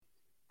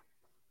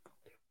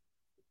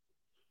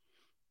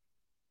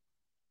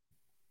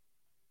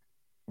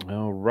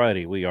All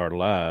righty, we are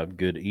live.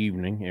 Good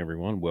evening,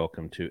 everyone.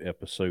 Welcome to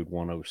episode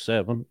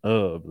 107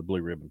 of the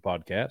Blue Ribbon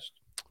Podcast.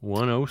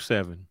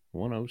 107.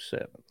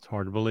 107. It's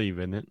hard to believe,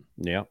 isn't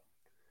Yeah.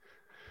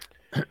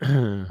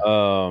 it?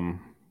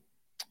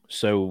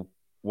 So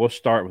we'll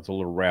start with a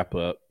little wrap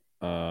up.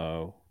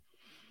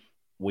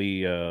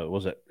 We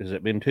has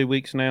it been 2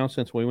 weeks now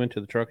since we went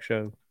to the truck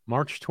show?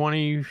 March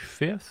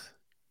 25th.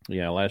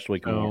 Yeah, last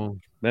week of March. So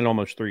Been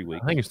almost I 3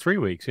 weeks. think it's 3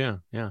 weeks. Yeah.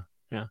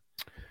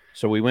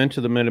 So we went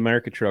to the Mid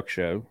America Truck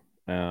Show.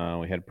 We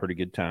had a pretty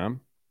good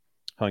time.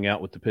 Hung out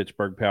with the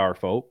Pittsburgh Power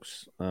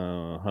folks.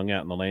 Hung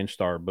out in the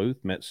Landstar booth.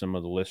 Met some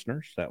of the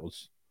listeners. That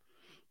was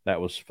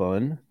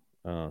fun.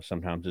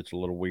 Sometimes it's a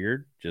little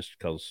weird, just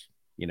because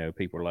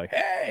people are like,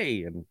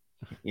 "Hey," and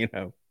you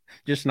know,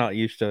 just not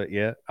used to it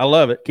yet. I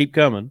love it. Keep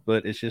coming,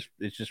 but it's just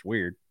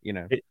weird.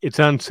 It's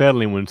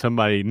unsettling when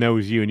somebody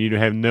knows you and you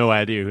have no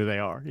idea who they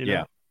are.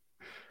 Yeah.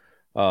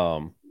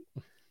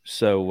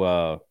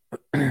 So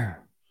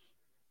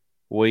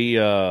we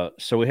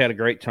had a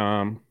great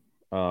time.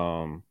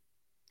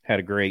 Had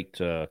a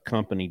great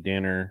company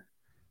dinner.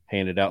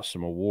 Handed out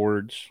some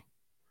awards,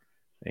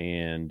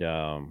 and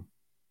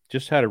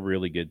just had a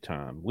really good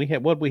time. We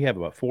have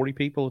about 40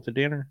 people at the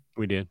dinner.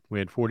 We did. We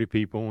had 40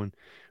 people, and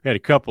we had a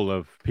couple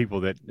of people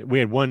that we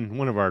had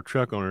one of our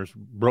truck owners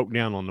broke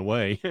down on the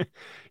way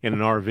in an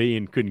RV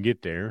and couldn't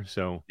get there.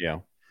 So Yeah.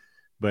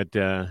 But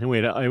and we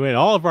had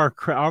all of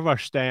our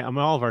staff,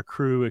 all of our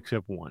crew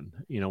except one,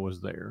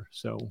 was there.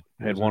 So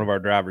Had one of our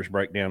drivers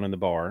break down in the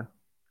bar,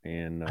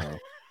 and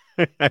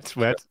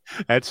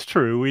that's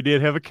true. We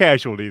did have a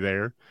casualty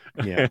there.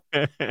 yeah.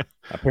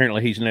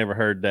 Apparently, he's never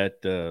heard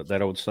that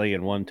old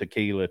saying: one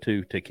tequila,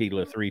 two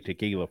tequila, three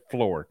tequila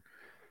floor.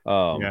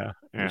 Yeah.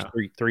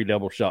 Three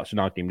double shots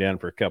knocked him down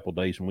for a couple of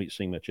days, and we didn't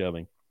see much of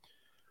him.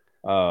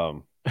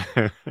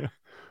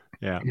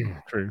 Yeah,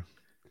 true.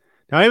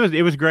 Now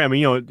it was great. I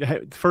mean,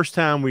 the first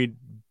time we'd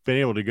been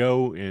able to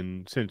go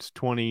since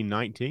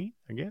 2019,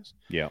 I guess.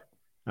 Yeah.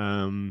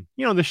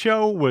 The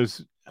show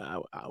was a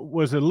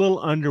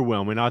little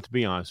underwhelming, not to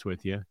be honest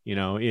with you.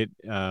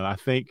 I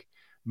think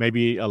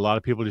maybe a lot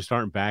of people just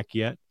aren't back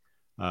yet.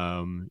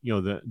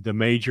 The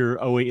major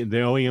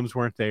OEMs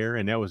weren't there,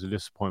 and that was a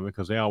disappointment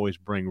because they always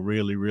bring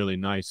really, really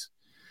nice,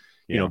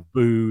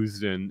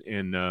 booths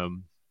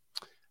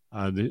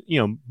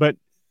but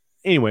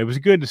anyway, it was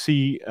good to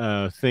see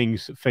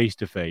things face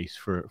to face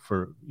for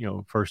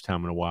first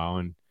time in a while,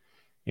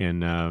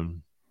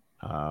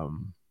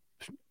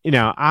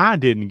 I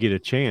didn't get a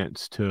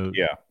chance to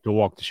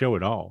walk the show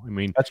at all. I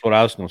mean, that's what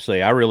I was going to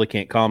say. I really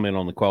can't comment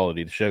on the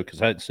quality of the show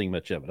because I hadn't seen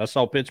much of it. I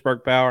saw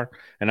Pittsburgh Power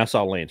and I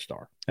saw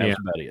Landstar. That was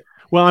about it.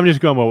 Well, I'm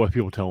just going by what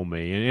people told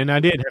me, and I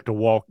did have to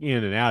walk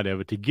in and out of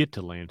it to get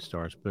to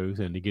Landstar's booth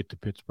and to get to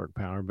Pittsburgh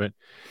Power, but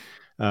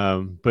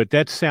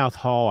that's South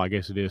Hall, I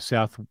guess it is,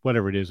 South,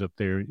 whatever it is up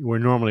there, where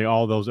normally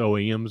all those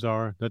OEMs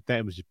are.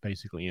 That was just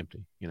basically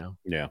empty,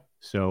 Yeah.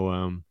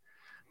 So,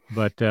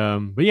 but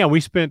yeah,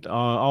 we spent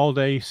all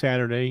day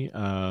Saturday,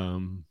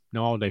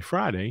 all day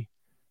Friday,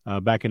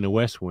 back in the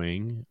West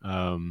Wing,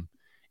 in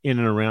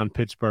and around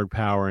Pittsburgh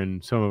Power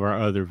and some of our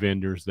other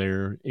vendors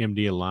there,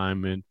 MD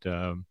Alignment,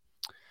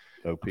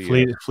 OPS.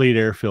 Fleet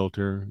Air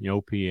Filter,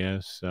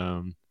 OPS.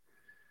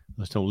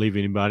 Let's don't leave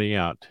anybody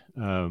out.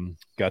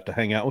 Got to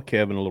hang out with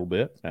Kevin a little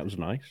bit. That was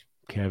nice.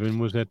 Kevin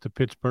was at the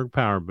Pittsburgh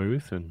Power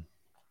booth, and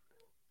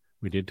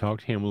we did talk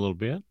to him a little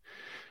bit.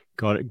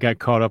 Got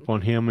caught up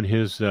on him and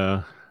his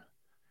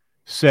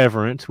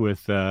severance with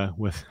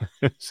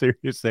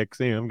Sirius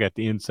XM. Got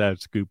the inside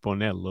scoop on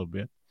that a little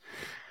bit.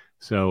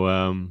 So,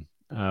 and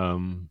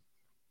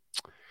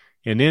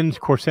then of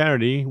course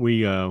Saturday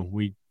we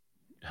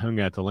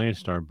hung out the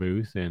Landstar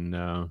booth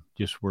and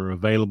just were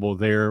available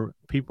there.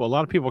 A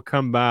lot of people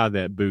come by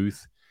that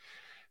booth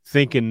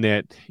thinking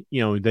that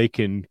they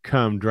can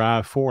come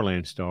drive for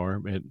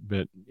Landstar,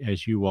 but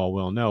as you all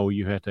well know,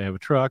 you have to have a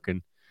truck,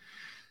 and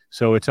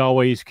so it's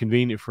always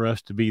convenient for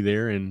us to be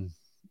there and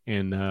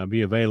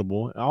be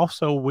available.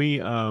 Also, we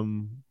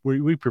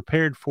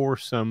prepared for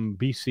some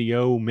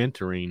BCO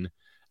mentoring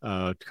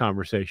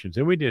conversations,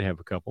 and we did have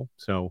a couple.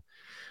 So,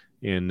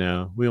 and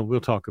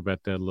we'll talk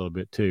about that a little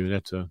bit too.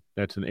 That's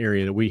an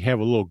area that we have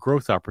a little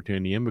growth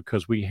opportunity in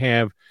because we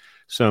have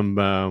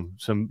some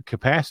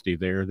capacity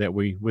there that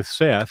with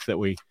Seth that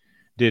we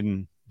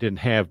didn't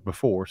have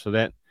before. So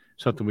that's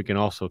something we can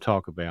also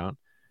talk about.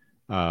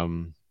 But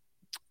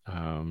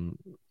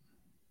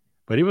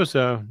it was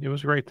a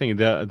great thing.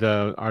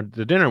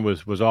 The dinner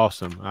was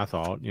awesome. I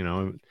thought,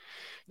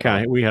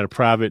 we had a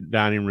private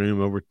dining room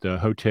over at the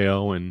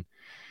hotel, and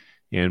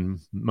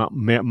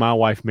my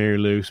wife Mary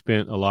Lou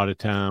spent a lot of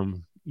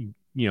time,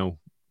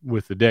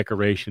 with the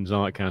decorations and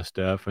all that kind of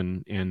stuff,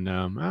 and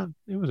I think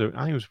it was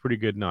a pretty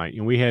good night.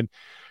 And we had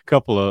a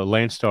couple of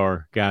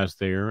Landstar guys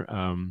there,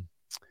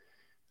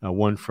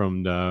 one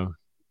from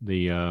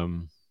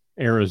the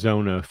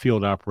Arizona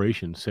Field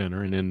Operations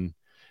Center, and then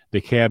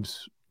the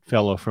cabs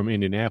fellow from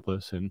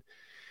Indianapolis, and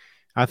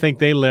I think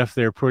they left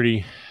there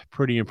pretty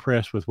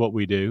impressed with what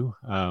we do.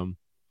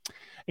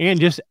 And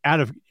just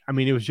I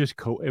mean, it was just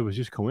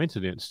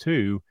coincidence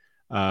too.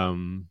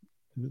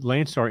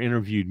 Landstar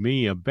interviewed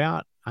me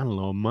about, I don't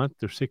know, a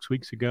month or 6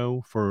 weeks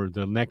ago for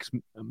the next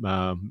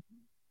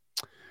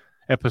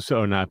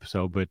episode, not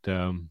episode, but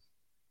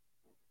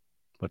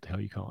what the hell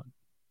you call it?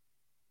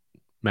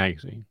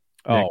 Magazine.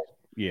 Oh,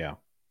 yeah.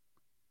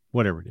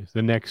 Whatever it is,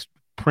 the next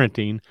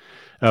printing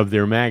of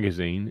their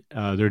magazine.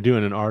 They're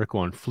doing an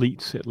article on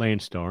fleets at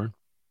Landstar.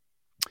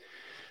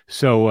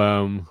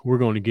 So we're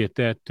going to get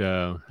that.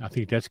 I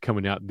think that's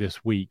coming out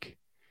this week.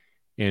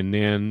 And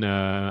then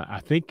I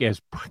think as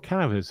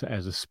kind of as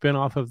a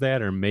spinoff of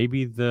that, or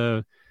maybe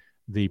the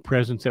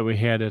presence that we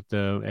had at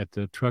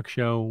the truck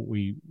show,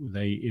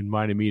 they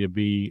invited me to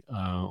be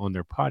on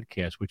their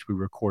podcast, which we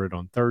recorded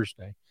on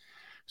Thursday.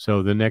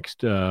 So the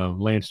next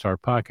Landstar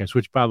podcast,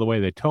 which by the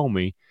way they told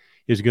me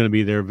is going to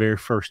be their very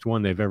first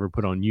one they've ever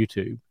put on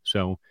YouTube.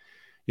 So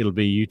it'll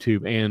be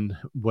YouTube and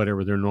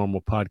whatever their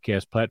normal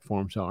podcast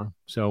platforms are.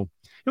 So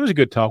it was a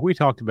good talk. We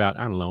talked about,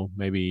 I don't know,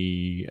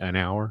 maybe an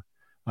hour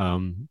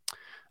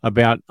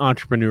about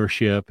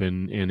entrepreneurship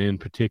and in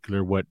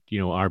particular what,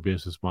 our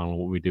business model,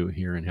 what we do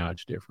here and how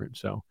it's different.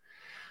 So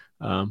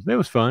it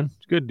was fun.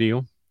 It's a good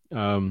deal.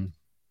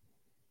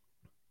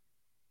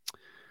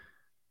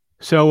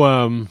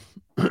 So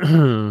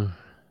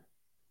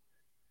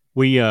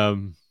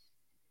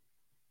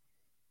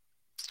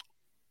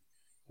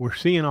we're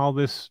seeing all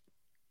this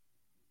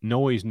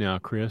noise now,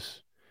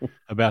 Chris,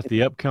 about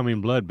the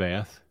upcoming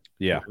bloodbath.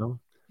 Yeah.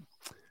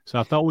 So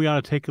I thought we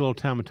ought to take a little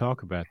time and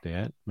talk about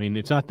that. I mean,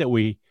 it's not that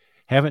we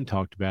haven't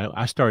talked about it.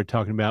 I started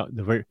talking about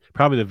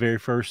probably the very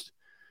first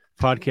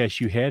podcast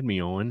you had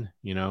me on.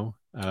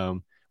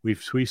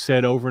 We've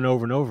said over and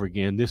over and over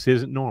again, this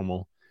isn't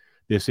normal.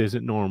 This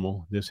isn't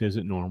normal. This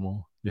isn't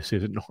normal. This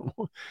isn't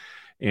normal.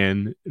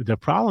 And the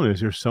problem is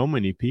there's so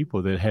many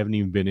people that haven't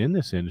even been in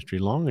this industry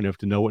long enough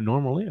to know what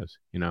normal is,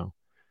 and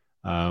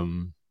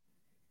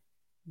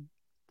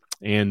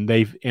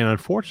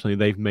unfortunately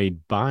they've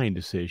made buying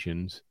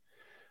decisions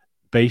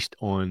based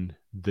on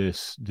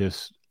this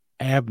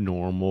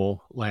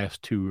abnormal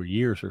last 2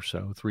 years or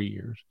so, 3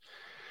 years.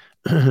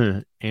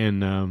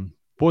 And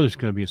boy, there's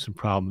going to be some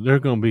problems.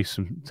 There's going to be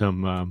some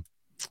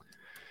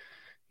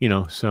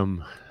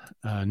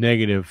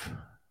negative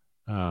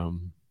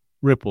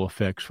ripple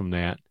effects from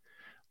that.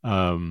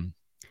 One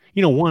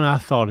I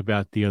thought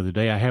about the other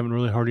day, I haven't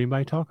really heard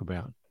anybody talk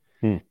about.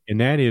 And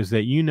that is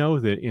that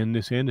that in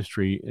this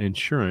industry,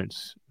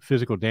 insurance,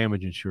 physical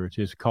damage insurance,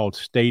 is called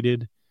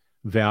stated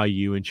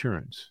value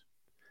insurance.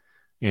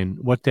 And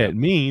what that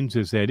means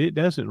is that it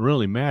doesn't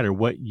really matter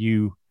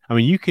you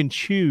can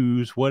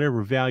choose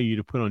whatever value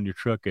to put on your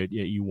truck that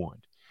you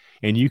want.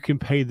 And you can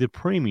pay the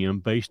premium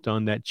based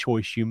on that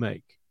choice you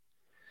make.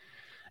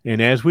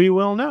 And as we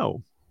well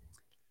know,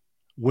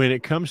 when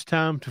it comes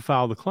time to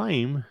file the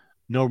claim,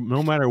 no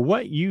matter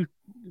what you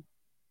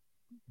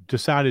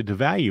decided to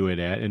value it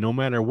at, and no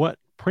matter what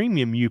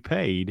premium you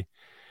paid,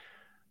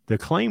 the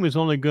claim is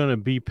only going to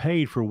be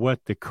paid for what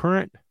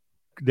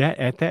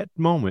at that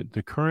moment,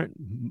 the current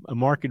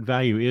market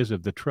value is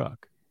of the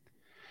truck.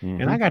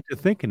 Mm-hmm. And I got to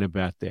thinking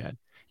about that.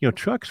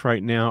 Trucks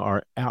right now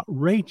are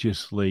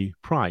outrageously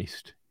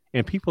priced,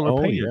 and people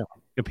are paying it.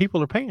 And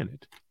people are paying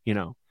it,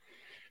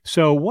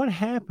 So what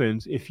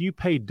happens if you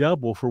pay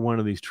double for one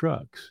of these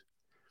trucks?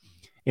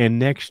 And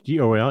next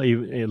year, or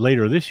even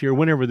later this year,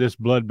 whenever this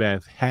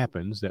bloodbath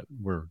happens that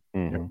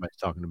everybody's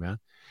talking about,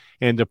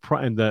 and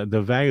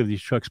the value of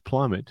these trucks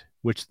plummet,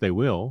 which they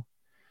will.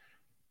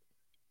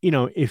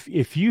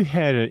 If you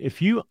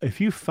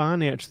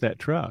finance that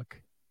truck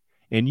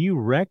and you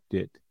wrecked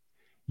it,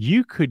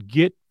 you could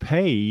get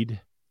paid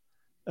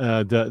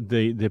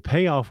the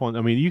payoff on.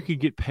 I mean, you could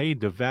get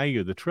paid the value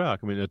of the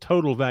truck. I mean, the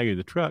total value of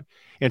the truck,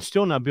 and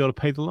still not be able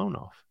to pay the loan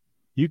off.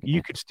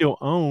 You could still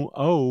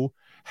owe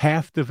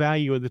half the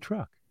value of the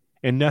truck,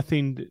 and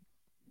nothing,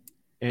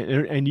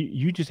 and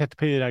you just have to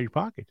pay it out of your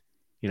pocket,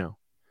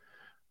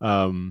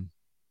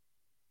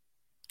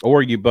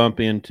 or you bump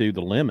into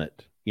the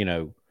limit,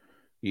 the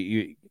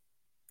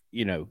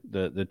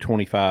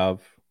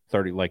 25,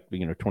 30, like,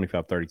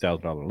 $25,000,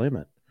 $30,000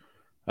 limit.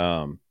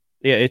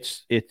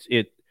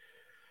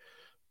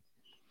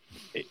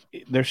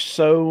 There's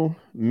so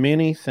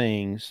many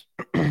things,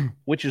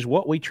 which is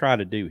what we try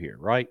to do here,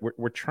 right?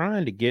 We're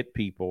trying to get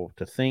people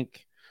to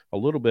think a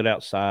little bit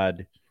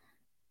outside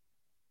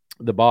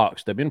the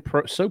box. They've been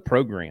so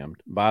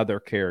programmed by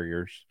their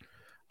carriers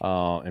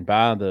and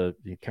by the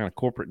kind of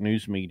corporate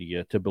news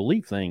media to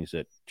believe things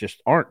that just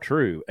aren't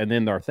true. And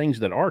then there are things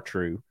that are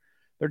true.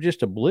 They're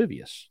just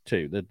oblivious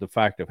to the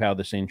fact of how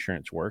this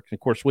insurance works. And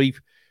of course,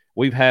 we've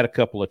had a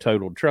couple of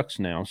totaled trucks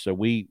now, so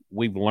we've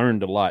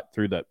learned a lot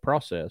through that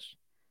process.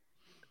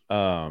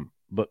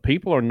 But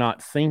people are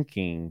not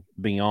thinking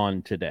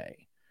beyond today.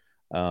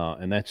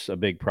 And that's a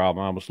big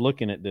problem. I was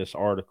looking at this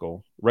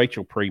article.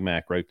 Rachel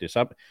Premack wrote this.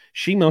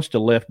 She must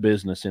have left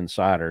Business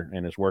Insider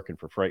and is working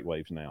for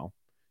FreightWaves now.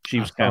 She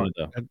was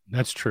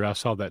That's true. I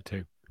saw that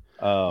too.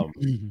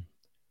 I'm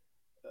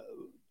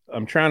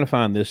trying to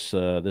find this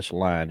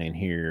line in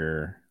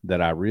here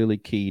that I really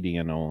keyed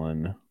in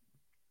on.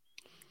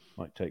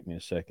 Might take me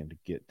a second to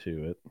get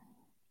to it.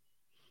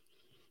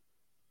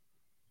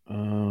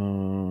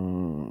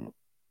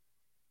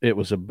 It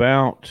was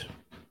about.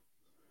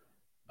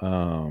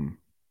 Here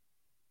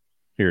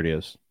it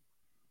is.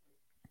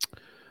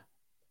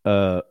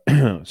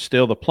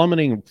 Still, the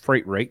plummeting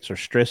freight rates are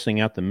stressing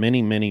out the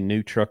many, many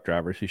new truck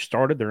drivers who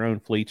started their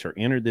own fleets or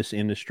entered this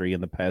industry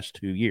in the past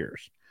 2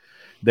 years.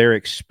 Their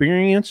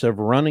experience of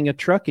running a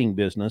trucking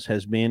business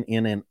has been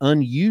in an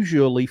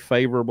unusually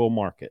favorable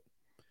market.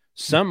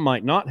 Some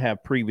might not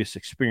have previous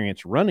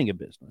experience running a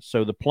business,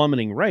 so the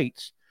plummeting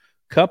rates,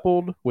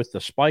 coupled with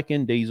the spike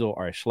in diesel,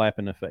 are a slap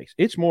in the face.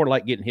 It's more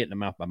like getting hit in the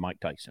mouth by Mike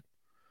Tyson,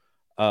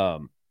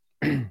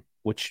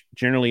 which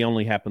generally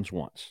only happens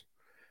once.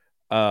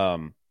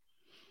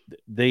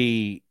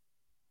 The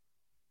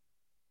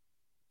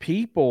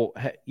people,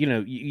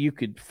 you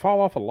could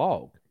fall off a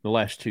log the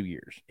last 2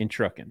 years in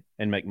trucking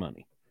and make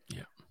money.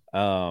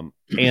 Yeah.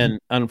 And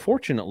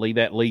unfortunately,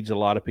 that leads a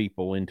lot of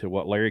people into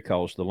what Larry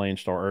calls the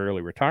Landstar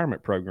Early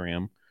Retirement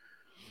Program,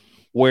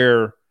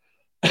 where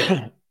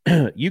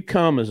you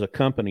come as a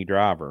company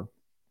driver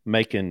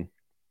making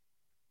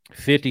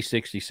 50,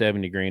 60,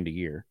 70 grand a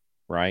year,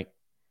 right?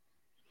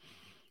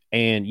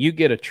 And you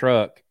get a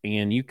truck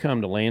and you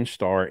come to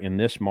Landstar in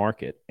this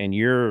market and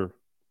you're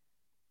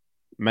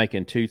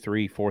making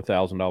 $2,000, $3,000,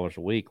 $4,000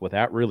 a week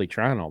without really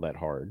trying all that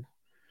hard.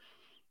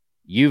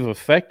 You've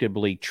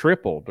effectively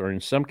tripled, or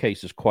in some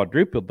cases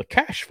quadrupled, the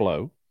cash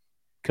flow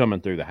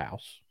coming through the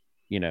house,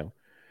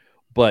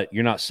 but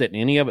you're not setting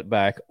any of it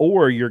back,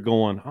 or you're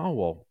going, oh,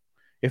 well,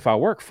 if I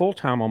work full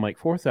time, I'll make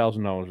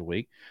 $4,000 a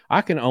week.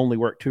 I can only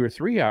work 2 or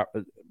 3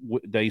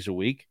 days a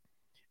week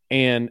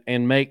and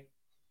make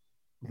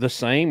the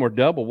same or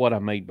double what I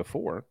made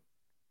before.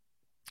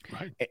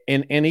 Right.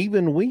 And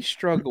even we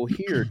struggle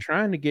here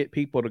trying to get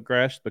people to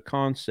grasp the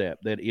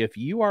concept that if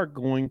you are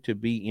going to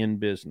be in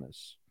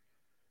business,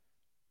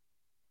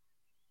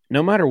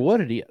 no matter what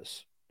it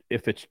is,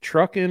 if it's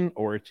trucking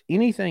or it's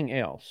anything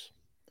else,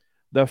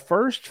 the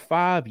first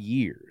 5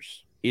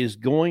 years is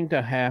going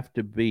to have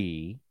to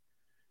be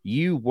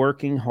you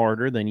working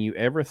harder than you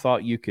ever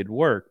thought you could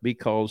work,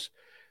 because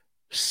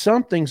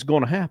something's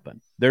going to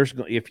happen.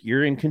 If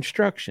you're in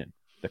construction,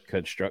 the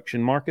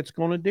construction market's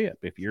going to dip.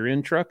 If you're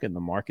in trucking, the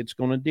market's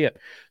going to dip.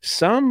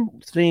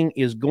 Something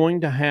is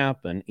going to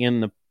happen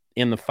in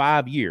the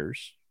 5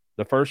 years,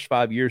 the first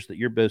 5 years that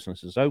your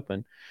business is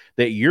open,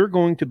 that you're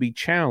going to be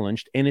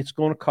challenged, and it's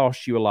going to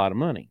cost you a lot of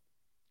money.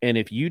 And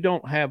if you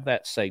don't have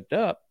that saved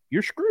up,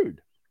 you're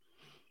screwed.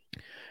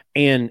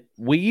 And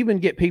we even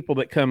get people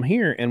that come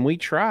here and we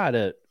try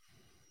to,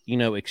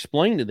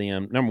 explain to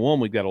them, number one,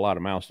 we've got a lot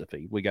of mouths to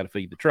feed. We got to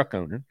feed the truck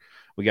owner.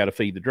 We got to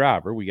feed the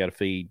driver. We got to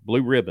feed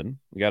Blue Ribbon.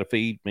 We got to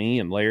feed me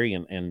and Larry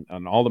and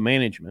all the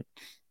management.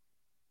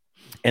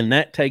 And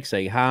that takes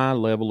a high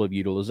level of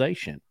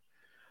utilization.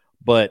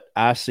 But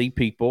I see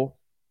people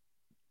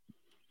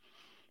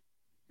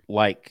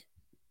like,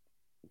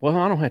 well,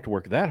 I don't have to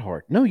work that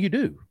hard. No, you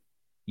do.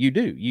 You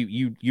do.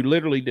 You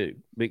literally do,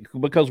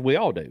 because we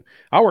all do.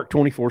 I work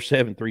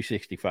 24/7,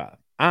 365.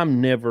 I'm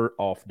never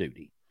off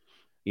duty,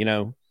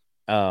 and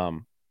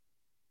I'm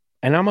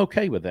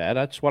okay with that.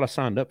 That's what I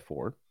signed up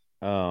for.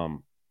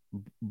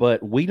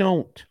 But we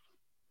don't,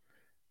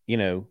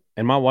 and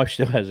my wife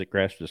still hasn't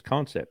grasped this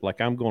concept.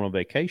 Like, I'm going on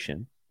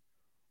vacation,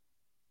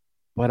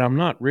 but I'm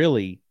not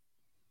really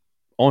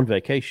on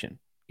vacation.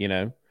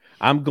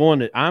 I'm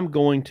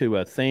going to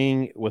a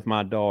thing with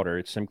my daughter.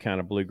 It's some kind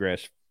of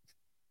bluegrass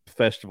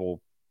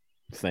festival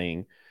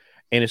thing,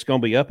 and it's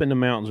going to be up in the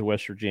mountains of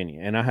West Virginia.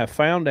 And I have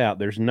found out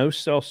there's no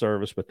cell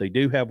service, but they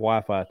do have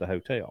Wi-Fi at the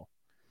hotel.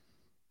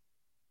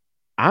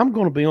 I'm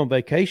going to be on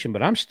vacation,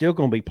 but I'm still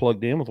going to be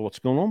plugged in with what's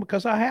going on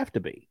because I have to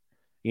be.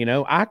 You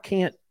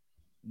can't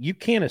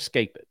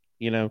escape it,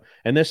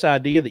 and this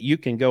idea that you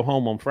can go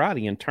home on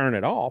Friday and turn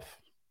it off,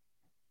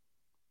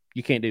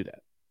 you can't do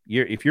that.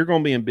 If you're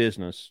going to be in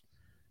business,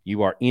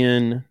 you are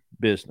in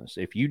business.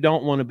 If you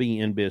don't want to be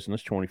in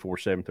business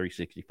 24/7,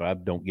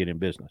 365, don't get in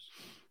business.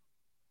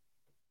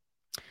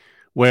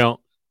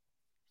 Well,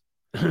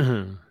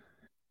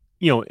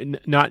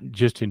 not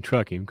just in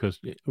trucking,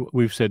 because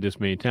we've said this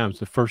many times,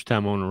 the first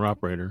time owner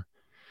operator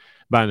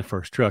buying the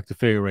first truck, the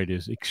failure rate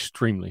is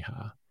extremely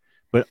high.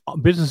 But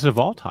businesses of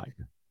all type,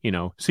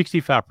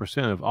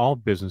 65% of all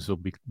business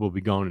will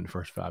be gone in the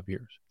first 5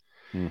 years.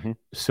 Mm-hmm.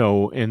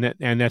 So,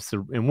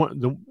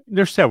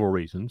 there's several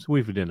reasons.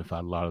 We've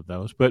identified a lot of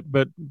those, but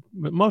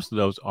most of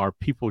those are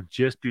people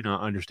just do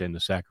not understand the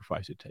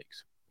sacrifice it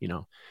takes.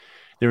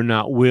 They're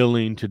not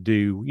willing to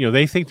do,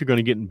 they think they're going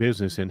to get in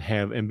business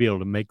and be able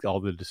to make all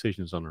the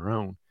decisions on their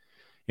own.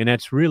 And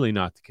that's really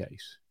not the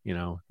case.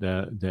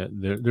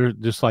 They're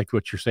just like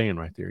what you're saying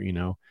right there.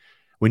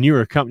 When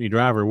you're a company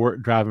driver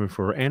driving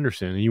for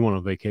Anderson and you want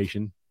a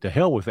vacation, to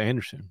hell with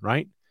Anderson,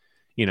 right?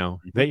 You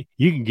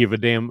can give a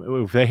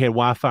damn if they had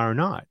Wi-Fi or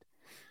not.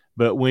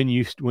 But when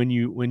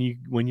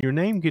your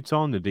name gets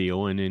on the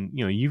deal, and then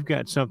you've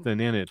got something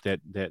in it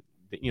that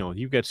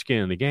you've got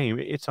skin in the game,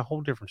 it's a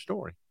whole different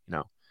story.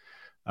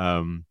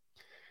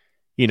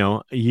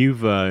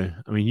 you've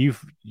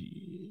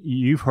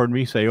heard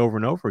me say over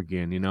and over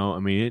again,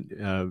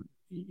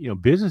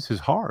 business is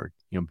hard.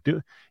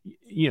 The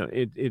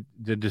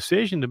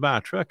decision to buy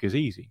a truck is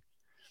easy.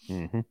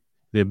 Mm-hmm.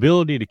 The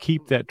ability to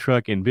keep that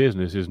truck in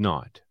business is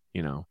not,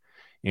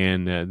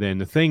 And then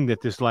the thing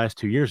that this last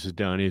 2 years has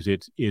done is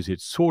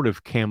it's sort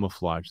of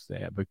camouflaged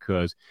that,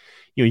 because,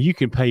 you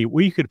could pay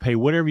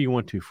whatever you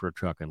want to for a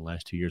truck in the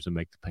last 2 years and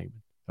make the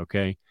payment.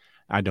 Okay.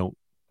 I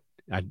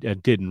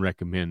didn't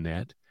recommend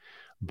that,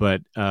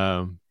 but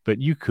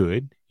you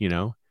could,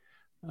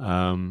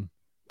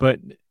 but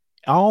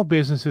all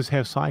businesses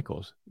have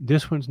cycles.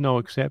 This one's no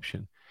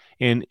exception.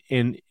 And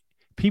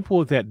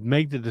people that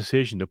make the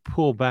decision to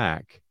pull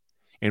back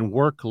and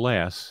work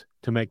less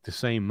to make the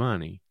same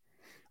money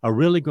are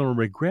really going to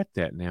regret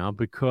that now,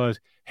 because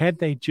had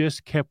they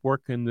just kept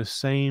working the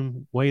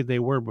same way they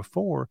were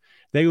before,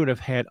 they would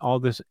have had all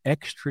this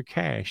extra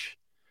cash.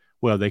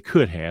 Well, they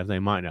could have, they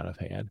might not have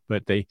had,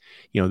 but they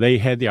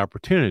had the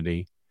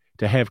opportunity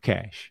to have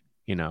cash,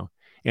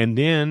 and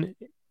then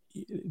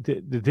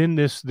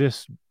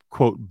this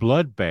quote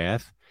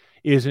bloodbath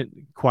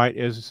isn't quite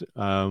as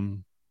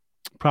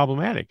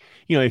problematic.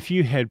 If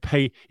you had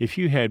paid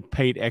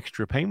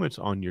extra payments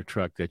on your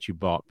truck that you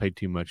paid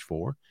too much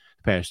for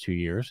the past 2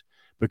 years,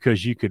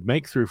 because you could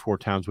make 3 or 4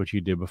 times what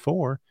you did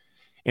before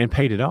and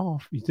paid it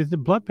off, the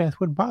bloodbath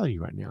wouldn't bother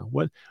you right now.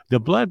 What the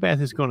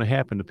bloodbath is going to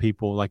happen to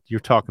people like you're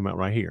talking about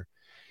right here.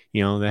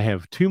 They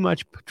have too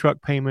much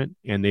truck payment,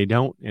 and they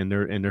don't, and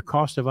their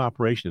cost of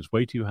operation is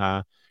way too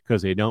high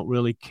because they don't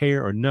really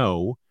care or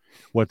know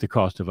what the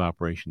cost of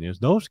operation is.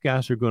 Those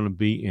guys are going to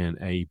be in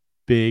a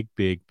big,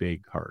 big,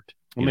 big hurt.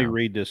 Let me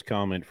read this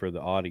comment for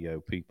the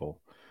audio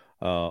people.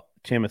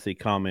 Timothy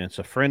comments,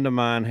 a friend of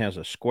mine has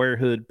a square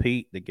hood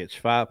Pete that gets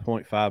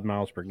 5.5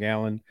 miles per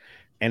gallon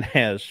and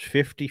has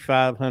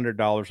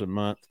 $5,500 a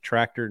month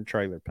tractor and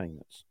trailer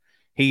payments.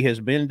 He has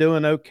been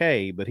doing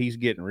okay, but he's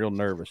getting real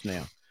nervous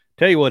now.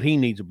 Tell you what, he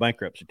needs a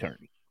bankruptcy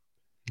attorney.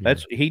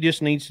 He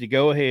just needs to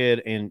go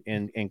ahead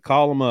and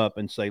call him up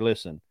and say,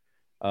 listen,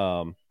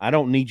 I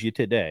don't need you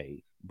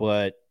today,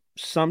 but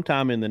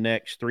sometime in the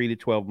next 3 to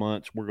 12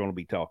 months, we're going to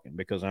be talking,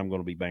 because I'm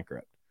going to be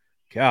bankrupt.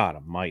 God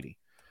almighty.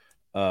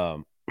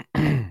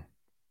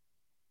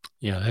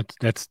 Yeah,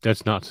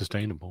 that's not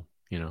sustainable,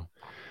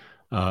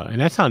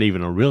 and that's not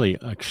even a really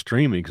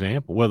extreme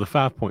example. Well, the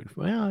 5 point,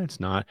 well, it's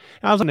not.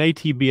 I was on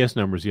ATBS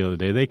numbers the other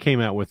day. They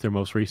came out with their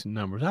most recent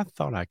numbers. I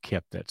thought I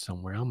kept that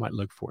somewhere. I might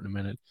look for it in a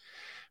minute.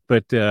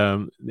 But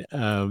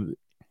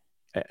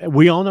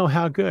we all know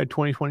how good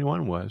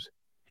 2021 was.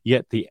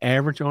 Yet the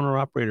average owner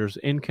operator's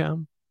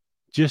income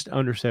just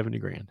under 70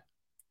 grand.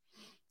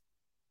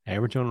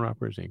 Average owner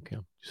operator's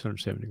income just under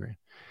 70 grand.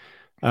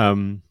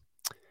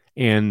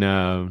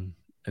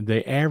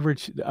 The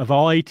average of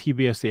all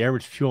ATBS, the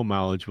average fuel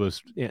mileage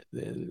was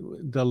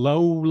the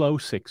low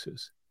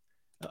sixes.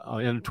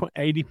 And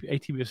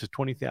ATBS is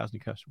 20,000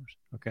 customers.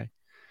 Okay,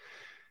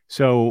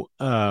 so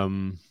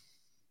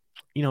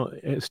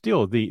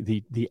still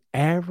the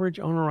average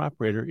owner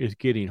operator is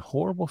getting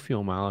horrible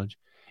fuel mileage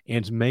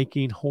and is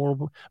making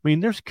horrible. I mean,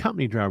 there's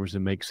company drivers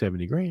that make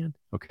 70 grand.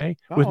 Okay,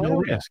 with no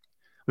risk.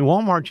 I mean,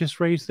 Walmart just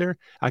raised their.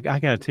 I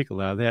got a tickle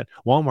out of that.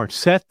 Walmart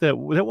set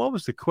what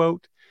was the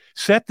quote?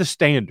 Set the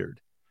standard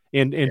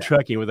in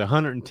trucking with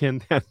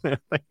 110. I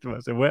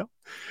said, well,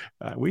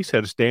 we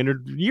set a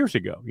standard years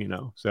ago,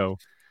 So,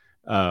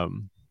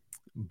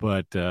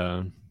 but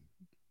I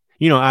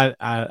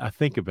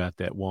think about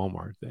that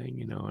Walmart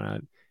thing,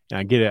 and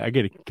I get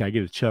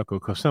a chuckle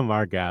because some of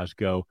our guys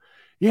go,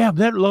 yeah,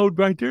 that load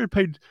right there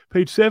paid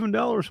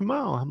 $7 a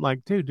mile. I'm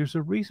like, dude, there's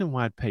a reason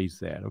why it pays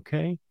that.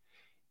 Okay,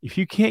 if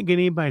you can't get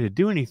anybody to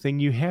do anything,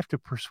 you have to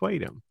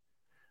persuade them.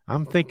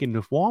 I'm thinking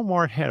if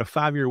Walmart had a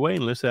 5-year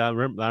waiting list that I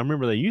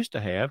remember they used to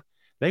have,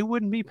 they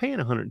wouldn't be paying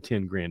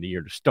 110 grand a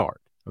year to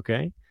start.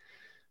 Okay.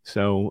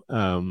 So,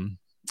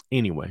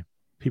 anyway,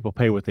 people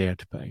pay what they have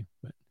to pay,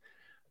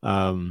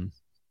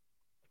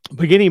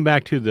 but getting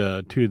back to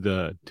the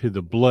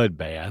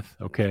bloodbath.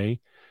 Okay.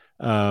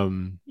 There'll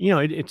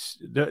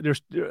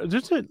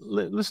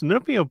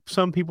be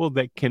some people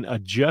that can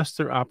adjust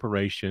their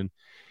operation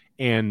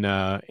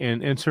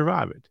and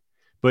survive it.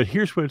 But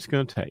here's what it's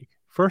going to take.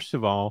 First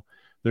of all,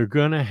 they're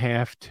going to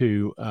have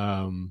to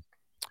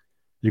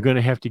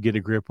get a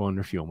grip on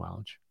their fuel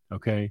mileage.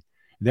 Okay.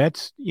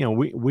 That's,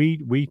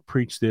 we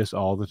preach this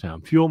all the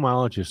time. Fuel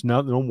mileage is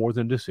no more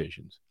than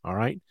decisions. All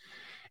right.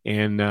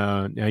 And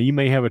now you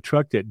may have a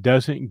truck that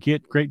doesn't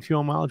get great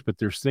fuel mileage, but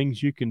there's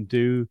things you can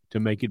do to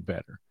make it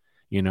better.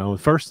 The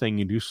first thing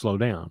you do is slow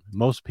down.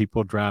 Most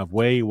people drive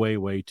way, way,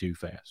 way too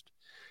fast.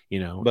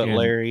 But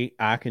Larry,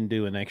 I can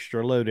do an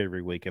extra load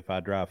every week if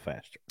I drive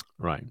faster.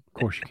 Right. Of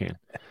course you can.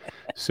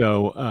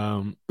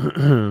 So,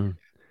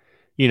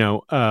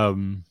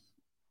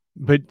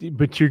 but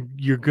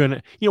you're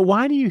gonna,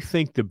 why do you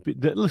think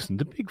listen,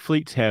 the big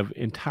fleets have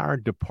entire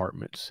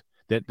departments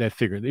that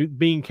figure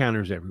bean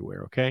counters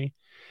everywhere. Okay.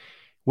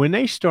 When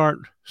they start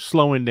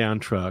slowing down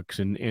trucks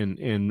and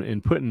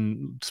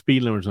putting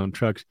speed limiters on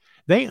trucks,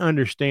 they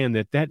understand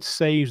that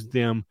saves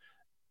them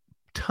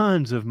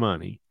tons of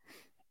money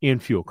in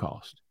fuel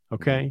cost.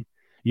 Okay.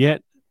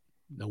 Yet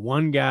the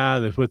one guy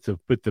that's with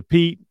the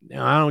Pete,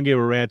 I don't give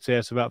a rat's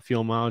ass about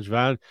fuel mileage. If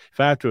I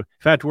have to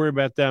worry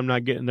about that, I'm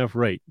not getting enough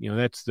rate.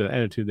 That's the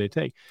attitude they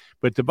take.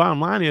 But the bottom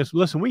line is,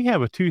 listen, we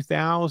have a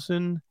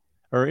 2000,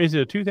 or is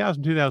it a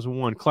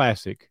 2001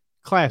 classic?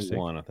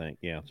 One, I think.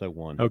 Yeah, so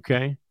one.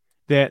 Okay.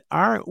 That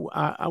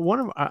one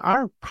of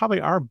our probably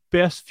our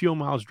best fuel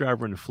miles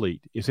driver in the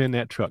fleet is in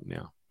that truck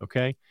now.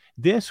 Okay.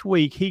 This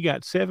week he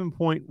got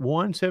 7.1,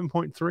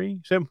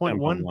 7.3,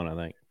 7.1, I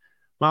think,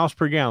 miles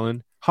per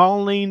gallon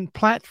hauling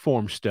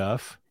platform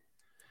stuff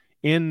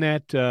in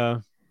that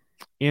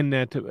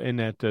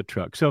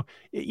truck. So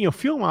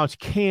fuel miles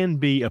can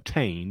be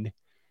obtained,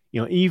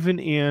 even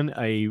in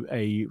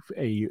a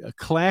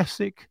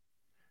classic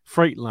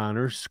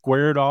Freightliner,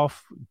 squared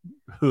off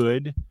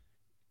hood,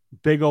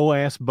 big old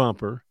ass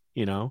bumper.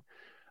 It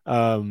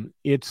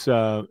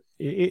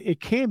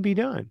can be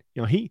done.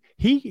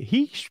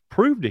 He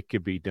proved it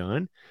could be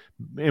done.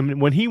 And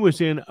when he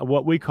was in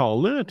what we call a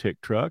lunatic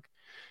truck,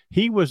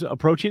 he was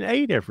approaching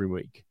 8 every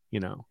week,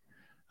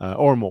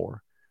 or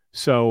more.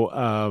 So,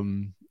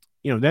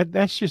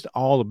 that's just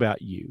all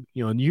about you.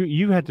 And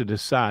you have to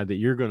decide that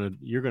you're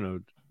gonna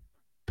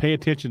pay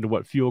attention to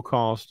what fuel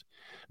costs,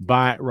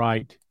 buy it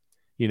right.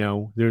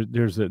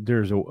 There's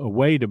a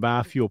way to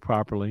buy fuel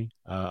properly.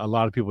 A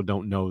lot of people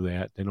don't know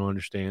that. They don't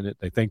understand it.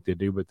 They think they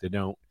do, but they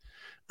don't.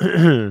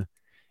 And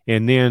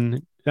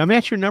then,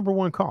 that's your number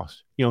one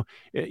cost.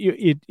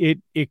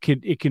 It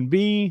can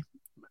be,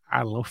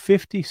 I don't know,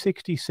 50,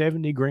 60,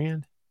 70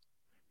 grand.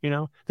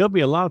 There'll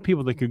be a lot of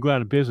people that could go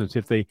out of business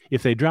if they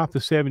drop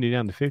the 70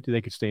 down to 50,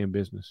 they could stay in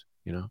business.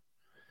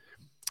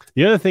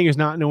 The other thing is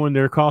not knowing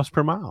their cost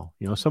per mile.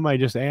 Somebody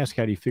just asked,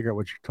 how do you figure out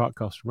what your truck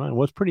costs to run?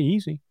 Well, it's pretty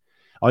easy.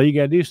 All you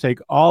got to do is take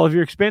all of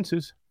your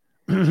expenses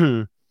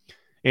and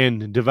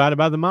divide it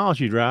by the miles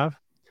you drive,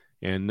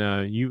 and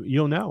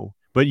you'll know.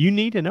 But you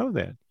need to know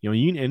that. You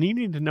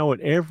need to know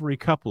it every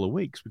couple of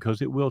weeks,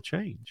 because it will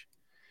change.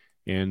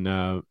 And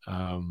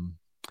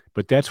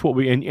but that's what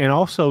and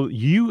also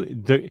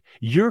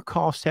your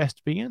cost has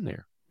to be in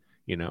there.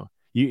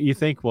 You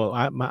think, well,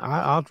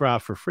 I'll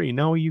drive for free.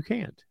 No, you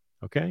can't.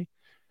 Okay,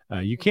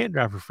 you can't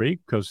drive for free,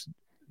 because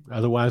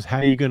otherwise, how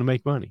are you going to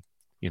make money?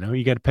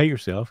 You got to pay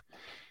yourself.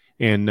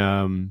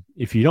 And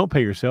if you don't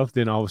pay yourself,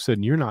 then all of a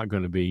sudden you're not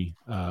going to be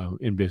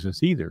in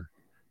business either.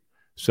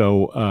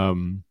 So,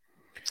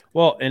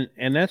 well,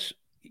 and that's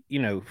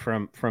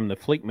from the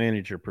fleet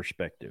manager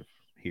perspective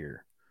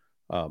here.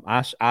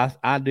 I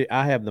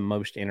have the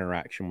most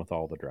interaction with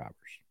all the drivers,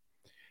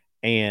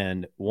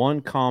 and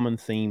one common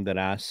theme that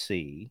I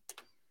see,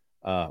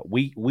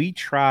 we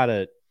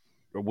tell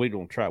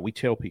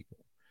people,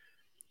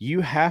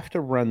 you have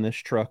to run this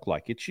truck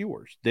like it's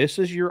yours. This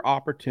is your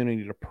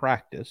opportunity to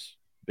practice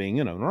being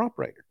an owner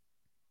operator.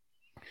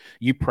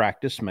 You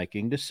practice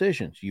making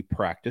decisions. You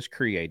practice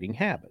creating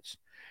habits,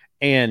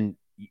 and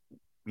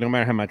no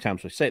matter how many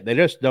times we say it, they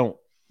just don't.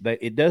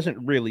 It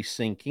doesn't really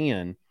sink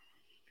in.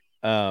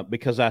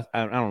 Because I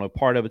don't know,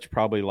 part of it's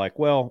probably like,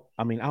 well,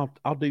 I mean,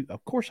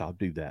 of course I'll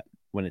do that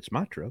when it's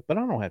my truck, but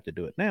I don't have to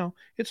do it now.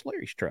 It's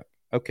Larry's truck.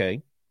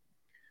 Okay.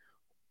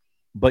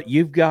 But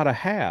you've got to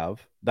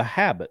have the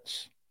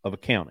habits of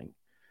accounting.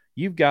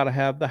 You've got to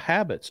have the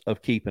habits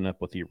of keeping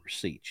up with your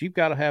receipts. You've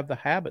got to have the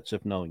habits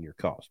of knowing your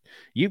cost.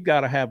 You've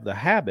got to have the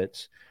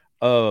habits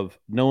of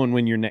knowing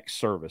when your next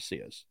service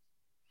is.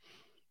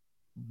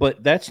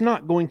 But that's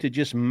not going to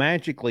just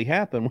magically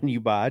happen when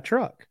you buy a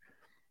truck.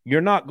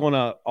 You're not going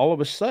to all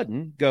of a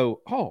sudden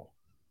go, oh,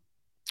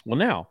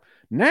 well,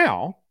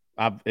 now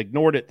I've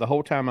ignored it the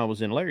whole time I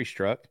was in Larry's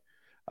truck.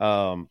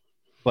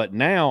 But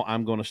now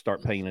I'm going to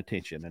start paying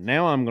attention, and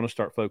now I'm going to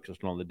start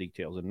focusing on the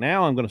details. And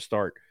now I'm going to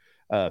start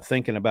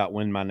thinking about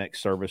when my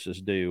next service is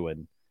due.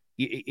 And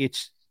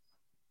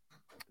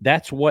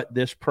that's what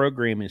this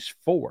program is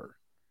for.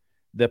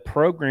 The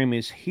program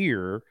is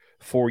here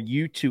for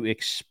you to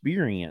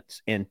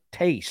experience and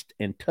taste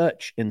and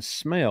touch and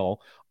smell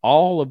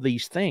all of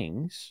these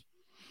things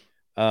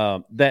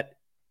that,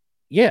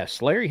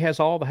 yes, Larry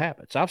has all the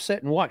habits. I've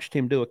sat and watched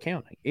him do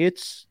accounting.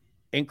 It's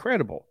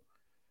incredible.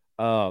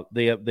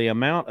 The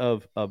amount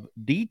of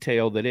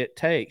detail that it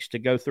takes to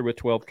go through a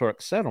 12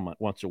 truck settlement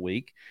once a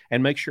week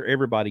and make sure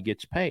everybody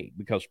gets paid,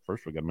 because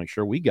first we got to make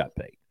sure we got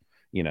paid,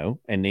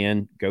 and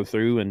then go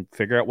through and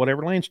figure out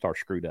whatever Landstar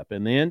screwed up,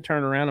 and then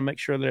turn around and make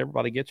sure that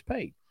everybody gets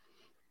paid.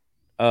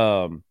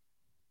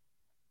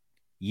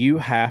 You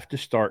have to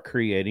start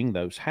creating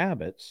those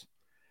habits.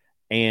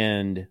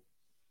 And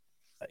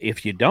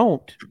if you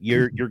don't,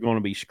 you're going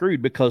to be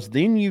screwed, because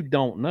then you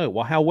don't know,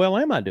 well, how well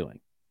am I doing?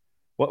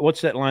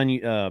 What's that line?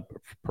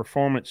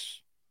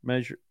 Performance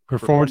measured,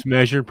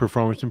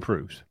 performance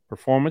improves.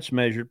 Performance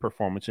measured,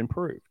 performance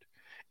improved.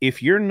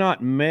 If you're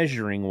not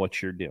measuring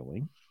what you're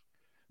doing,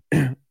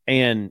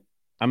 and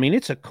I mean,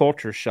 it's a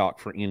culture shock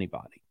for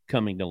anybody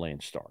coming to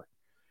Landstar,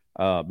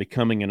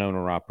 becoming an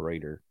owner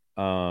operator.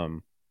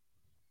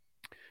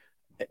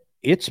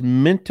 It's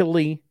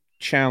mentally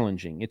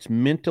challenging. It's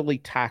mentally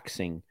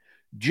taxing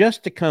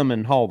just to come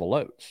and haul the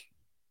loads.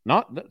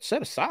 not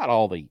set aside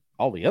all the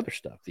other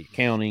stuff, the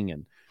accounting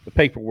and the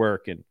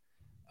paperwork and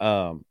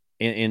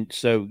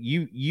so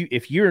you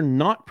if you're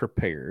not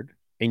prepared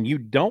and you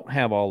don't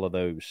have all of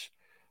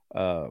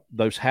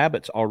those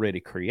habits already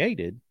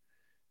created,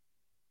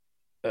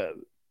 uh,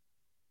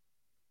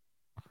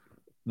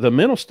 the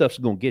mental stuff's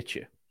going to get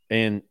you,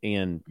 and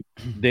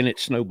then it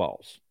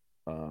snowballs,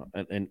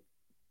 and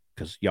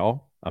because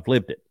y'all, I've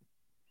lived it.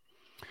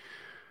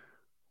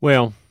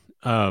 Well,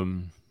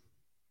 paying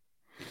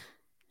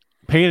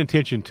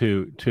attention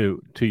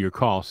to your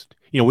cost.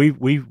 You know,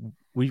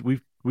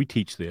 we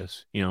teach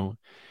this. You know,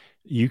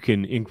 you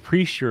can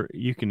increase your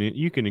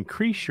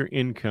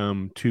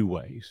income two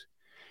ways.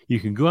 You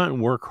can go out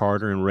and work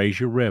harder and raise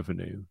your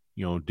revenue.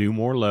 You know, do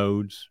more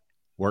loads,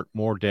 work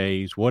more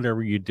days,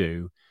 whatever you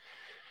do.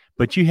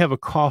 But you have a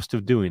cost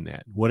of doing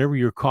that. Whatever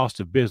your cost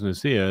of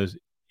business is,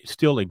 it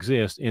still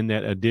exists in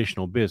that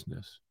additional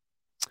business.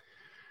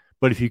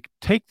 But if you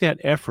take that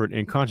effort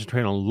and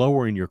concentrate on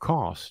lowering your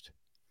cost,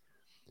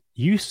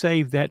 you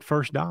save that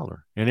first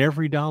dollar and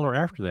every dollar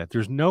after that.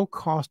 There's no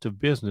cost of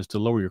business to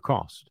lower your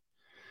cost,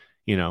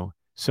 you know.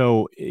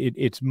 So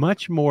it's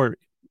much more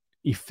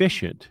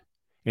efficient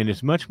and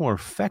it's much more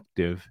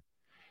effective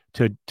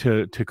to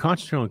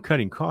concentrate on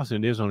cutting costs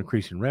than it is on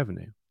increasing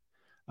revenue.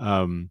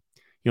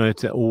 You know,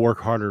 it's a work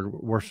harder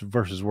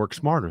versus work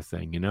smarter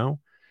thing, you know.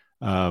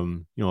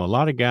 You know, a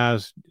lot of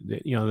guys,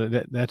 you know,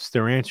 that's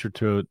their answer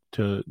to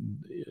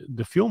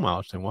the fuel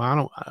mileage thing.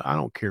 Well, I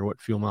don't care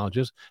what fuel mileage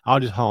is. I'll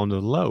just haul into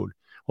the load.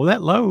 Well,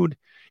 that load,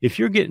 if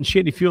you're getting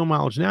shitty fuel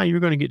mileage now, you're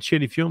going to get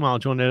shitty fuel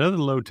mileage on that other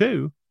load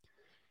too.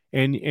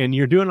 And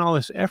you're doing all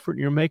this effort,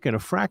 and you're making a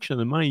fraction of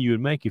the money you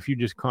would make if you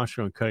just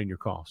concentrate on cutting your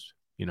costs,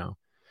 you know.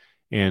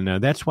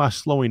 And that's why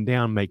slowing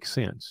down makes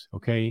sense.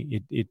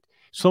 Okay, it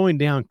slowing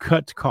down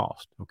cuts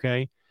cost.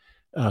 Okay,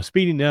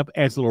 speeding up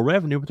adds a little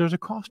revenue, but there's a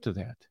cost to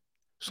that.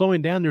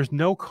 Slowing down, there's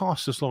no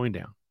cost to slowing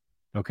down.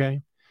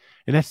 Okay.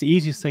 And that's the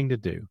easiest thing to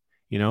do.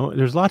 You know,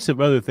 there's lots of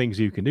other things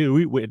you can do.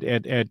 We at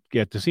the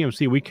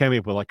CMC, we came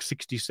up with like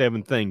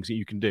 67 things that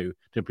you can do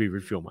to improve your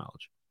fuel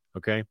mileage.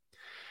 Okay.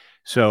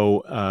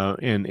 So,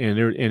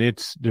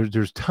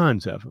 there's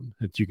tons of them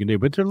that you can do,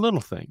 but they're little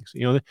things.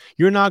 You know,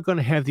 you're not going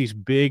to have these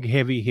big,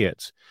 heavy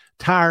hits.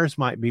 Tires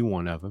might be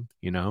one of them,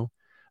 you know,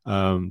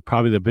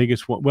 probably the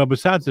biggest one. Well,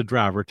 besides the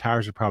driver,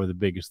 tires are probably the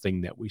biggest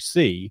thing that we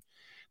see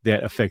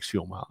that affects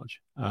fuel mileage.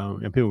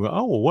 And people go,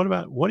 oh,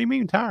 well, what do you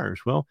mean tires?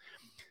 Well,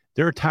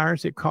 there are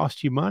tires that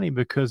cost you money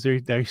because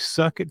they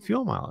suck at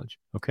fuel mileage.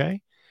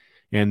 Okay.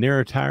 And there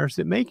are tires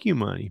that make you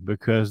money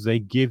because they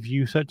give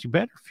you such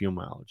better fuel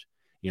mileage.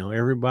 You know,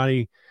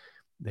 everybody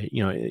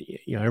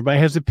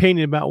has an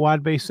opinion about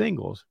wide base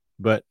singles,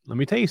 but let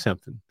me tell you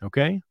something.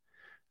 Okay.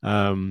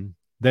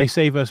 They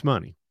save us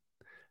money.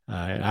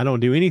 I don't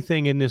do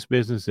anything in this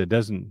business that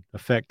doesn't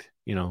affect,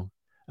 you know,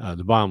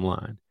 the bottom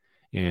line.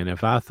 And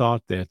if I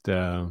thought that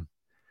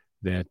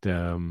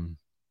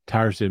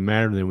tires didn't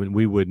matter, then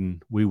we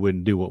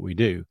wouldn't do what we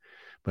do.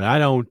 But I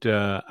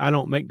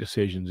don't make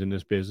decisions in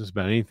this business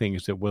about anything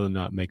except whether or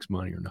not it makes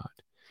money or not.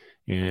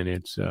 And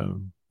it's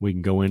we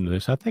can go into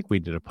this. I think we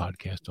did a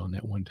podcast on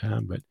that one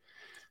time, but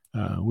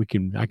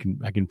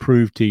I can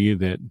prove to you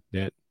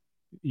that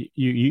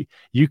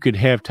you could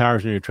have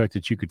tires in your truck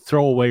that you could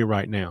throw away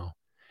right now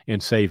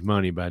and save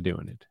money by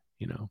doing it.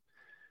 You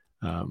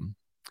know.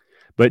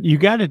 But you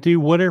got to do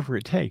whatever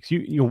it takes.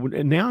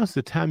 Now is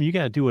the time you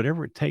got to do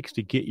whatever it takes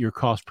to get your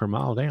cost per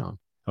mile down.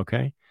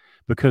 Okay,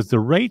 because the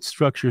rate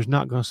structure is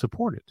not going to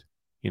support it.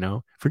 You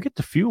know, forget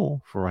the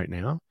fuel for right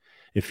now.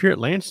 If you're at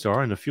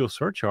Landstar and the fuel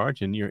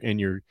surcharge, and you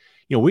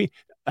know, we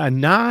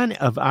 9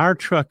 of our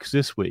trucks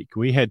this week.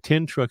 We had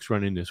 10 trucks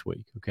running this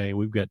week. Okay,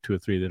 we've got 2 or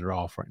 3 that are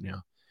off right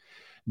now.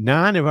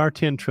 9 of our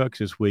 10 trucks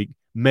this week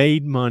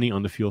made money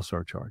on the fuel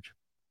surcharge.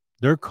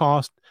 Their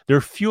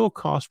fuel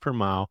cost per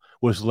mile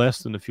was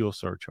less than the fuel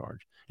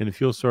surcharge. And the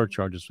fuel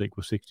surcharge this week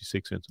was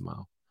 66 cents a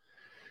mile.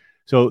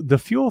 So the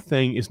fuel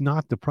thing is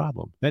not the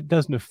problem. That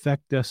doesn't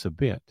affect us a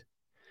bit.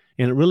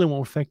 And it really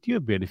won't affect you a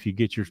bit if you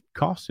get your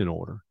costs in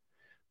order.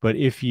 But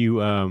if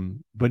you're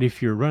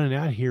running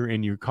out here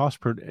and your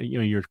cost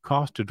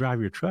to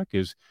drive your truck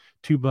is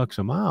 $2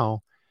 a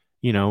mile,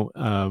 you know,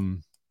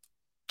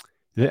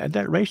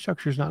 that rate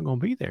structure is not going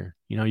to be there.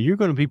 You know, you're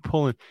going to be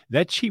pulling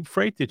that cheap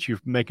freight that you're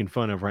making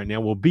fun of right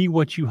now will be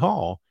what you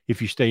haul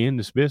if you stay in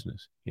this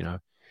business, you know.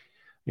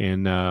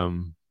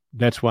 And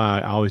that's why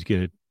I always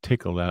get a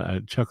chuckle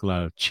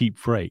out of cheap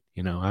freight.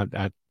 You know,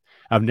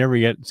 I've never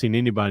yet seen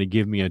anybody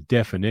give me a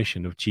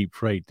definition of cheap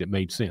freight that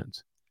made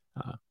sense.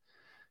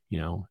 You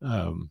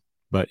know,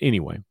 but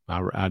anyway,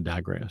 I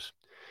digress.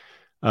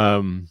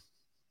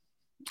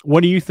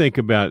 What do you think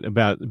about the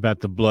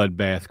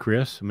bloodbath,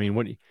 Chris? I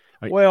mean,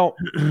 well,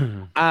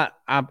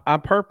 I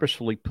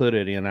purposefully put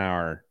it in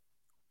our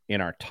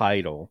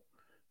title,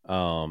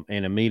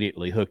 and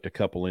immediately hooked a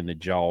couple in the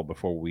jaw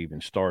before we even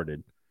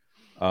started.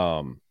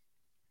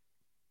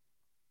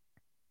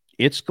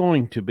 It's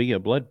going to be a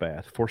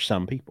bloodbath for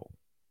some people.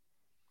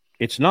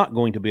 It's not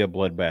going to be a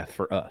bloodbath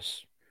for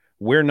us.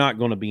 We're not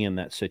going to be in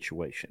that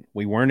situation.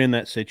 We weren't in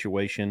that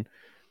situation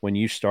when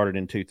you started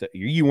in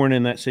you weren't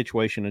in that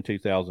situation in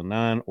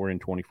 2009 or in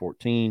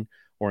 2014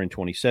 or in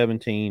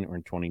 2017 or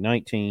in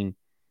 2019.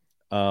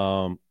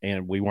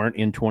 And we weren't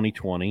in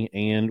 2020,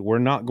 and we're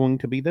not going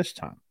to be this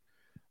time.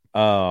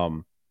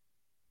 And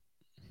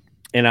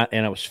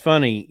it was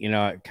funny,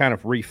 I kind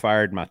of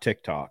refired my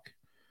TikTok.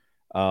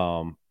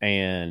 Boy,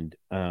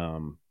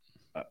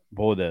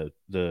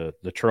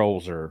 the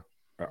trolls are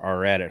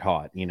at it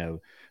hot,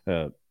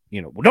 well,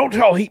 don't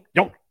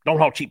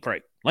haul cheap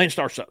freight.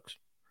 Landstar sucks.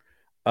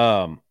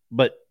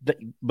 But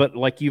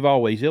like you've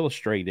always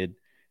illustrated,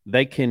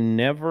 they can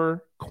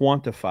never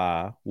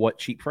quantify what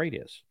cheap freight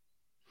is.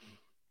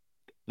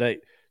 They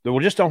will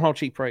just don't haul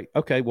cheap freight.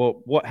 Okay,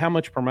 well, how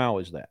much per mile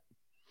is that?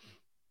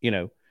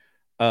 And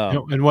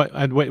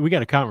we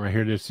got a comment right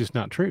here that's just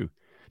not true.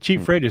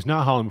 Cheap freight is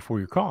not hauling before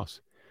your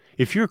costs.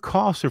 If your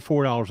costs are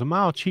 $4 a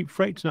mile, cheap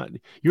freight's not.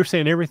 You're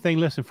saying everything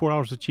less than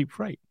 $4 is cheap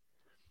freight.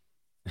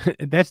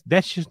 That's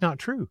just not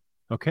true.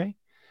 Okay,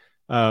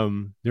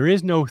 there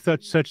is no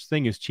such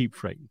thing as cheap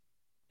freight.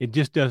 It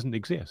just doesn't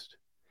exist.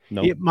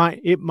 No. It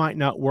might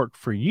not work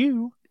for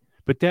you,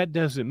 but that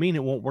doesn't mean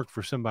it won't work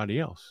for somebody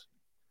else.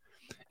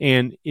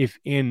 And if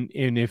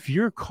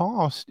your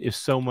cost is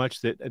so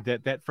much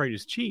that freight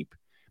is cheap,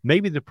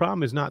 maybe the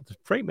problem is not the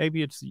freight.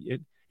 Maybe it's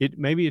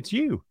maybe it's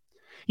you.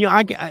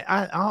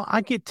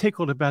 I get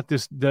tickled about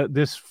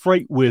this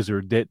freight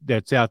wizard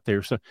that's out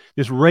there. So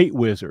this rate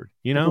wizard,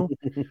 yeah,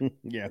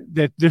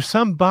 that there's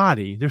some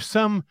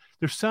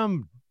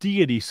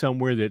deity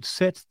somewhere that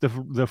sets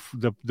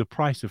the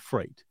price of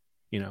freight,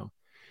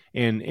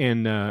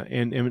 and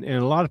a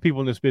lot of people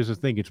in this business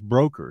think it's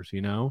brokers,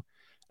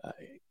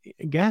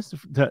 Guys,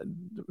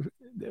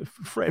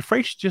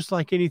 freight's just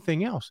like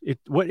anything else.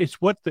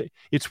 It's what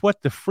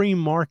the free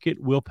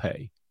market will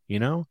pay.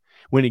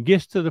 When it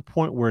gets to the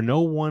point where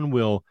no one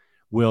will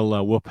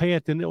pay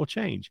it, then it will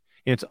change.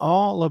 It's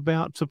all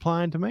about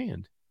supply and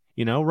demand.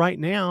 Right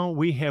now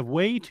we have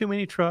way too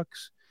many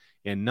trucks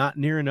and not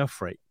near enough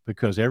freight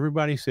because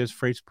everybody says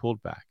freight's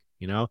pulled back.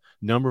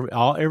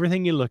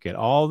 Everything you look at,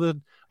 all the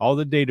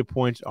data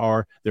points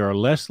are there are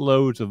less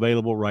loads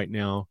available right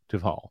now to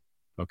haul.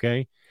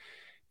 Okay.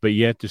 But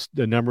yet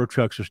the number of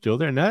trucks are still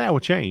there. Now that will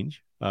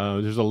change.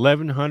 There's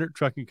 1,100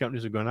 trucking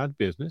companies that are going out of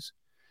business.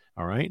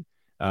 All right.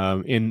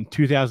 In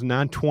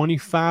 2009,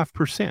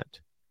 25%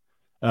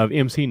 of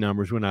MC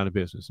numbers went out of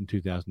business in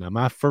 2009.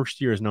 My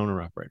first year as an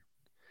owner operator.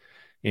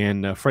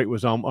 And freight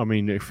was,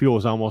 fuel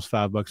was almost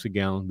 $5 a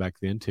gallon back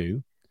then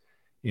too.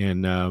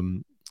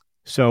 And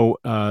so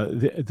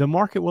the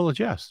market will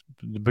adjust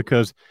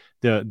because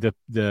the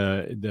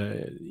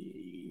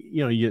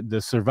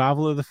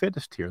survival of the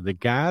fittest here. The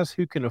guys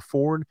who can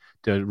afford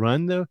to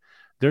run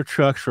their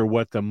trucks for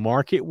what the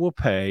market will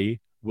pay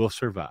will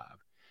survive.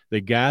 The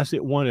guys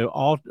that want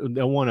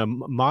to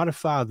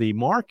modify the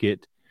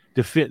market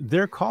to fit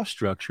their cost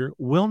structure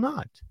will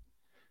not.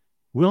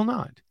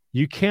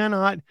 You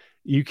cannot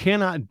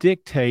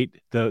dictate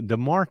the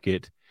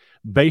market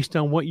based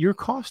on what your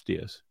cost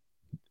is.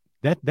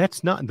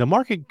 That's not the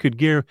market could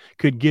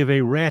give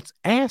a rat's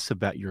ass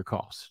about your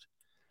cost.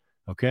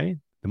 Okay,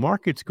 the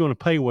market's going to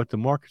pay what the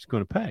market's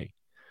going to pay.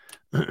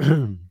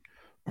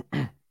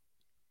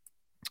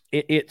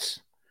 It's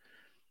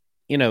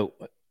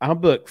I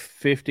book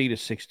 50 to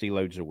 60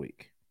 loads a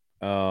week,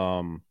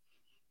 and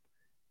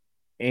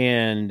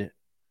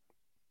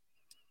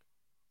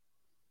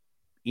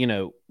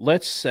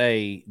let's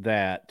say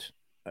that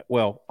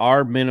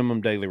our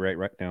minimum daily rate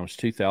right now is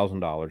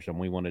 $2,000, and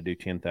we want to do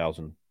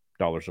 $10,000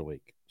 a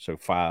week. So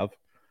 5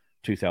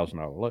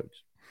 $2,000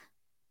 loads.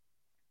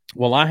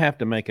 Well, I have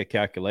to make a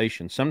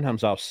calculation.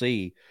 Sometimes I'll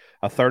see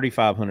a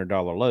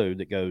 $3,500 load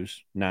that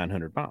goes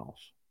 900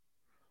 miles.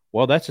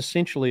 Well, that's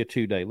essentially a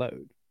 2-day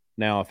load.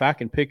 Now, if I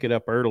can pick it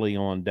up early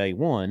on day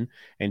 1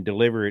 and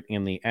deliver it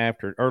in the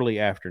early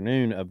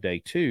afternoon of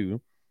day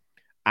 2,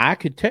 I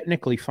could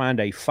technically find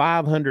a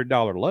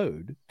 $500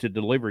 load to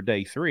deliver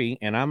day 3,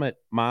 and I'm at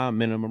my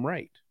minimum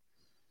rate.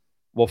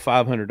 Well,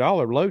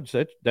 $500 loads,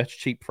 that's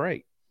cheap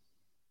freight.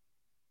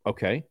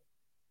 Okay.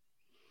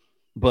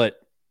 But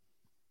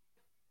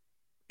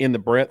in the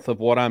breadth of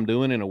what I'm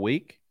doing in a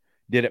week,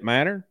 did it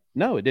matter?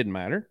 No, it didn't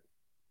matter.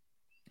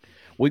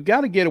 We've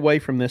got to get away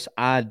from this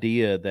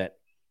idea that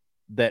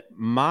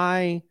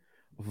my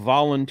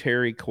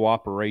voluntary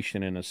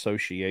cooperation and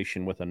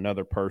association with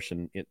another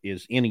person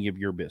is any of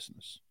your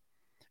business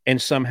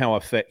and somehow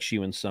affects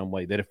you in some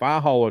way. That if I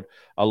haul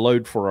a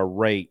load for a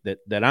rate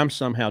that I'm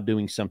somehow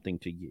doing something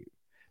to you.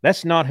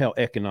 That's not how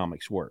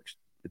economics works.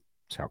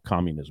 It's how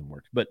communism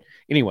works. But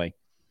anyway,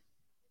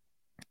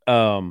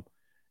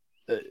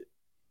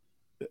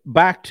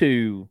 back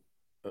to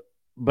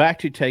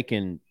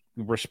taking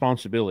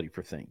responsibility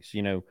for things.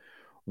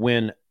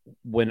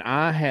 When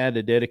I had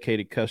a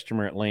dedicated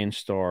customer at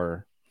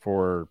Landstar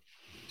for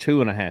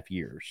 2.5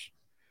 years,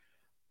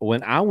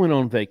 when I went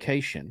on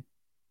vacation,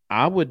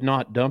 I would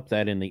not dump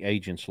that in the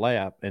agent's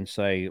lap and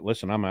say,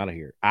 listen, I'm out of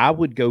here. I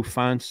would go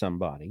find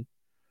somebody.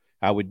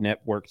 I would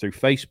network through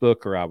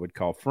Facebook, or I would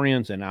call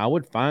friends, and I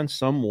would find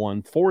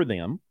someone for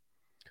them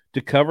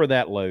to cover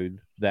that load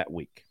that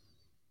week.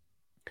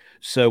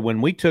 So when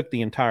we took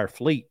the entire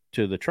fleet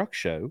to the truck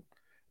show,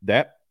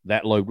 that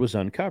load was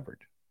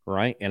uncovered,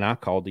 right? And I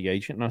called the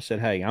agent and I said,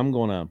 "Hey, I'm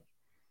going to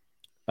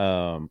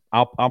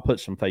I'll put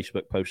some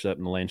Facebook posts up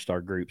in the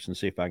Landstar groups and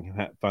see if I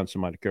can find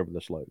somebody to cover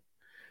this load."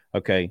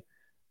 Okay.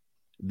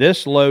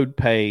 This load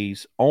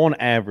pays on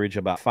average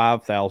about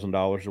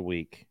 $5,000 a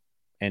week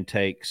and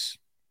takes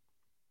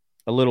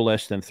a little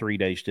less than 3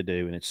 days to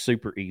do. And it's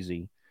super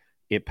easy.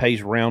 It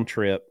pays round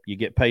trip. You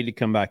get paid to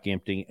come back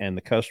empty, and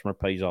the customer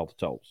pays all the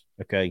tolls.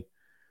 Okay.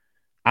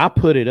 I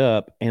put it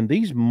up, and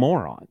these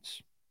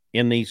morons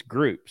in these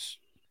groups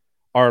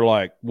are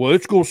like, "Well,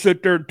 it's going to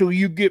sit there until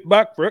you get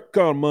back for that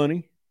kind of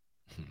money."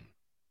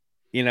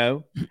 You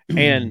know,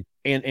 and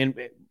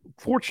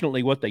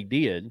fortunately what they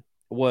did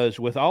was,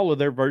 with all of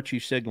their virtue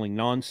signaling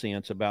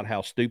nonsense about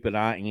how stupid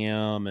I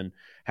am and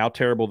how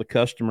terrible the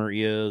customer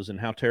is and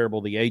how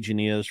terrible the agent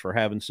is for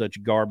having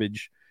such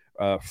garbage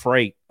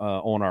freight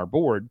on our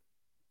board,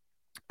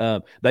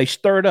 they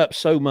stirred up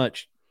so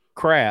much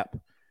crap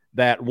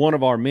that one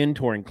of our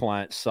mentoring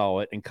clients saw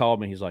it and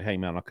called me. He's like, "Hey,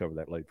 man, I'll cover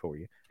that load for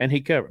you." And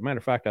he covered. Matter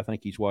of fact, I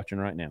think he's watching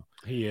right now.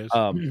 He is.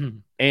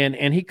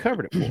 And he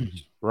covered it for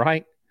us,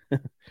 right?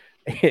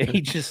 He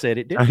just said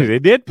it did.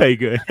 It did pay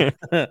good.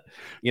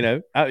 You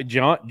know,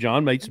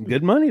 John made some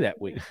good money that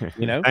week.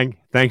 You know,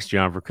 thanks,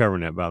 John, for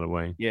covering that. By the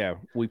way, yeah,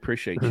 we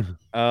appreciate you.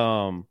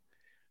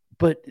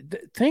 But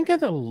think of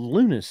the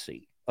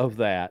lunacy of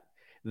that.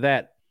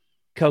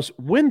 Because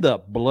when the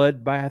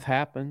bloodbath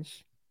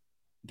happens,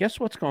 guess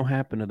what's going to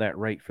happen to that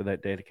rate for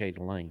that dedicated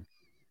lane?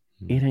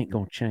 It ain't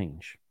going to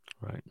change,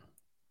 right?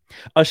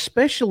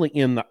 Especially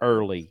in the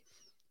early,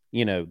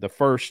 the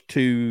first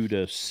 2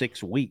 to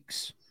 6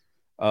 weeks.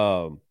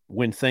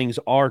 When things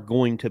are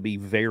going to be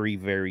very,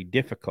 very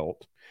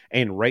difficult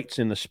and rates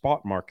in the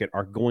spot market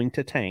are going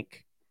to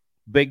tank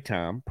big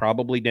time,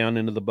 probably down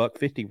into the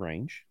 $150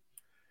 range.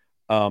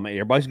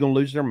 Everybody's going to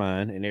lose their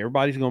mind, and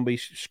everybody's going to be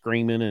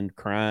screaming and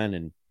crying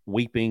and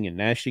weeping and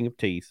gnashing of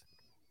teeth.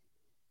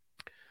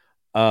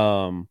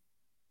 But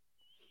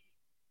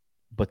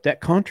that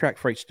contract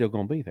freight's still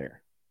going to be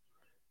there.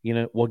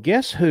 Well,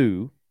 guess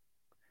who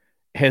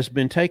has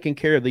been taking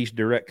care of these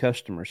direct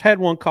customers? Had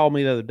one call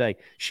me the other day.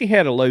 She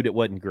had a load that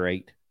wasn't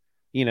great.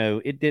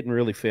 It didn't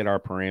really fit our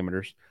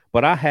parameters,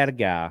 but I had a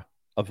guy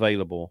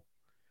available,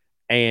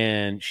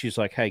 and she's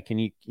like, "Hey, can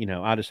you,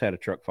 I just had a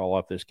truck fall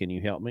off this. Can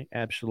you help me?"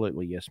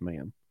 Absolutely. Yes,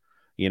 ma'am.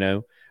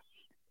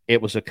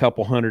 It was a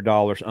couple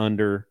 $100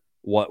 under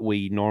what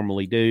we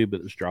normally do, but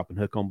it was dropping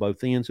hook on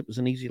both ends. It was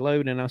an easy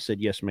load. And I said,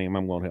 "Yes, ma'am,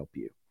 I'm going to help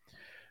you."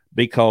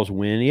 Because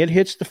when it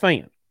hits the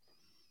fan,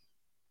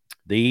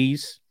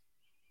 these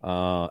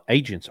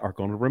agents are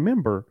going to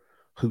remember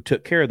who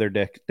took care of their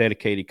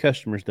dedicated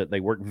customers that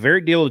they worked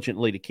very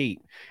diligently to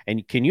keep.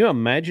 And can you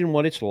imagine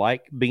what it's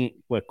like being,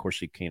 well, of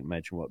course you can't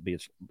imagine what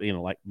it's being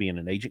like being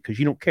an agent because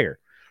you don't care.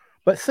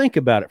 But think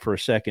about it for a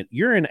second.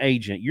 You're an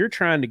agent. You're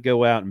trying to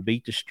go out and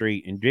beat the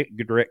street and get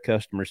direct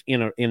customers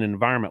in an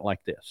environment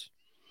like this.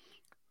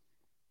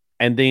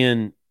 And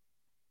then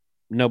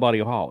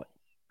nobody will haul it.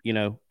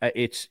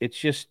 It's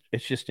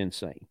just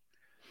insane.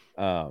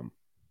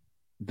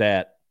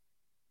 That,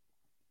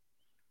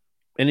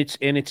 and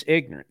it's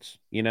ignorance,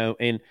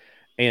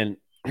 and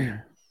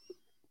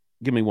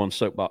give me one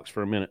soapbox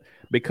for a minute,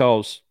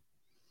 because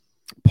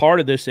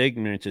part of this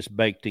ignorance is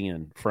baked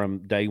in from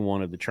day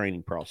one of the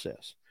training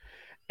process.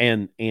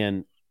 And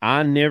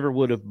I never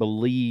would have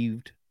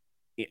believed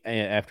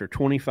after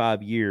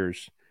 25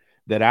 years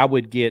that I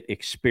would get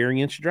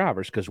experienced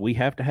drivers, because we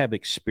have to have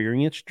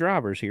experienced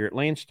drivers here at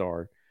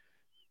Landstar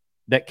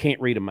that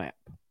can't read a map,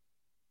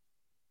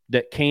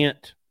 that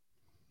can't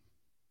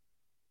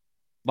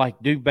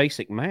do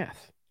basic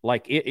math.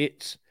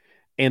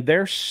 And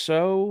they're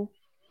so,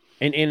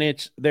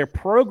 and they're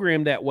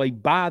programmed that way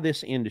by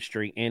this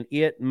industry, and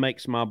it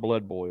makes my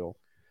blood boil.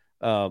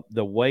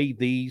 The way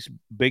these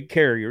big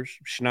carriers,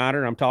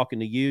 Schneider, I'm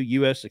talking to you,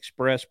 U.S.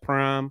 Express,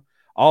 Prime,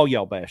 all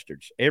y'all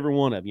bastards, every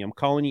one of you, I'm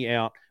calling you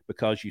out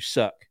because you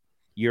suck.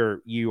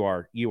 You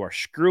are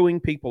screwing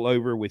people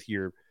over with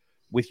your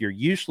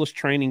useless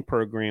training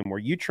program, where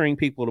you train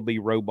people to be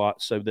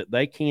robots so that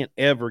they can't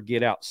ever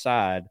get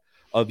outside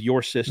of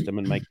your system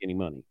and make any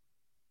money.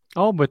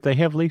 Oh, but they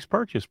have lease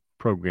purchase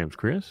programs,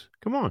 Chris.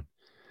 Come on.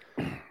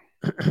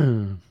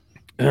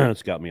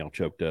 It's got me all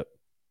choked up.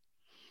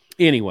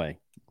 Anyway,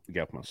 I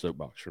got my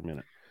soapbox for a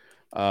minute.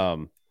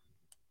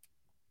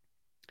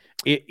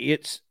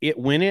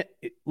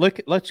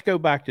 Let's go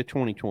back to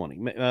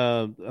 2020.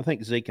 I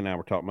think Zeke and I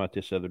were talking about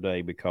this the other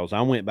day, because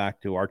I went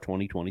back to our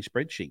 2020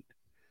 spreadsheet,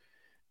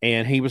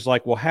 and he was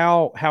like, "Well,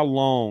 how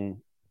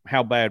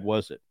bad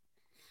was it?"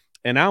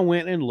 And I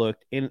went and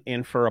looked,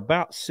 and for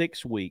about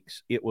 6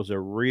 weeks, it was a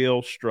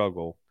real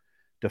struggle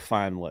to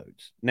find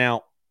loads.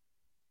 Now,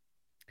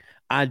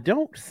 I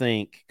don't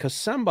think, because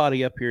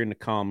somebody up here in the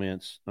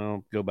comments,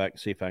 I'll go back and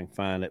see if I can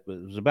find it, but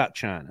it was about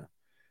China.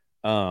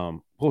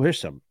 There's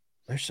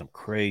some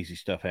crazy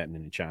stuff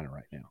happening in China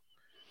right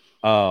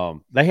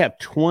now. They have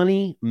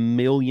 20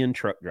 million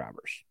truck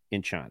drivers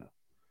in China.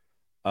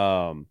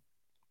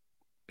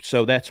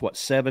 So that's what,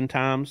 7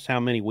 times how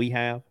many we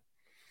have.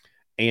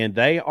 And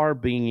they are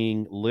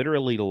being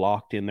literally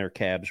locked in their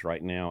cabs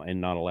right now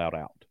and not allowed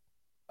out.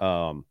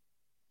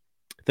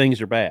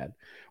 Things are bad,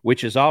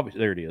 which is obvious.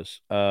 There it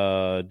is.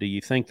 Do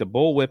you think the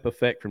bullwhip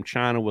effect from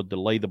China will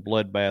delay the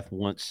bloodbath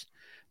once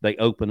they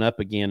open up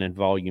again and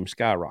volume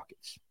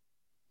skyrockets?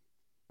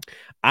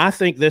 I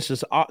think this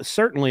is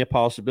certainly a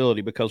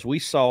possibility because we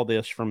saw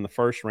this from the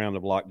first round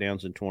of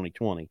lockdowns in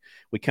 2020.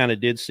 We kind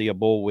of did see a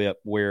bullwhip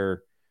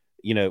where,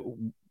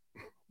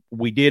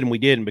 we did and we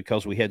didn't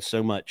because we had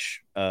so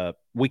much,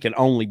 we can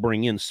only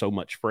bring in so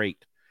much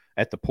freight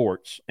at the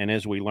ports. And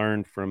as we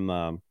learned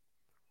from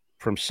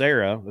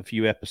Sarah a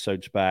few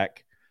episodes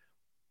back,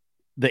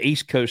 the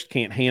East Coast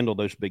can't handle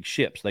those big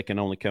ships. They can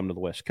only come to the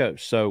West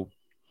Coast. So,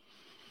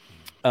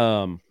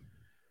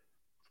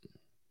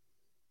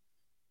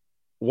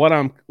 what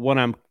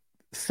I'm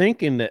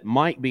thinking that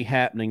might be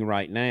happening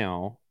right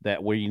now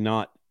that we're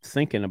not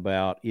thinking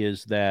about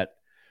is that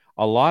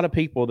a lot of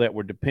people that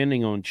were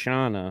depending on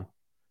China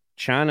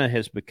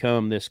has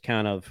become this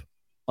kind of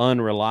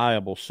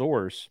unreliable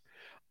source.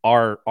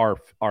 Are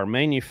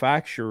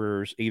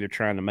manufacturers either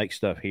trying to make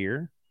stuff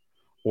here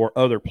or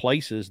other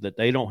places that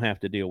they don't have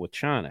to deal with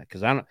China?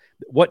 Because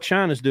what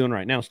China's doing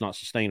right now is not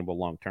sustainable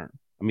long term.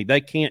 I mean,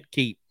 they can't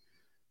keep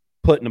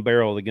putting a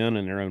barrel of the gun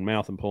in their own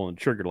mouth and pulling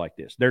the trigger like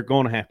this. They're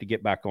going to have to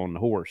get back on the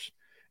horse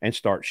and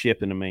start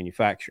shipping and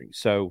manufacturing.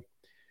 So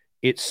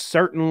it's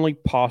certainly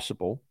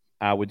possible,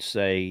 I would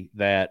say,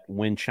 that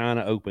when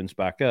China opens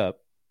back up,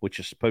 which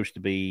is supposed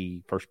to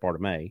be first part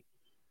of May,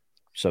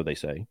 so they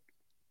say,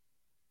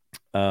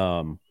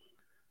 I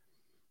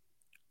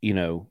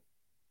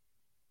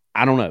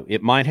don't know.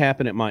 It might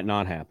happen. It might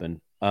not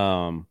happen.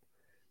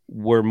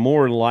 We're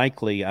more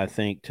likely, I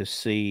think, to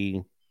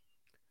see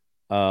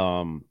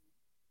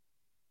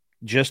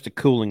just a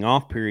cooling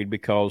off period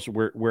because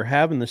we're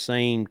having the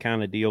same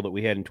kind of deal that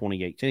we had in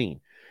 2018.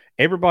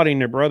 Everybody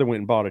and their brother went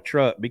and bought a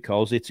truck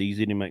because it's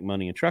easy to make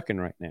money in trucking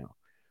right now.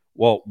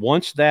 Well,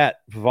 once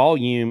that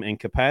volume and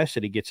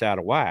capacity gets out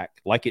of whack,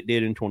 like it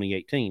did in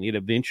 2018, it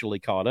eventually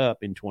caught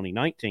up in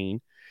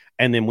 2019,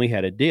 and then we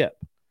had a dip.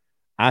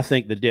 I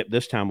think the dip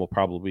this time will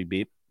probably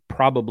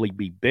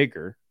be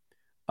bigger.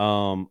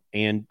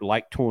 And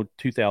like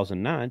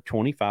 2009,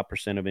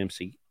 25% of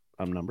MC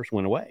numbers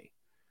went away.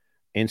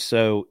 And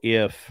so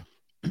if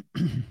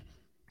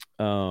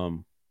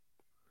 25%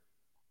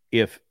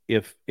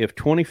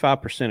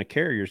 of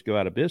carriers go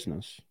out of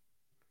business,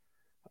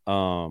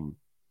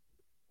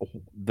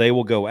 they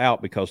will go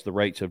out because the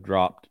rates have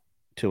dropped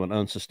to an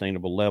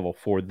unsustainable level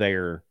for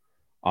their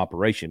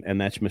operation. And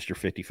that's Mr.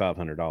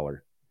 $5,500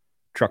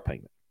 truck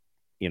payment,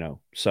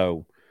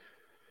 so.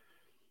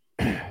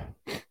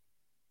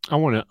 I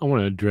want to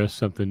address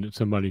something that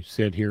somebody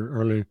said here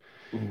earlier.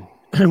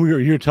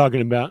 You're talking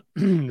about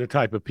the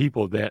type of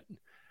people that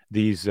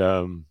these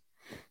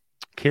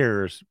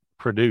carriers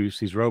produce,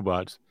 these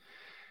robots,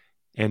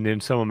 and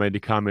then someone made the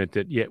comment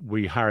that yet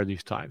we hire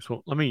these types.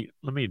 Well, let me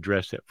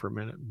address that for a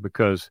minute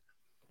because,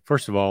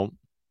 first of all,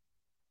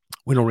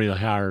 we don't really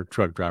hire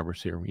truck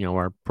drivers here.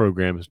 Our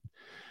program is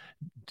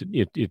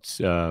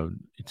it's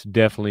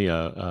definitely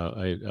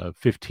a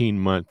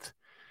 15-month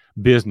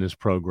business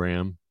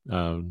program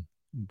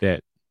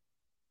that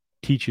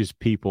teaches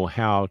people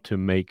how to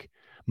make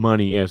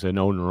money as an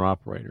owner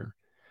operator.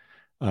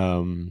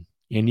 And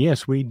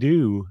yes, we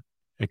do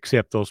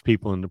accept those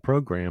people in the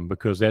program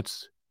because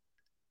that's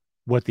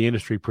what the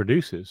industry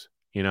produces.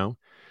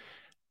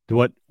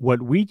 What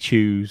we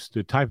choose,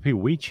 the type of people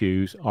we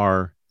choose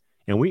are,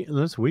 and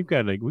we've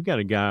got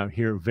a guy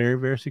here very,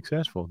 very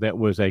successful that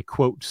was a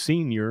quote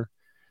senior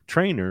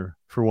trainer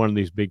for one of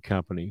these big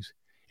companies,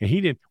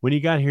 and when he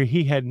got here,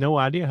 he had no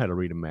idea how to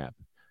read a map.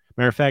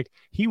 Matter of fact,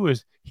 he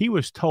was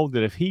told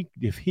that if he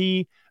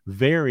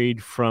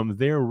varied from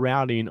their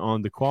routing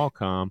on the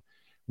Qualcomm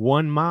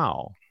 1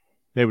 mile,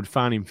 they would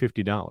fine him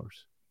 $50.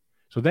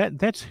 So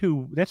that's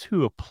who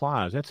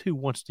applies. That's who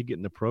wants to get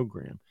in the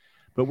program.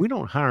 But we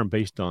don't hire them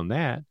based on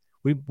that.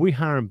 We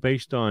hire them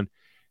based on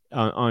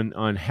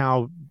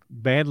how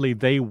badly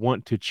they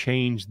want to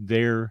change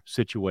their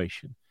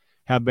situation,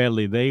 how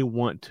badly they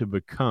want to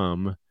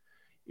become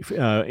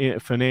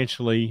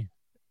financially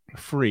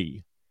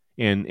free.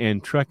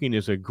 And trucking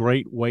is a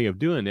great way of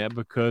doing that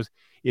because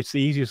it's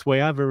the easiest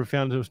way I've ever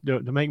found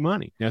to make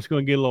money. Now, it's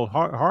going to get a little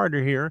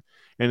harder here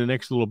in the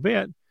next little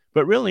bit,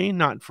 but really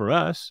not for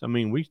us. I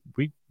mean, we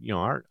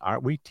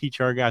teach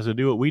our guys to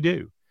do what we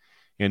do,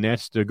 and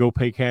that's to go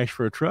pay cash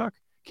for a truck,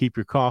 keep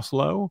your costs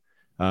low,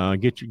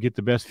 get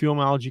the best fuel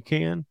mileage you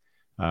can.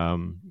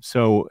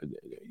 So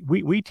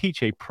we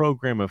teach a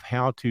program of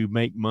how to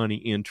make money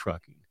in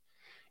trucking.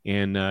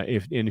 And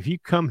if you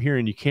come here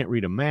and you can't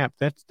read a map,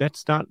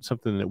 that's not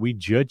something that we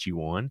judge you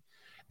on.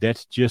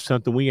 That's just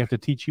something we have to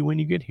teach you when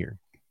you get here.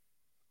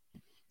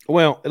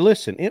 Well,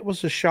 listen, it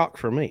was a shock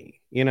for me.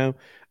 In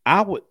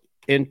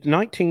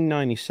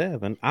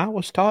 1997, I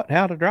was taught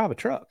how to drive a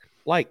truck.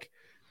 Like,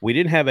 we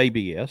didn't have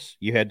ABS.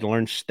 You had to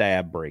learn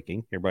stab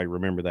braking. Everybody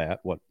remember that?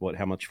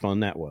 How much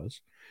fun that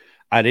was.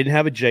 I didn't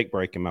have a Jake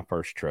brake in my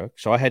first truck,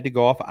 so I had to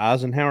go off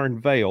Eisenhower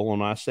and Vale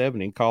on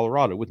I-70 in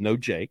Colorado with no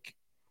Jake.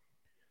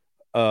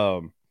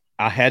 I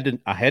had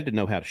to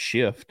know how to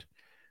shift,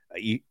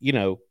 you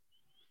know,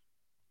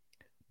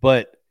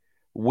 but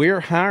we're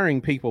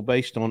hiring people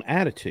based on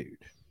attitude,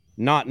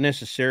 not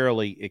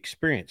necessarily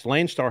experience.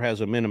 Landstar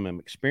has a minimum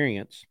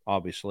experience,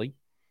 obviously.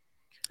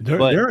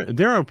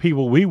 There are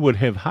people we would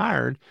have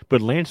hired,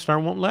 but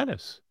Landstar won't let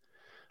us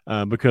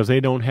because they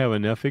don't have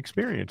enough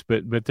experience.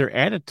 But their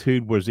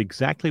attitude was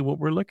exactly what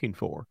we're looking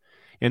for,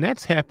 and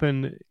that's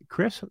happened,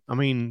 Chris. I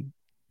mean,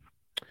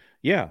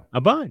 yeah,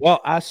 a bunch.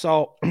 Well, I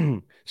saw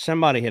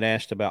somebody had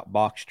asked about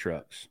box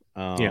trucks,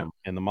 Yeah.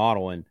 and the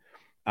model, and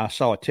I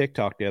saw a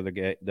TikTok the other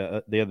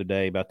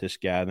day about this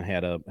guy that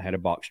had a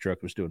box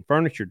truck, was doing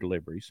furniture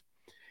deliveries,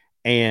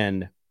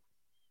 and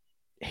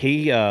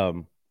he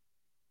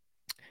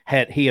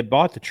had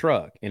bought the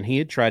truck and he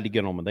had tried to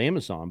get on with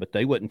Amazon, but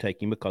they wouldn't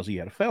take him because he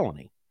had a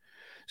felony.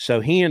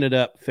 So he ended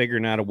up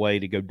figuring out a way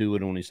to go do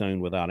it on his own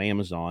without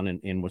Amazon,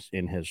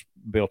 and has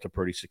built a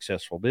pretty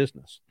successful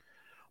business.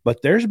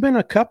 But there's been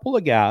a couple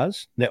of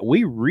guys that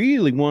we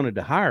really wanted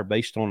to hire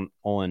based on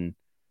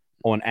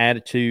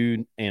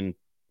attitude and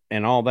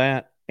all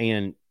that,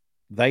 and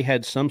they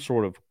had some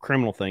sort of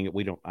criminal thing that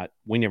we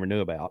never knew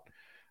about.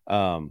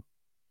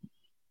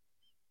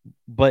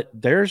 But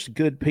there's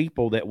good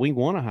people that we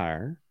want to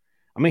hire.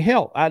 I mean,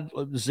 hell,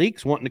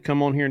 Zeke's wanting to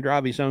come on here and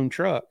drive his own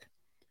truck,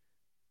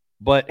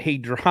 but he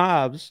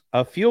drives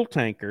a fuel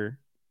tanker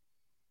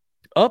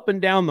up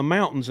and down the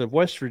mountains of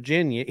West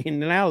Virginia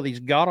in and out of these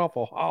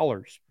god-awful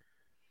hollers.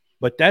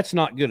 But that's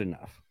not good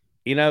enough.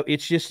 You know,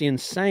 it's just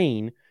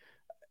insane,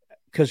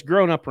 because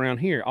growing up around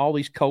here, all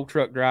these coal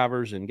truck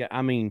drivers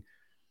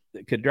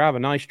could drive a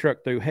nice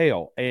truck through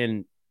hell,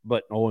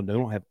 but they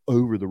don't have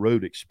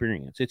over-the-road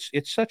experience.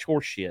 It's such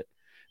horseshit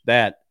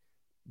that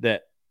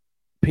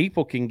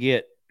people can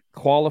get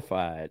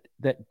qualified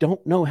that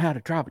don't know how to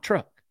drive a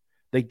truck.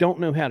 They don't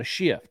know how to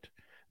shift.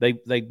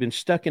 They've been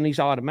stuck in these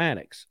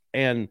automatics,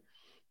 and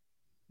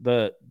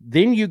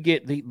then you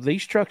get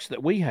these trucks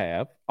that we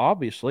have,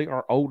 obviously,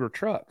 are older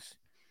trucks.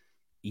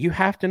 You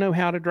have to know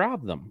how to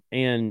drive them,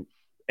 and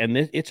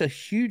it's a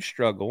huge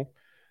struggle.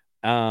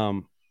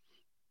 You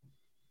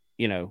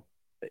know,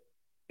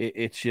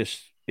 it's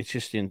just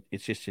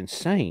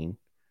insane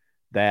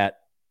that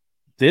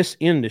this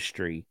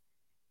industry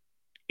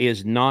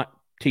is not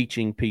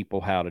teaching people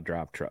how to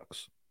drive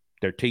trucks.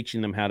 They're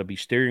teaching them how to be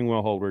steering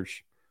wheel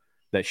holders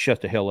that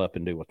shut the hell up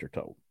and do what they're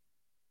told.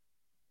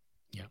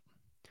 Yeah.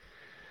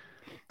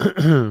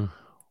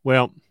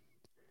 Well,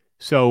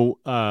 so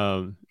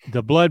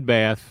the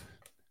bloodbath.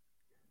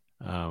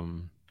 I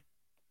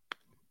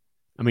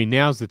mean,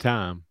 now's the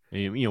time.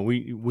 You know,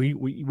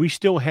 we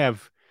still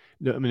have.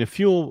 I mean, the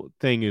fuel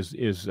thing is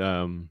has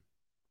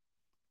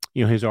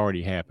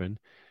already happened,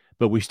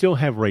 but we still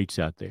have rates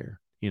out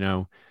there. You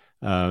know,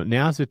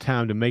 now's the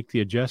time to make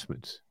the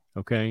adjustments.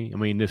 Okay, I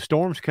mean, the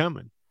storm's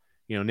coming.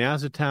 You know,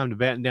 now's the time to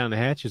batten down the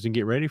hatches and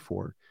get ready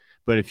for it.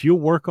 But if you'll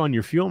work on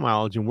your fuel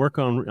mileage and work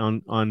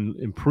on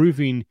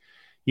improving,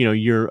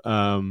 your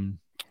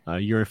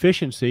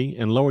efficiency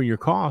and lower your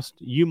cost,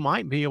 you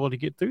might be able to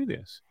get through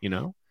this.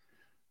 You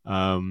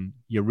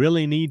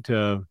really need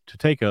to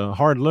take a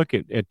hard look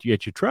at your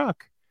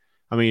truck.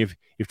 I mean,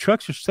 if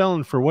trucks are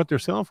selling for what they're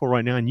selling for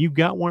right now, and you've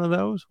got one of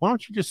those, why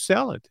don't you just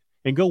sell it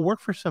and go work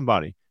for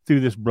somebody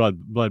through this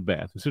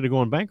bloodbath instead of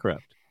going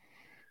bankrupt?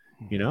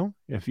 You know,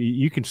 if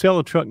you can sell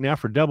a truck now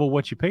for double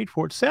what you paid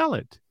for it, sell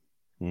it.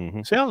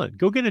 Mm-hmm. Sell it.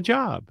 Go get a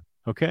job,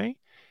 okay?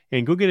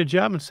 And go get a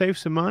job and save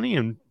some money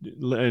and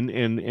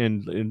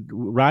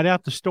ride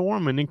out the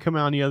storm and then come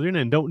out on the other end,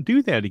 and don't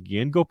do that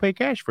again. Go pay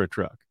cash for a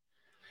truck,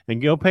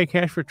 and go pay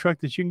cash for a truck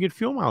that you can get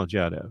fuel mileage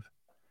out of.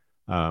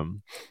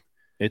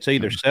 It's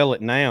either sell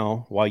it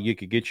now while you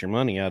could get your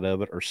money out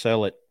of it, or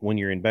sell it when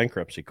you're in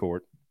bankruptcy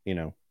court.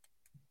 Because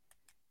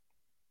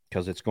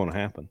it's going to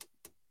happen.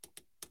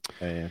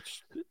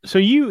 So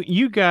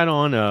you got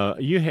on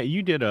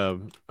you did a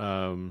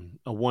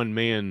one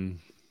man,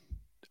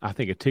 I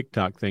think, a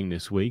TikTok thing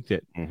this week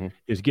that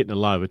is getting a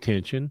lot of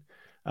attention.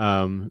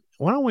 Why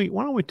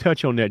don't we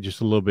touch on that just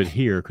a little bit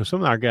here, because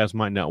some of our guys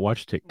might not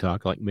watch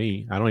TikTok like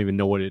me. I don't even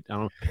know what I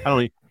don't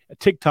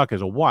TikTok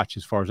is a watch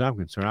as far as I'm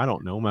concerned. I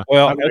don't know. I've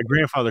got a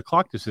grandfather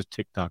clock that says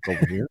TikTok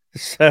over here.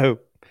 So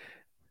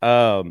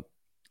in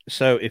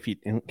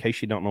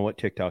case you don't know what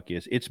TikTok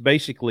is, it's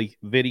basically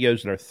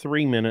videos that are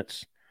 3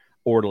 minutes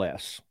or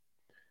less.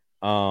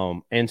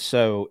 And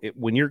so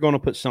when you're going to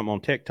put something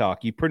on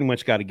TikTok, you pretty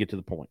much got to get to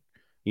the point.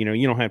 You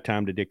don't have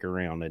time to dick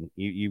around, and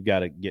you've got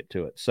to get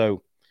to it.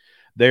 So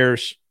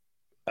there's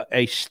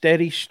a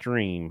steady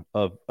stream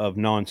of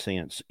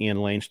nonsense in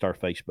Landstar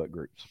Facebook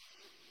groups.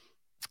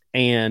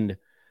 And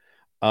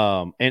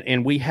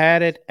we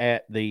had it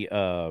at the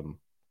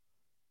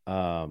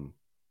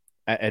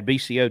at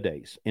BCO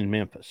days in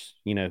Memphis.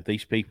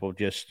 These people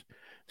just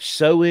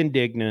so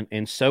indignant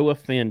and so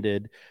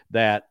offended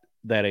that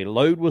a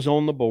load was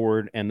on the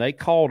board and they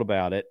called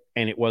about it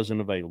and it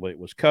wasn't available. It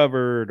was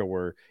covered,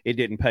 or it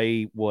didn't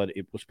pay what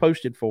it was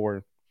posted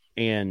for.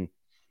 And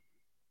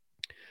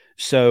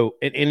So,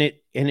 and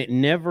it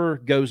never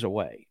goes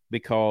away,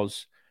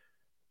 because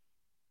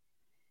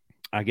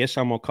I guess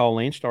I'm gonna call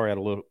Landstar out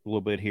a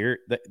little bit here.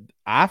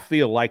 I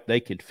feel like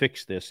they could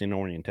fix this in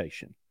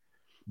orientation,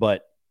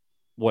 but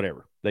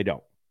whatever, they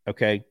don't.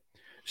 Okay,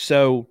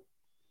 so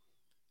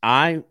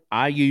I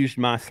used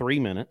my 3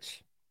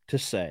 minutes to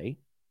say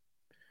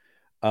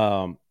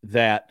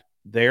that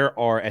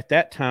at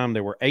that time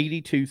there were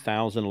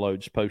 82,000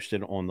 loads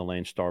posted on the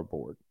Landstar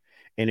board.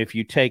 And if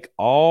you take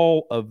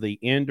all of the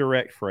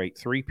indirect freight,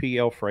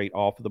 3PL freight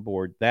off of the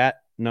board,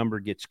 that number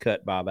gets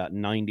cut by about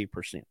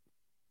 90%.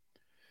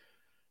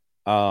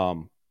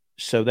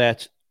 So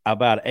that's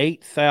about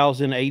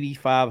 8,000,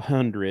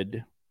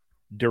 8,500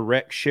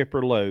 direct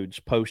shipper loads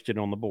posted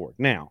on the board.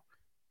 Now,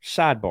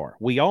 sidebar,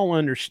 we all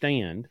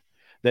understand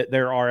that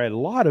there are a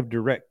lot of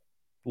direct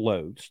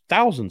loads,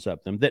 thousands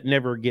of them, that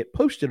never get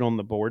posted on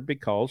the board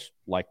because,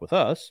 like with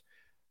us,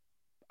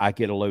 I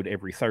get a load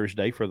every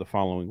Thursday for the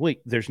following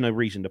week. There's no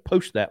reason to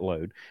post that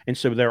load. And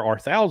so there are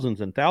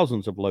thousands and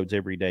thousands of loads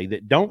every day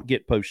that don't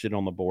get posted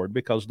on the board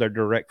because they're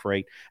direct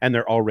freight and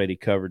they're already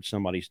covered.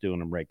 Somebody's doing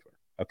them regular.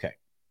 Okay.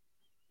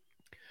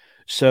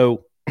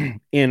 So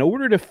in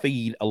order to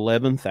feed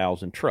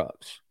 11,000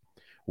 trucks,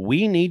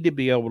 we need to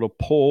be able to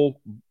pull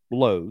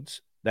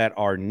loads that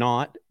are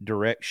not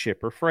direct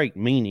shipper freight,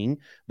 meaning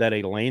that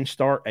a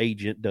Landstar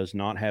agent does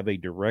not have a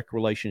direct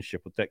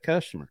relationship with that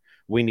customer.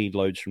 We need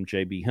loads from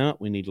JB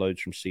Hunt. We need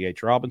loads from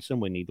CH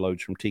Robinson. We need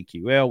loads from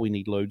TQL. We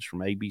need loads from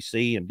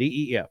ABC and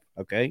DEF.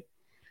 Okay.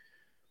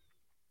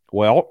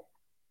 Well,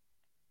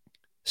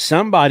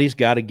 somebody's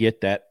got to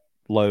get that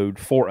load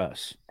for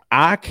us.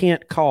 I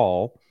can't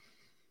call,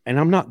 and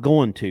I'm not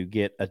going to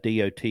get a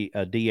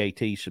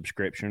DAT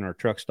subscription or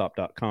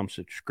truckstop.com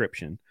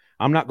subscription.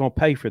 I'm not going to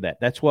pay for that.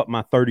 That's what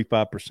my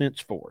 35% is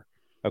for.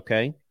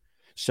 Okay.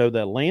 So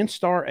the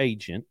Landstar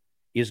agent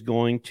is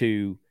going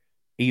to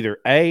either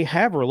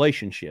have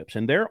relationships,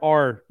 and there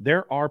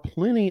are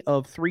plenty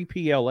of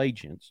 3PL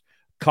agents,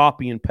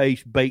 copy and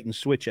paste, bait and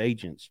switch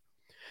agents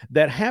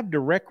that have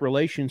direct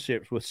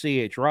relationships with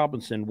CH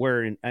Robinson,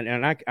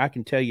 and I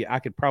can tell you, I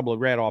could probably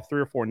rattle off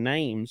 3 or 4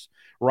 names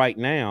right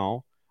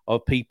now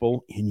of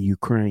people in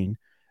Ukraine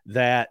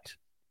that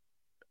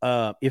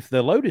if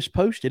the load is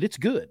posted, it's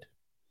good.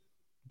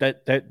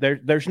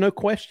 There's no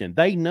question.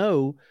 They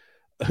know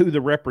who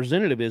the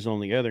representative is on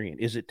the other end.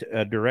 Is it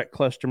a direct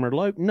customer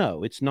load?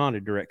 No, it's not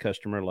a direct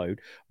customer load,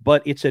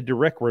 but it's a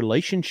direct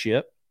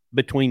relationship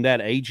between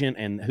that agent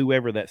and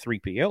whoever that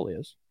 3PL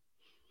is.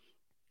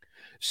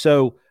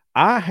 So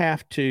I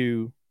have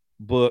to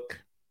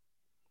book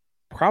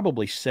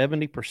probably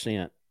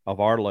 70% of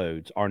our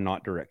loads are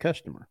not direct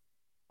customer.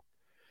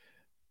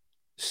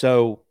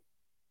 So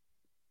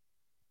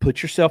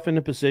put yourself in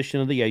the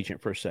position of the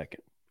agent for a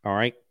second. All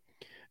right.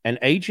 An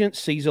agent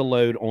sees a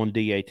load on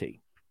DAT.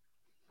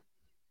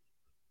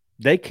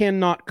 They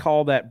cannot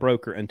call that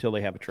broker until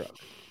they have a truck.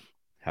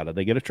 How do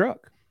they get a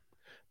truck?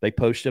 They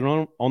post it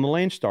on the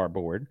Landstar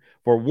board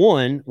for,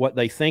 one, what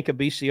they think a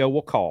BCO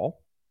will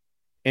call,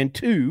 and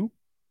 2,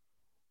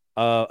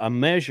 a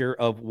measure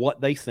of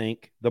what they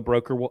think the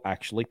broker will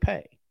actually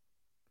pay.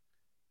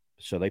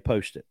 So they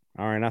post it.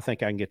 All right, I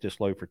think I can get this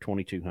load for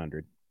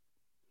 $2,200.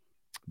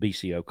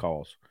 BCO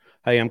calls.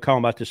 Hey, I'm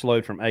calling about this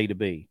load from A to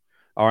B.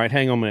 All right,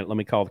 hang on a minute. Let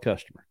me call the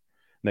customer.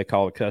 And they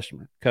call the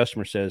customer.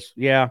 Customer says,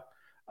 yeah,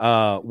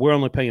 we're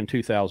only paying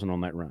 $2,000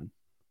 on that run.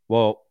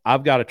 Well,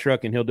 I've got a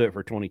truck and he'll do it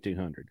for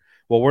 $2,200.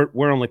 Well,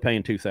 we're only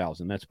paying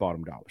 $2,000. That's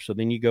bottom dollar. So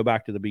then you go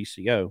back to the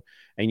BCO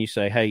and you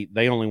say, hey,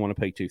 they only want to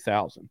pay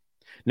 $2,000.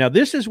 Now,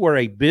 this is where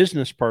a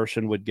business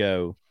person would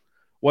go,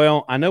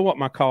 well, I know what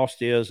my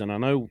cost is, and I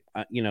know,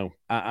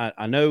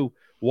 I know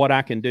what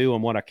I can do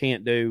and what I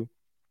can't do.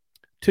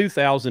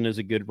 $2,000 is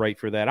a good rate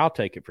for that. I'll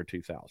take it for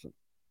 $2,000.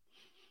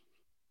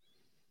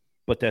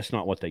 But that's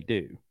not what they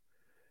do.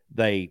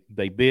 They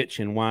bitch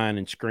and whine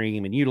and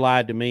scream, and you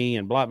lied to me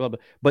and blah, blah, blah.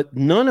 But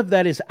none of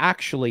that is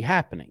actually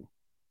happening.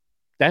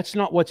 That's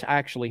not what's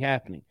actually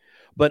happening.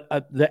 But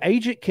the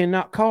agent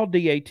cannot call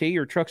DAT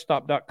or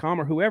truckstop.com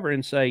or whoever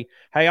and say,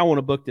 hey, I want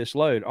to book this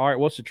load. All right,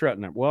 what's the truck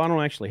number? Well, I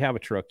don't actually have a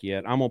truck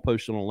yet. I'm going to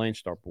post it on a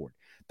Landstar board.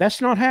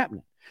 That's not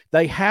happening.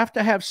 They have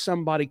to have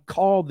somebody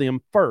call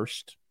them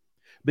first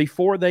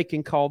before they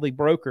can call the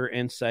broker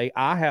and say,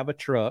 I have a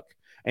truck,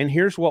 and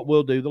here's what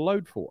we'll do the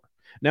load for.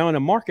 Now, in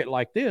a market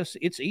like this,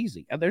 it's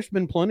easy. There's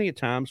been plenty of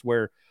times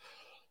where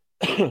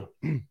they'll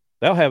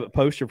have it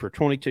posted for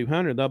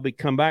 $2,200. They'll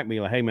come back and be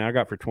like, hey, man, I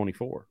got for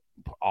 $2,400.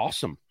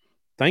 Awesome.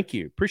 Thank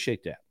you.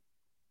 Appreciate that.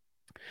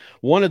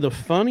 One of the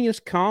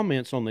funniest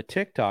comments on the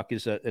TikTok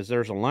is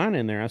there's a line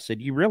in there. I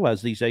said, you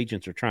realize these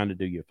agents are trying to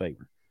do you a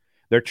favor.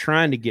 They're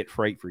trying to get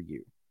freight for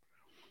you.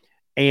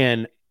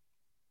 And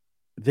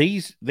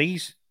these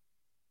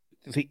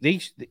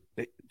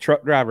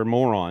truck driver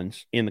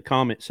morons in the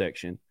comment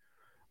section,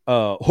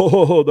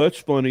 that's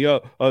funny.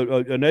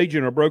 An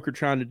agent or broker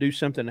trying to do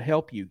something to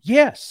help you.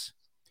 Yes.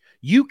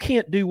 You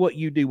can't do what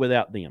you do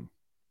without them.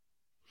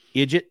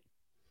 Idjit.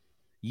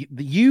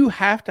 You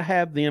have to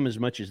have them as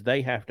much as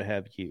they have to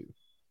have you.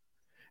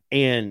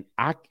 And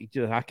I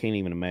can't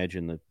even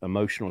imagine the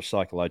emotional,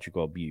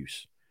 psychological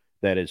abuse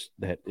that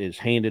is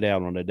handed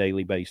out on a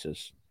daily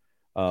basis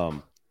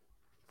to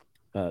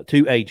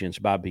agents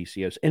by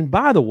BCOs. And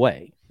by the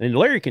way, and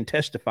Larry can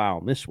testify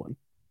on this one,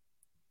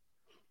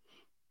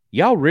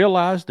 y'all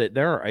realize that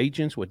there are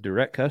agents with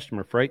direct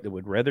customer freight that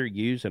would rather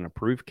use an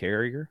approved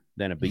carrier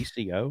than a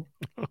BCO?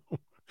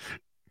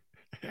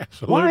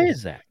 Absolutely. Why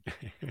is that?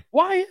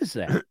 Why is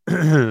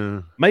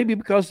that? Maybe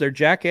because they're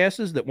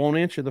jackasses that won't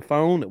answer the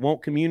phone, that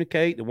won't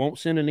communicate, that won't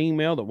send an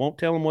email, that won't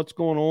tell them what's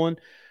going on.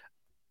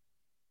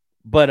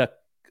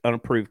 But an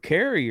approved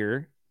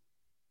carrier,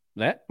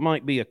 that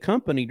might be a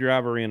company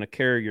driver in a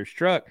carrier's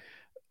truck.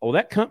 Well,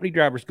 that company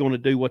driver is going to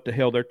do what the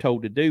hell they're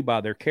told to do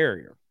by their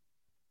carrier.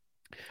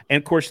 And,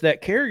 of course,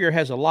 that carrier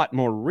has a lot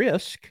more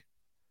risk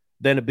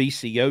than a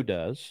BCO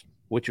does,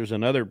 which was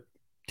another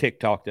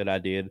TikTok that I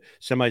did.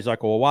 Somebody's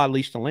like, well, why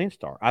lease to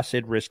Landstar? I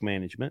said risk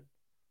management.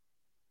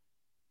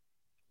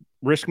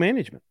 Risk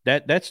management.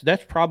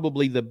 That's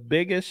probably the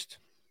biggest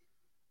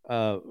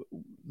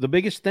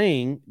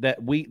thing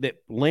that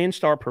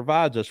Landstar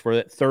provides us for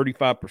that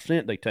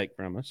 35% they take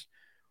from us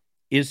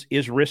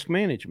is risk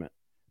management.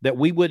 That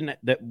we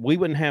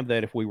wouldn't have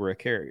that if we were a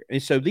carrier.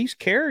 And so these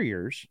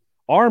carriers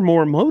are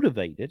more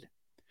motivated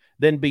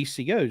than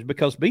BCOs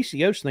because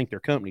BCOs think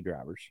they're company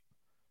drivers,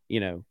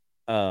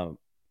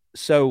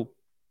 so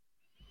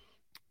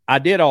I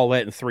did all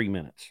that in 3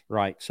 minutes,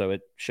 right? So it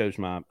shows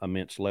my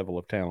immense level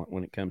of talent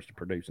when it comes to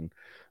producing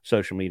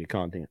social media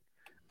content.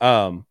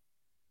 But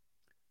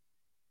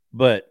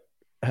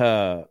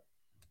I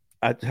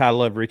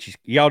love Richie's.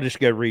 Y'all just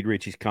go read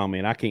Richie's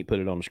comment. I can't put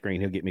it on the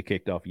screen. He'll get me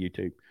kicked off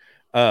YouTube.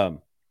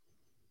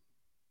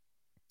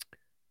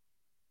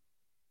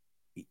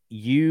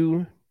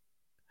 You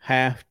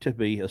have to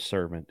be a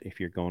servant if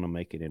you're going to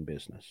make it in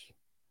business.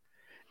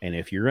 And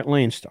if you're at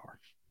Landstar,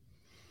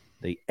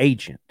 the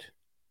agent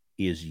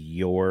is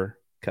your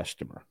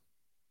customer.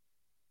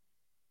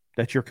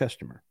 That's your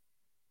customer.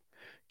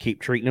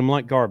 Keep treating them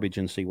like garbage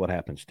and see what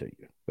happens to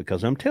you.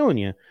 Because I'm telling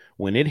you,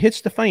 when it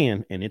hits the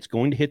fan, and it's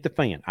going to hit the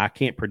fan, I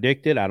can't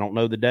predict it. I don't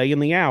know the day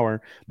and the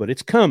hour, but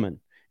it's coming.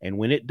 And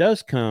when it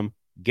does come,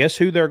 guess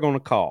who they're going to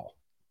call?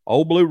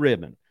 Old Blue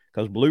Ribbon.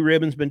 Because Blue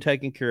Ribbon's been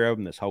taking care of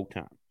them this whole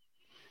time.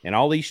 And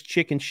all these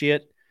chicken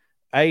shit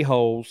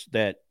a-holes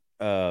that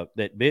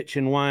bitch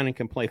and whine and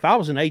complain. If I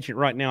was an agent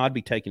right now, I'd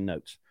be taking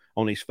notes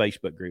on these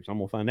Facebook groups. I'm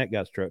going to find that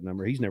guy's truck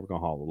number. He's never going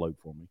to haul the load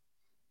for me.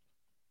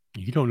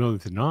 You don't know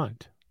that they're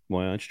not.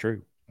 Well, that's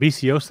true.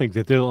 BCOs think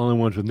that they're the only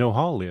ones with no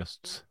haul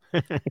lists.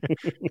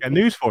 Got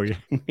news for you.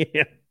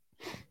 Yeah.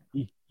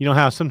 You know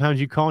how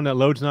sometimes you call and that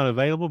load's not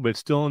available, but it's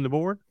still on the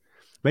board?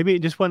 Maybe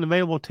it just wasn't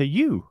available to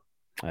you.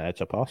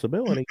 That's a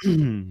possibility.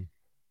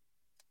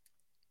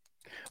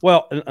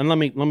 Well, and let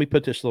me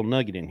put this little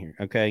nugget in here,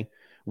 okay?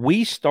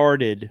 We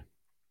started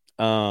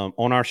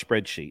on our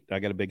spreadsheet. I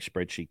got a big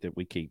spreadsheet that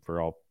we keep for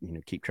all,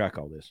 keep track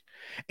of all this.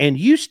 And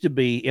used to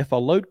be if a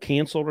load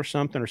canceled or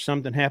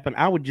something happened,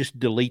 I would just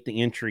delete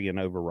the entry and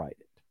overwrite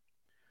it.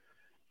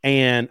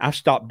 And I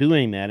stopped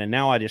doing that, and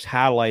now I just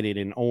highlight it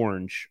in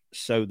orange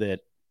so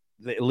that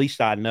at least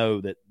I know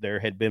that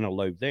there had been a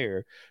load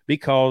there,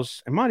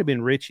 because it might have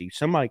been Richie.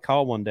 Somebody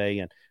called one day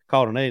and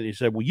called an agent and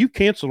said, well, you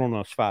canceled on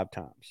us 5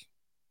 times.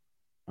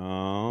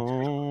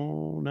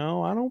 Oh,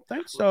 no, I don't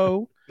think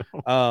so.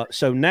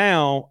 So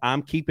now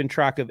I'm keeping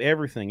track of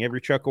everything,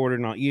 every truck order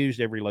not used,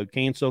 every load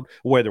canceled,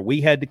 whether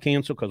we had to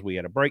cancel because we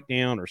had a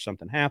breakdown or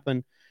something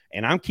happened.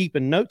 And I'm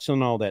keeping notes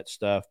on all that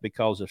stuff,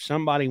 because if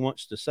somebody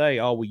wants to say,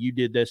 oh, well, you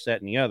did this,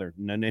 that, and the other.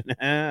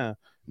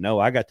 No,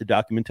 I got the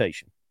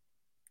documentation.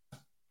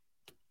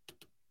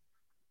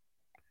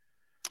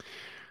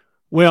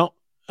 Well,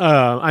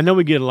 I know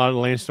we get a lot of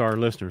Landstar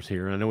listeners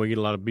here. I know we get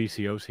a lot of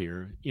BCOs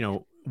here.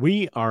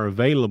 We are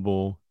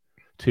available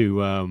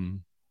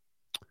to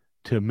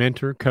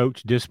mentor,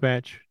 coach,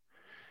 dispatch.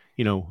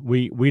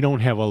 We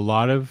don't have a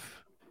lot of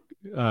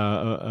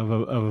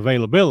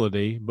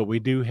availability, but we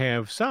do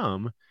have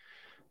some.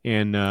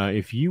 And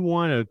if you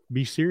want to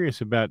be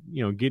serious about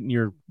getting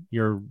your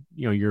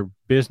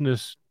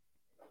business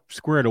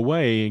squared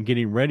away and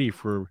getting ready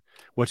for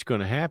what's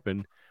going to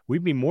happen,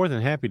 we'd be more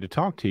than happy to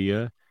talk to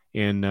you.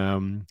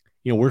 And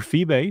we're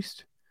fee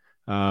based.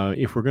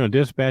 If we're going to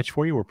dispatch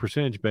for you, we're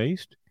percentage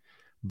based.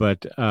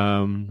 But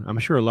I'm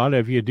sure a lot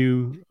of you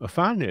do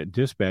fine at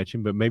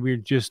dispatching, but maybe you're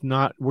just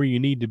not where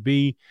you need to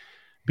be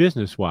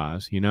business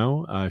wise.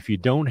 If you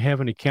don't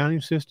have an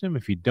accounting system,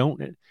 if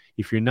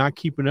you're not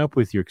keeping up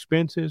with your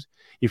expenses,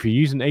 if you're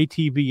using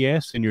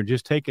ATVS and you're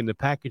just taking the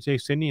package they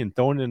send you and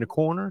throwing it in the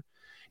corner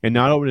and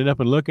not opening it up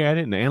and look at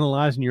it and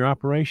analyzing your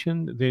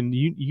operation, then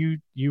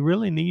you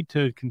really need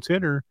to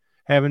consider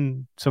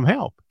having some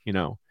help.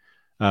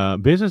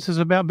 Business is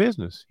about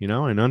business,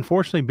 and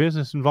unfortunately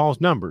business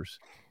involves numbers.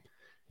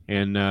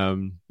 And,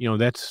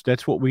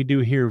 that's what we do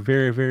here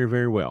very, very,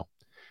 very well.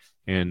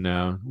 And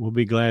we'll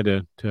be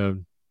glad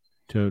to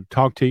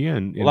talk to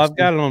you. Well, I've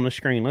got it on the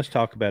screen. Let's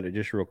talk about it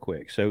just real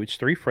quick. So it's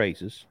 3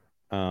 phrases: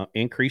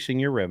 increasing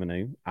your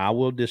revenue. I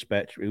will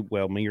dispatch.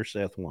 Well, me or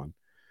Seth one.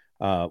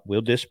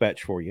 we'll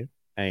dispatch for you,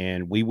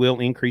 and we will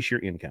increase your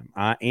income.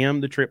 I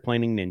am the trip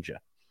planning ninja.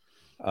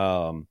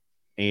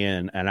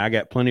 And I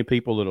got plenty of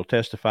people that'll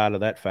testify to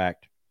that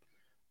fact.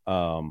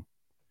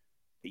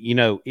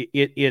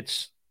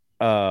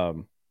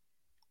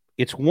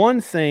 It's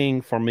one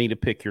thing for me to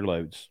pick your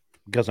loads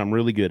because I'm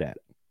really good at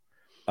it.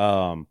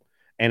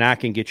 And I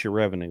can get your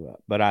revenue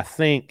up. But I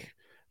think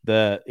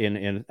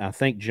and I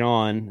think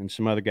John and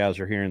some other guys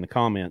are here in the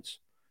comments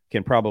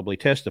can probably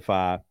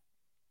testify.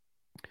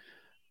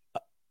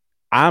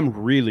 I'm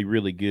really,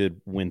 really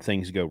good when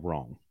things go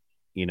wrong.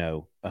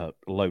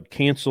 Load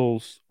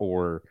cancels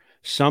or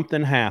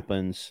something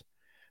happens.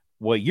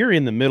 Well, you're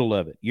in the middle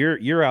of it.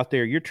 You're out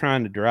there. You're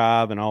trying to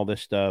drive and all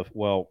this stuff.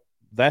 Well,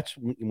 that's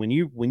when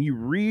you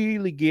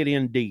really get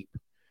in deep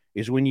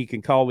is when you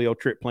can call the old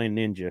trip plan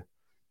ninja,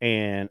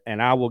 and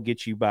I will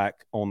get you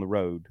back on the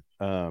road.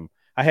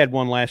 I had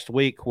one last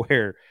week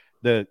where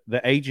the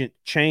agent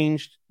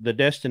changed the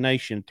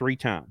destination 3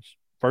 times.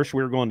 First,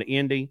 we were going to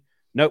Indy.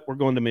 Nope, we're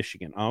going to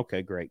Michigan.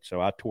 Okay, great.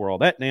 So I tore all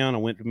that down. I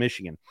went to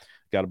Michigan.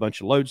 Got a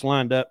bunch of loads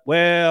lined up.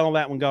 Well,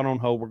 that one got on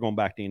hold. We're going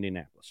back to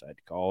Indianapolis. I had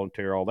to call and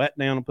tear all that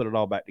down and put it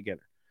all back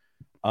together.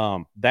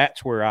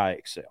 That's where I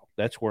excel.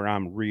 That's where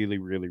I'm really,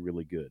 really,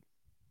 really good.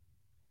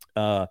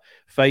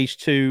 Phase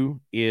 2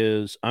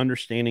 is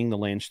understanding the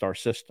Landstar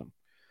system.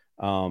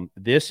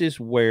 This is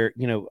where,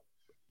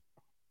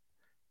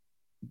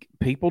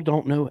 people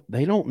don't know.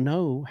 They don't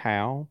know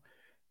how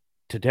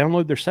to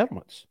download their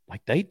settlements.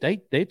 Like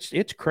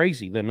it's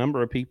crazy the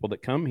number of people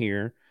that come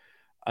here,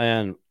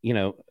 and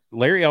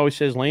Larry always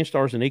says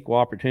Landstar is an equal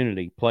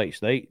opportunity place.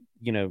 They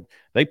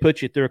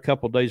put you through a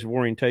couple of days of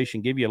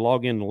orientation, give you a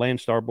login to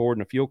Landstar board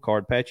and a fuel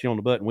card, pat you on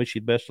the butt, and wish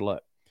you the best of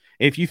luck.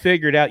 If you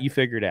figure it out, you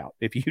figure it out.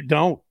 If you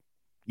don't,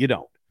 you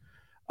don't.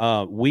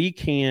 We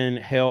can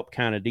help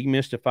kind of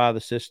demystify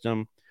the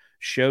system,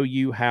 show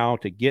you how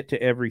to get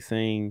to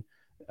everything,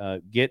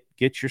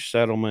 get your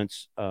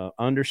settlements,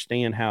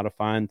 understand how to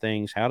find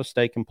things, how to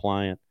stay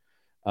compliant.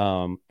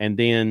 And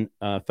then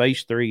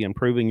phase 3,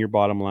 improving your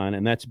bottom line,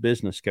 and that's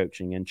business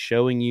coaching and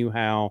showing you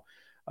how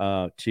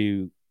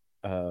to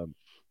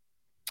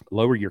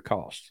lower your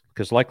costs.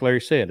 Because like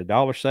Larry said,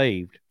 $1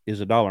 saved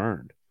is $1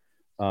 earned.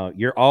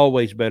 You're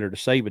always better to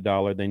save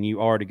 $1 than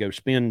you are to go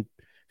spend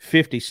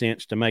 50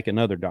 cents to make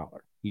another $1,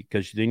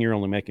 because then you're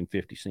only making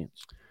 50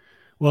 cents.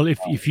 Well,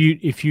 if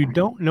you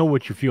don't know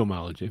what your fuel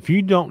mileage, if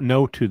you don't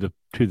know to the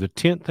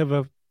 10th of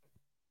a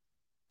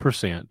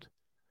percent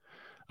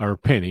or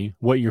penny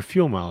what your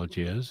fuel mileage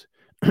is,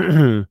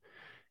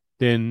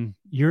 then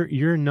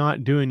you're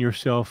not doing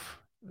yourself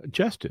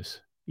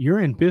justice. You're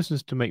in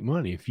business to make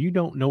money. If you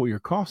don't know what your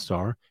costs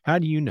are, how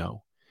do you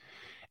know?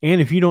 And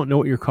if you don't know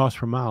what your cost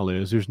per mile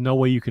is, there's no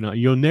way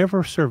you'll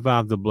never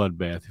survive the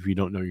bloodbath if you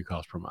don't know your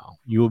cost per mile.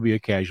 You will be a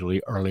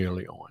casualty early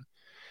on.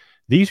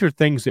 These are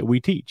things that we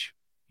teach.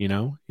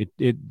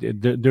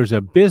 There's a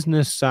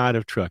business side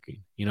of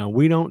trucking.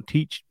 We don't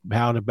teach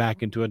how to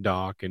back into a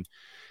dock. And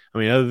I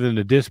mean, other than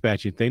the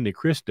dispatching thing that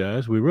Chris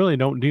does, we really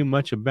don't do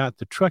much about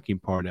the trucking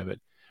part of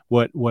it.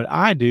 What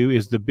I do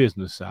is the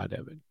business side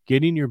of it,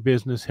 getting your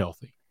business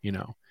healthy,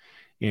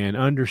 and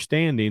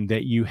understanding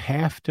that you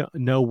have to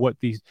know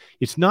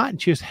it's not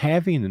just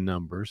having the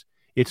numbers,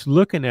 it's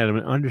looking at them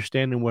and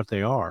understanding what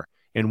they are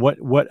and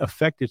what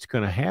effect it's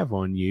going to have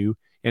on you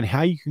and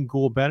how you can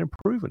go about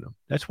improving them.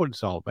 That's what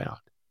it's all about,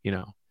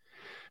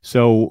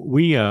 So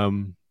we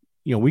can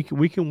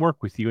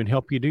work with you and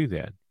help you do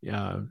that,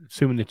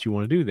 assuming that you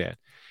want to do that.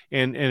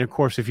 And of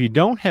course, if you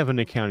don't have an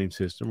accounting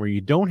system or you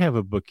don't have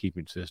a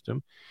bookkeeping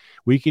system,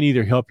 we can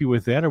either help you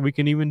with that or we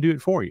can even do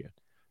it for you.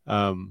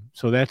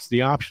 So that's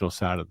the optional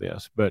side of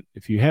this. But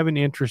if you have an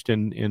interest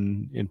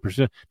in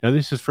percent, now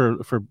this is for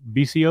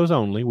BCOs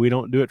only. We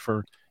don't do it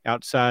for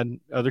outside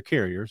other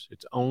carriers.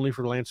 It's only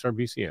for Landstar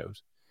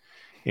BCOs.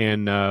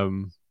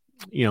 And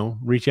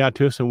reach out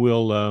to us and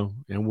we'll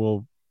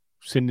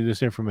send you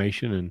this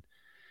information.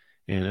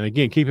 And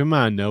again, keep in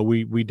mind though,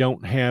 we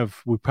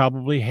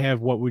probably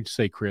have, what would you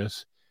say,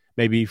 Chris?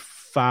 Maybe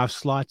 5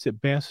 slots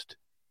at best.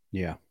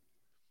 Yeah.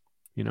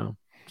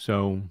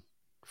 So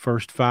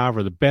first 5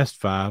 or the best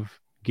 5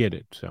 get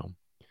it. So,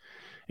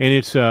 and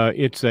it's a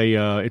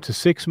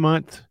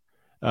 6-month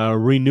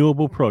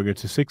renewable program.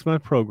 It's a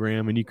 6-month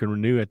program, and you can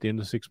renew at the end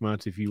of 6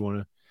 months if you want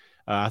to.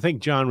 I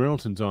think John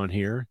Reynoldson's on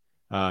here.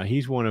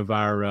 He's one of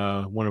our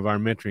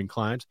mentoring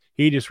clients.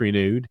 He just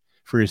renewed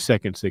for his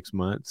second 6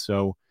 months.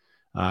 So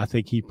I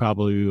think he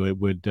probably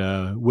would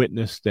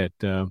witness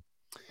that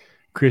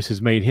Chris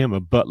has made him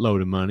a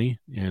buttload of money.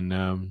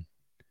 And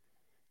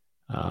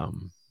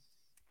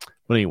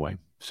but anyway,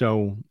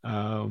 so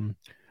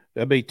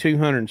that'd be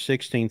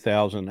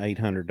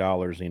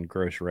 $216,800 in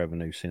gross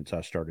revenue since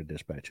I started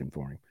dispatching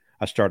for him.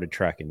 I started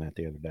tracking that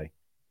the other day.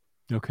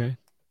 Okay.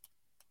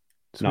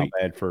 It's not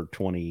bad for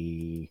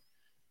 20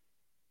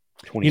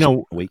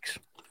 weeks.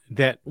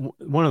 That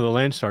one of the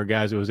Landstar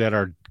guys that was at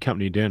our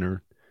company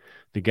dinner,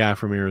 the guy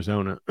from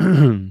Arizona,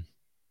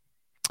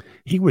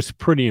 he was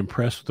pretty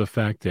impressed with the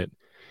fact that,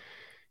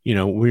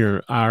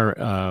 our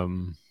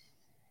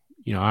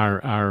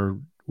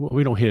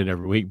we don't hit it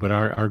every week, but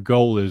our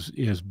goal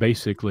is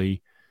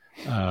basically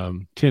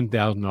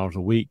 $10,000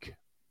 a week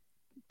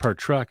per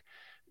truck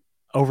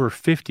over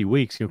 50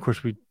 weeks. Of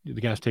course, the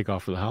guys take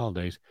off for the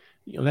holidays.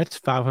 That's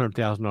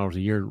 $500,000 a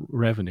year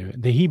revenue.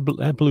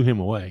 That blew him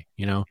away.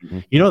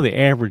 The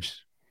average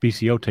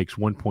BCO takes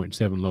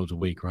 1.7 loads a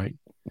week, right?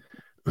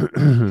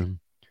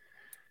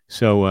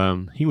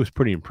 So he was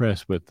pretty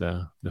impressed with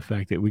the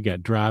fact that we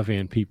got dry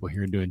van people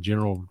here doing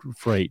general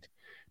freight,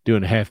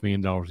 doing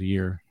 $500,000 a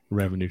year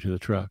revenue to the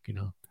truck,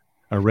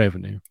 or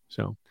revenue.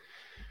 So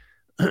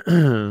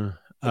there's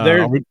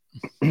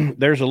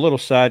a little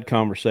side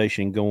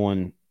conversation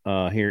going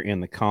here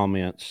in the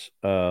comments.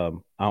 I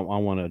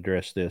want to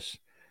address this.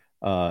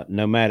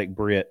 Nomadic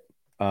Brit.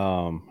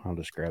 I'll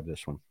just grab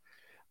this one.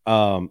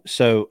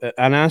 So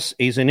Anas,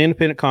 he's an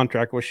independent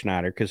contractor with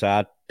Schneider because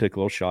I took a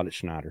little shot at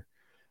Schneider.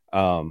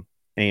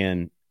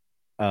 And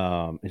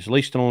his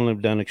lease to own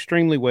have done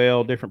extremely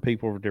well. Different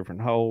people for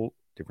different holes.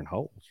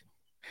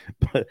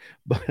 But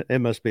it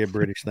must be a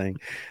British thing,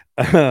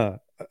 or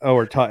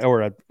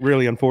a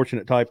really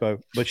unfortunate typo.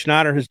 But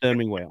Schneider has done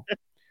me well.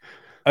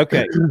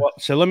 Okay, well,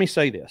 so let me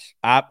say this: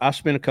 I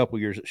spent a couple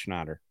years at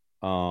Schneider,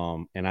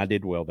 and I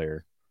did well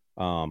there.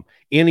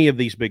 Any of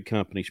these big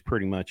companies,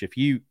 pretty much, if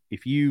you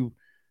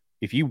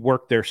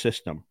work their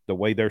system the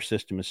way their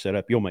system is set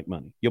up, you'll make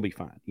money. You'll be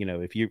fine.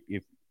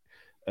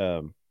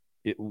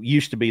 It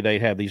used to be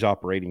they'd have these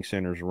operating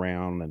centers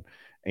around,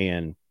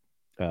 and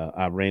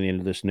I ran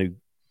into this new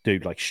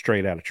dude like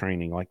straight out of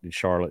training, like in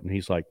Charlotte, and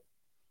he's like,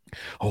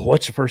 "Oh,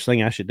 what's the first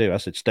thing I should do?" I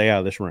said, "Stay out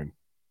of this room,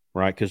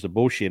 right? Because the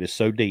bullshit is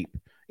so deep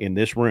in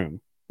this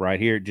room right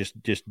here.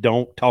 Just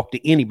don't talk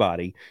to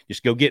anybody.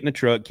 Just go get in the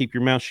truck, keep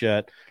your mouth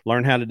shut,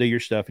 learn how to do your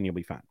stuff, and you'll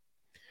be fine."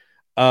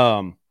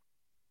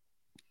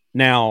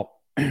 Now,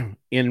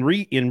 in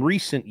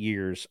recent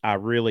years, I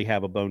really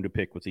have a bone to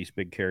pick with these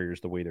big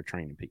carriers, the way they're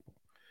training people.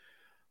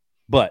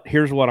 But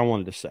here's what I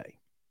wanted to say.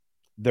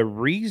 The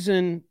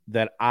reason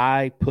that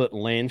I put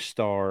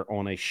Landstar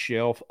on a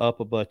shelf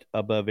up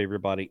above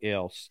everybody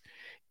else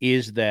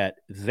is that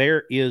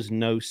there is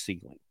no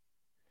ceiling.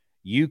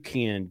 You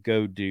can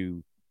go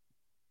do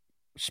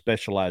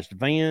specialized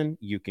van.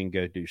 You can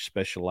go do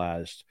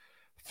specialized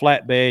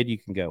flatbed. You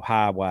can go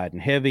high, wide,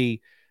 and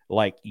heavy.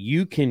 Like,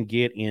 you can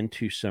get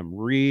into some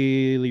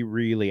really,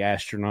 really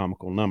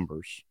astronomical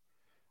numbers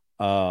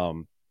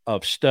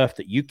of stuff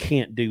that you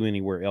can't do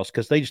anywhere else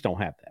because they just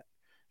don't have that.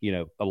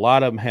 A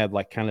lot of them have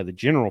like kind of the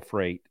general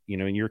freight.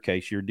 In your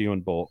case, you're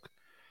doing bulk,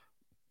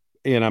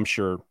 and I'm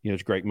sure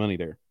it's great money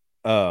there.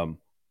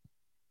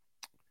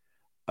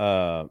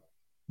 But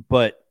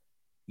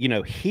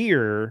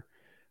here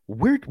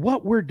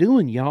what we're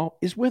doing, y'all,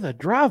 is with a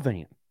dry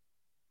van.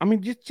 I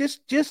mean,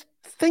 just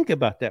think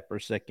about that for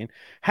a second.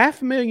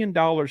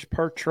 $500,000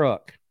 per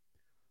truck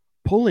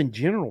pulling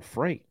general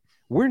freight.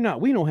 We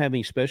don't have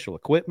any special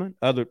equipment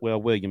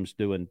Williams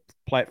doing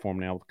platform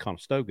now with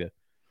Conestoga.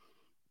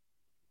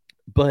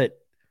 But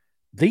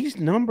these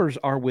numbers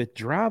are with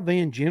dry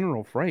van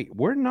general freight.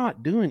 We're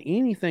not doing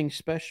anything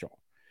special.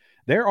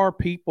 There are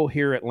people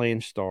here at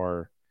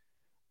Landstar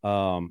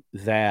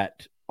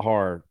that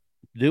are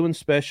doing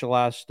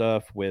specialized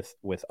stuff with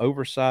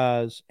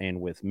oversize and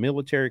with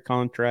military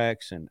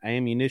contracts and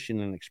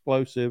ammunition and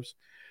explosives.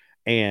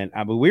 And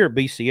we were at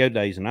BCO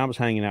days, and I was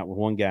hanging out with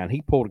one guy, and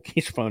he pulled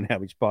his phone out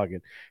of his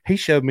pocket. He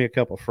showed me a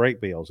couple of freight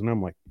bills, and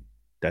I'm like,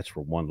 "That's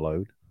for one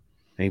load."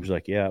 And he was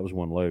like, "Yeah, it was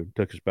one load. It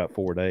took us about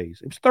 4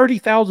 days. It was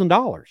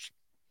 $30,000.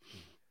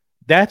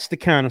 That's the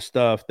kind of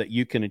stuff that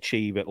you can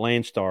achieve at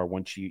Landstar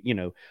once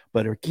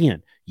but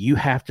again, you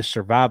have to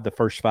survive the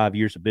first 5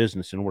 years of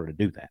business in order to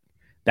do that.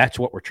 That's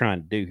what we're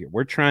trying to do here.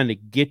 We're trying to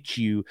get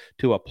you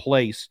to a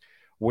place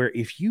where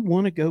if you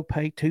want to go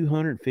pay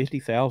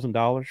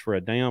 $250,000 for a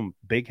damn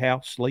big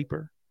house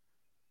sleeper,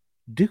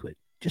 do it.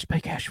 Just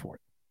pay cash for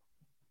it.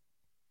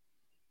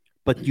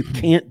 But you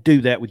can't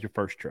do that with your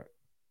first truck.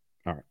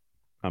 All right,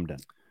 I'm done.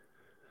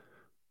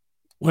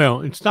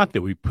 Well, it's not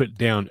that we put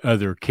down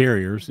other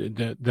carriers.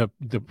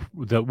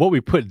 What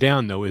we put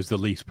down, though, is the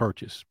lease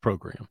purchase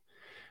program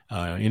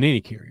in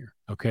any carrier,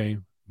 okay?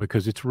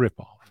 Because it's a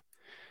ripoff.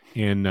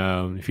 And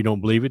if you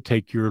don't believe it,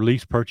 take your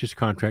lease purchase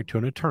contract to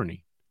an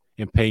attorney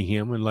and pay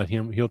him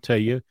and he'll tell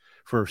you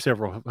for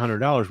several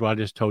 $100s what I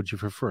just told you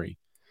for free.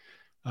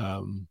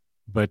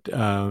 But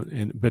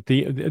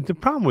the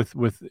problem with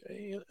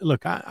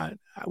look,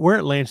 we're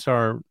at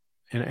Landstar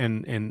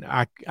and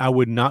I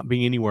would not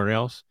be anywhere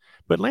else,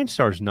 but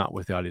Landstar is not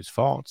without its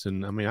faults.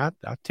 And I mean, I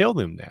tell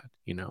them that,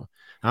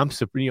 I'm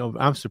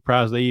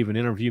surprised they even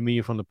interview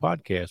me from the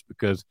podcast,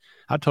 because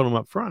I told them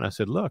up front, I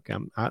said, look,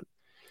 I'm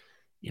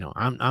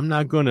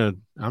not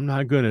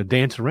gonna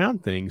dance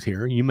around things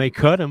here. You may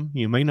cut them,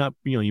 you may not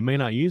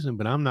use them,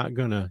 but I'm not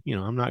gonna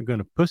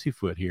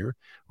pussyfoot here.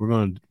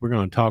 We're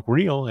gonna talk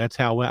real. That's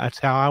how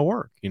I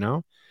work,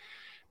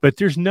 But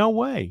there's no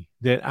way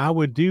that I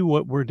would do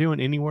what we're doing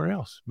anywhere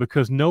else,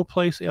 because no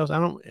place else.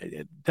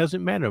 It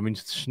doesn't matter. I mean,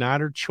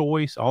 Schneider,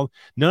 Choice,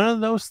 none of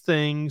those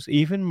things,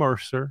 even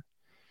Mercer,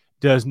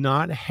 does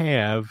not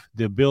have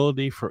the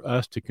ability for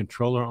us to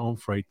control our own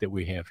freight that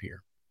we have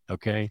here.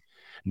 Okay.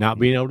 Not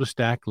being able to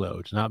stack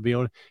loads, not being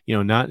able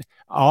to, not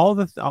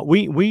all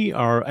we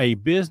are a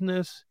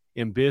business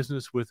in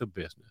business with a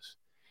business.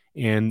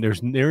 And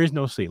there is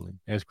no ceiling,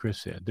 as Chris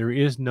said. There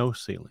is no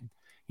ceiling.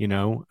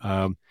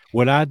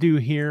 What I do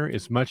here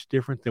is much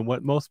different than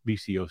what most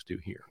BCOs do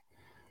here.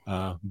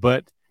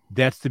 But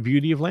that's the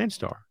beauty of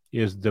Landstar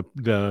is the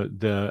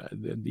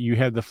you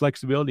have the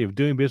flexibility of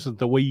doing business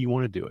the way you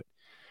want to do it.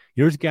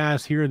 There's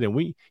guys here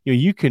that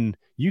you can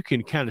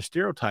kind of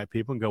stereotype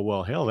people and go,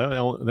 well, hell,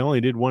 they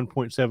only did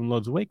 1.7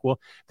 loads a week. Well,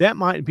 that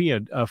might be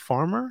a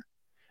farmer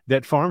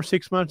that farms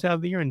 6 months out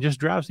of the year and just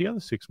drives the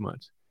other 6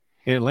 months.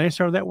 And at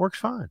Landstar, that works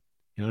fine.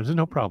 There's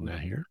no problem out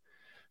here.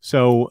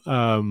 So,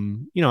 I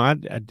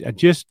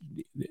just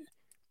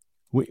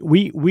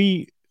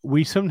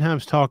we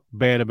sometimes talk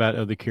bad about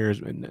other carriers,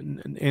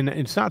 and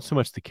it's not so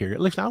much the carrier.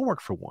 At least I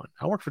work for one.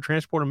 I work for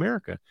Transport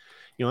America,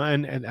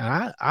 and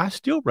I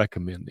still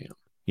recommend them.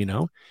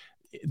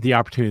 The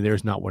opportunity there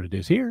is not what it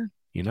is here.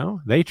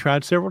 They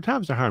tried several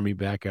times to hire me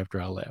back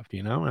after I left.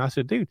 And I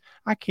said, dude,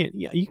 I can't.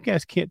 You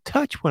guys can't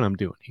touch what I'm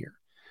doing here.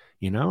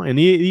 And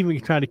he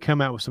even tried to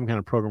come out with some kind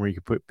of program where you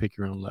could pick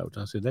your own loads.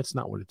 I said, that's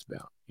not what it's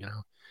about.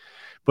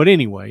 But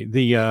anyway,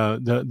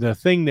 the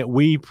thing that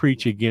we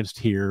preach against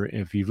here,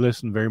 if you've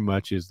listened very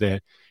much, is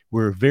that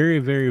we're very,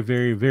 very,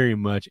 very, very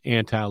much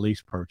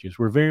anti-lease purchase.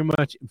 We're very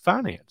much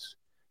finance.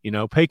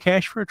 Pay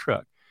cash for a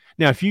truck.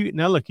 Now,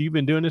 look, you've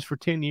been doing this for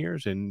 10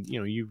 years, and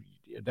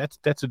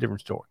that's a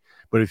different story.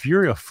 But if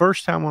you're a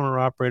first-time owner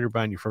operator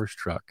buying your first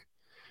truck,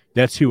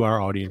 that's who our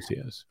audience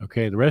is.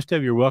 Okay, the rest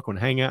of you are welcome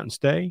to hang out and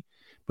stay,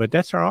 but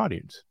that's our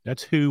audience.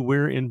 That's who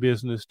we're in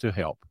business to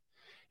help.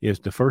 Is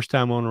the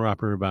first-time owner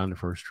operator buying the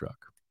first truck.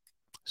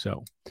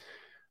 So,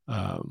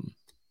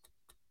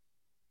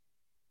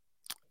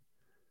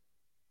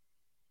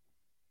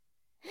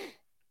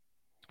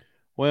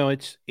 well,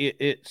 it's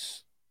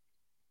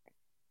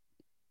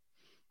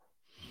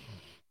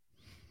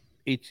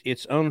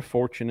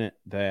unfortunate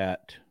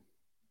that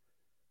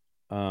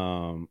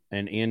an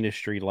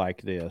industry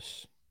like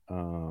this,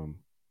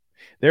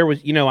 there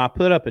was, I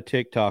put up a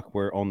TikTok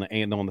where on the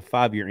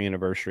 5-year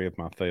anniversary of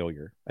my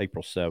failure,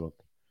 April 7th.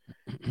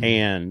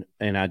 And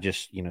I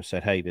just,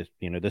 said, hey,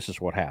 this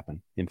is what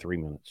happened in 3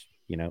 minutes.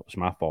 It was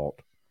my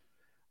fault.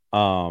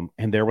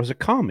 And there was a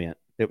comment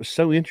that was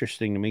so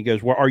interesting to me. He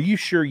goes, well, are you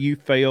sure you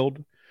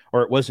failed,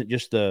 or it wasn't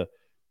just the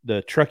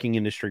trucking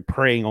industry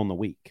preying on the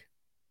weak?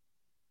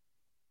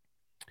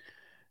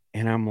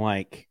 And I'm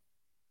like,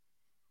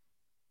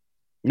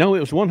 no,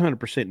 it was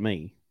 100%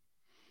 me.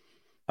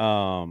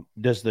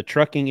 Does the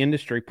trucking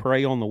industry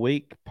prey on the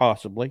weak?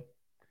 Possibly.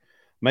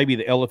 Maybe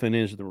the elephant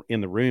in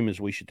the room is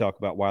we should talk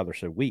about why they're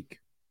so weak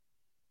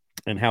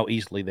and how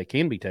easily they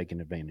can be taken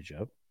advantage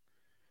of.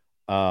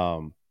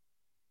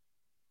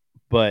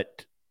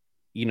 But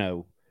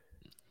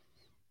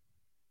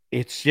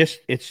it's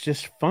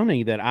just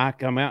funny that I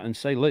come out and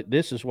say, look,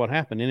 this is what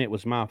happened, and it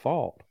was my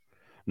fault.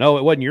 No,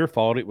 it wasn't your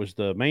fault. It was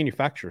the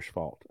manufacturer's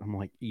fault. I'm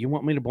like, you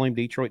want me to blame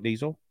Detroit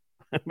Diesel?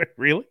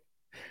 Really?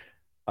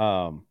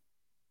 I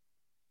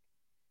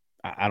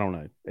don't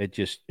know. It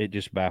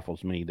just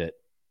baffles me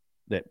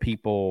that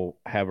people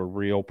have a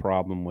real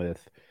problem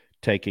with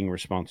taking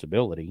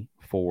responsibility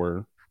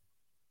for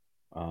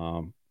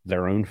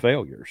their own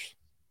failures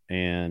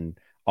and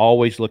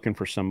always looking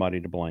for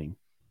somebody to blame.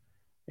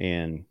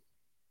 And,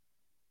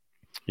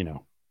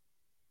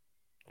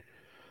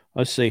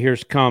 let's see,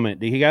 here's a comment.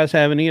 Do you guys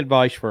have any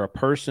advice for a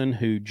person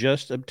who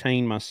just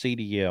obtained my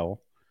CDL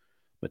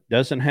but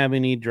doesn't have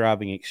any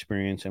driving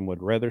experience and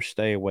would rather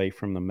stay away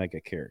from the mega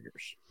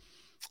carriers?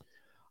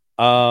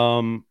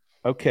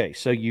 Okay,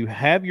 so you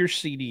have your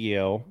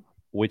CDL,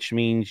 which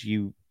means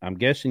I'm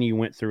guessing you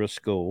went through a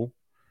school.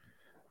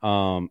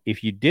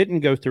 If you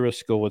didn't go through a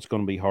school, it's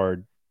going to be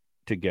hard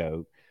to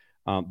go.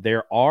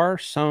 There are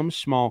some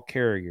small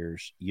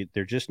carriers.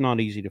 They're just not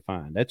easy to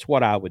find. That's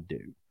what I would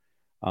do.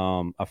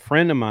 A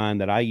friend of mine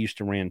that I used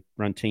to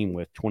run team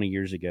with 20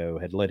 years ago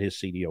had let his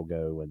CDL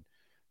go and,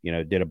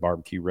 did a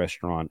barbecue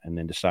restaurant and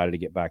then decided to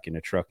get back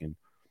into trucking.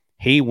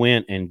 He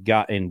went and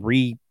got and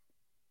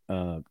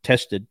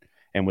tested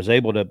and was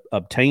able to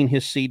obtain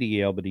his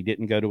CDL, but he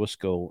didn't go to a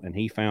school. And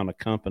he found a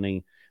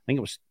company, I think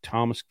it was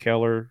Thomas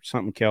Keller,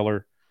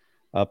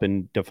 up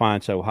in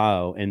Defiance,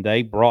 Ohio. And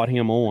they brought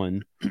him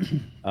on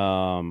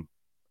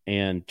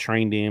and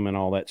trained him and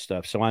all that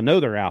stuff. So I know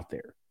they're out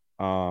there.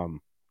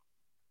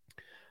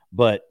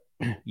 But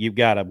you've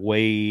got to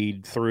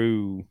wade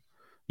through,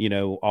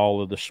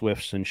 all of the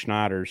Swifts and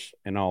Schneiders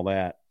and all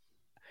that.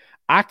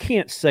 I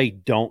can't say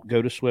don't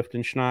go to Swift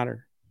and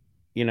Schneider,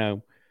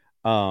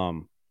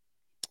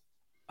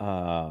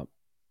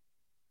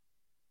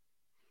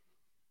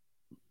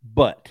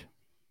 but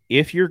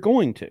if you're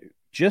going to,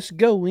 just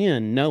go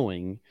in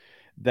knowing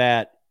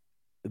that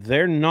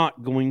they're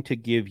not going to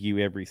give you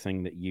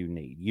everything that you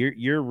need.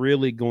 You're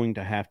really going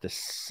to have to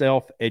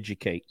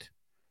self-educate,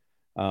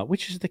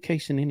 which is the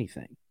case in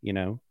anything,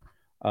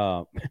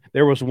 Uh,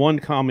 there was one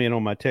comment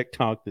on my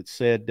TikTok that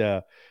said,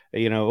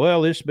 well,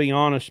 let's be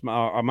honest,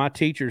 my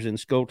teachers in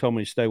school told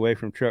me to stay away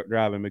from truck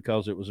driving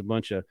because it was a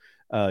bunch of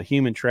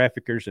human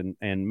traffickers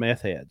and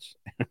meth heads.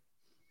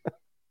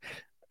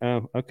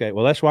 Okay,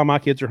 well, that's why my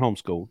kids are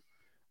homeschooled.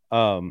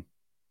 Um,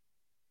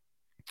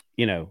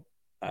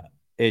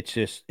 it's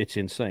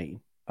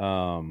insane.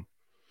 But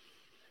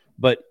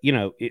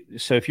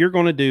so if you're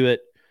going to do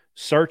it,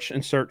 search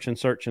and search and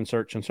search and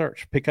search and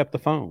search. Pick up the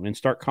phone and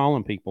start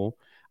calling people.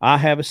 I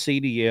have a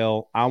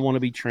CDL. I want to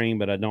be trained,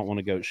 but I don't want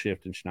to go to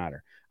Shift and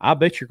Schneider. I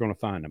bet you're going to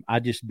find them. I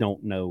just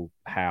don't know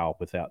how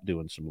without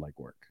doing some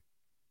legwork.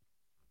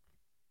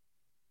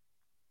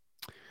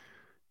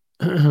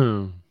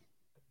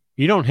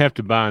 You don't have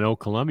to buy an old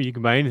Columbia. You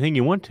can buy anything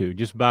you want to.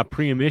 Just buy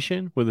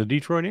pre-emission with a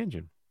Detroit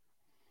engine.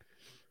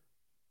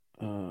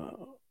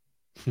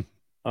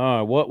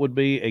 What would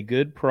be a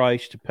good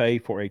price to pay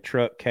for a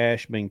truck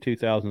cash being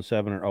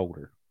 2007 or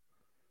older?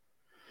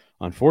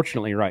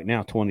 Unfortunately, right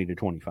now, 20 to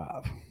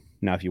 25.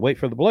 Now, if you wait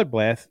for the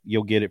bloodbath,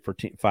 you'll get it for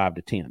 5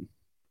 to 10.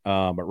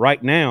 But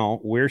right now,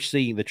 we're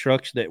seeing the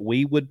trucks that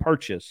we would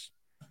purchase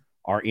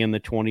are in the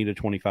 20 to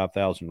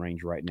 25,000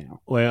 range right now.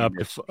 Well,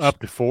 up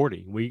to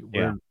 40.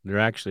 They're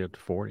actually up to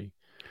 40.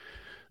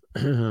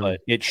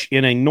 But it's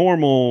in a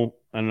normal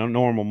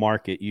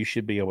market, you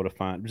should be able to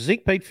find.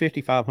 Zeke paid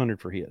 $5,500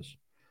 for his.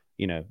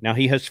 Now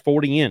he has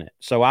 40 in it.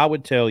 So I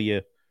would tell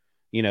you,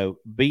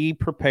 be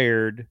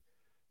prepared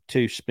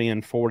to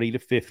spend 40 to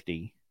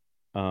 50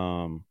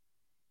 to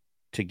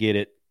get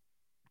it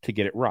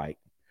right.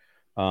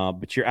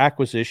 But your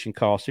acquisition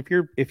cost,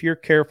 if you're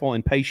careful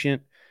and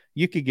patient,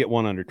 you could get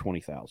one under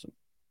 20,000.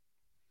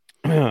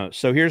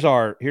 So here's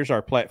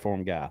our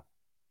platform guy.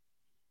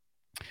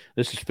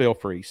 This is Phil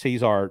Freese.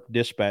 He's our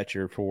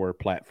dispatcher for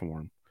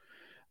platform.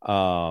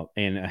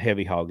 And a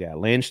heavy haul guy.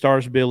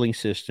 Landstar's billing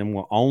system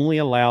will only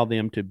allow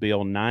them to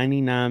bill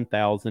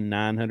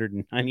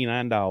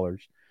 $99,999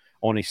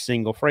 on a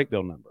single freight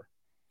bill number.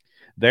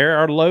 There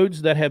are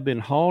loads that have been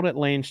hauled at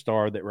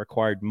Landstar that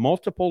required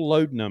multiple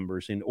load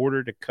numbers in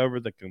order to cover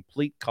the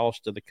complete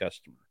cost of the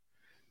customer.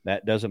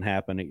 That doesn't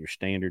happen at your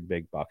standard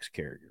big box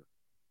carrier.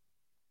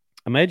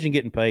 Imagine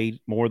getting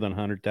paid more than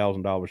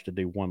 $100,000 to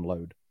do one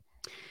load.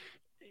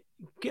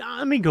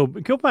 I mean,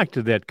 go back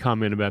to that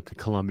comment about the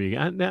Columbia.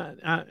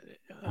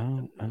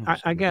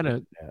 I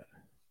gotta.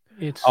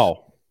 It's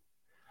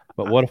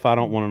but what if I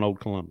don't want an old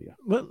Columbia?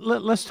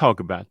 Let's talk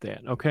about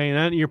that, okay?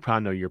 And you're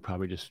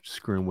probably just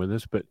screwing with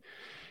us, but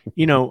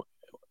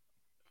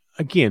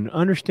again,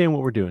 understand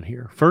what we're doing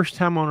here. First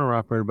time owner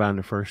operator buying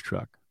the first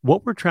truck.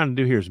 What we're trying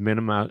to do here is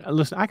minimize.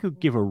 Listen, I could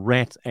give a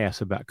rat's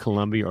ass about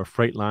Columbia or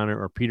Freightliner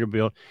or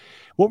Peterbilt.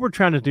 What we're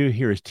trying to do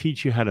here is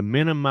teach you how to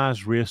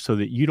minimize risk so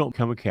that you don't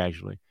become a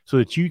casualty, so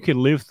that you can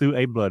live through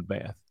a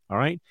bloodbath. All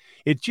right.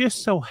 It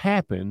just so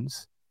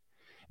happens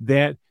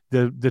that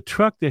the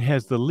truck that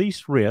has the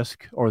least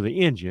risk, or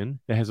the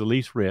engine that has the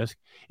least risk,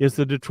 is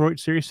the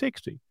Detroit Series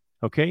 60.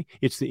 Okay.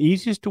 It's the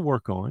easiest to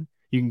work on.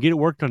 You can get it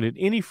worked on at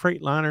any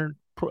Freightliner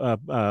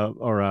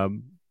or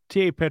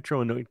TA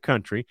Petro in the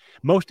country,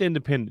 most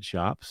independent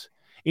shops.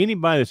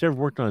 Anybody that's ever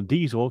worked on a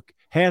diesel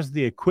has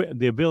the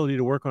ability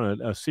to work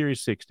on a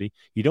Series 60.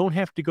 You don't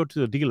have to go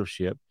to the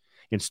dealership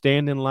and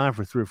stand in line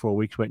for 3 or 4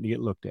 weeks waiting to get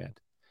looked at.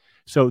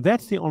 So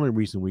that's the only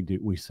reason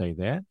we say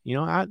that.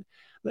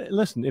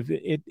 Listen, if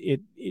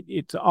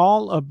it's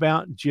all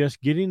about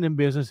just getting in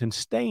business and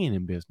staying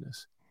in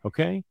business,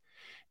 okay?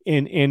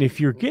 And if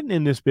you're getting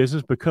in this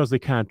business because the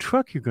kind of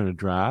truck you're going to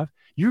drive,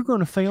 you're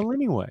going to fail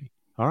anyway.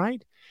 All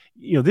right.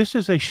 This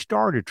is a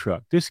starter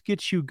truck. This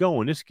gets you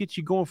going. This gets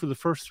you going for the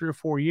first 3 or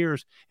 4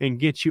 years and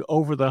gets you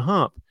over the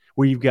hump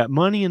where you've got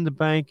money in the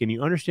bank and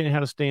you understand how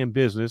to stay in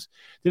business.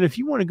 Then if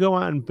you want to go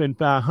out and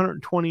buy a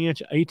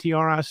 120-inch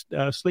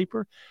ATRI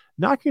sleeper,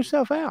 knock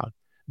yourself out,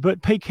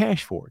 but pay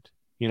cash for it,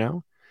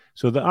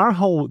 So our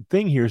whole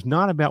thing here is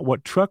not about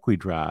what truck we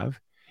drive.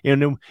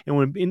 And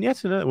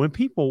that's another,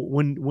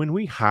 when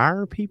we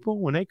hire people,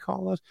 when they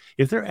call us,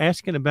 if they're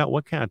asking about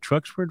what kind of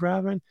trucks we're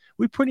driving,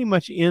 we pretty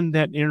much end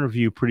that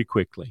interview pretty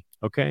quickly.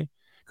 Okay.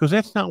 Because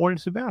that's not what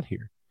it's about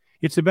here.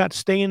 It's about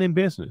staying in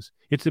business.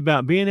 It's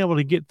about being able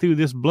to get through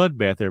this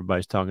bloodbath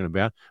everybody's talking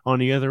about on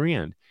the other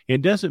end.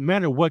 It doesn't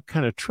matter what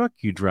kind of truck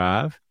you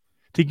drive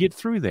to get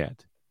through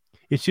that.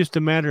 It's just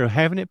a matter of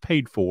having it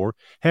paid for,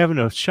 having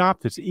a shop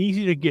that's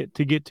easy to get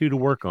to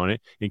work on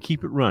it and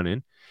keep it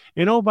running.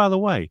 And oh, by the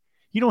way,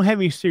 you don't have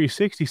any Series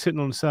 60 sitting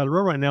on the side of the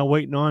road right now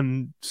waiting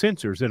on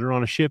sensors that are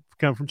on a ship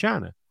coming from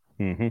China.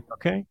 Mm-hmm.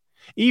 Okay?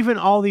 Even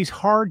all these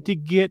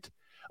hard-to-get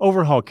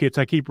overhaul kits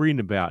I keep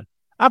reading about,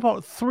 I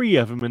bought 3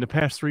 of them in the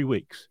past 3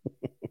 weeks.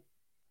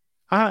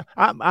 By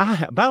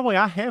the way,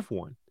 I have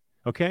one.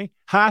 Okay?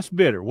 Highest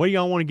bidder. What do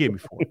y'all want to give me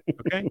for it?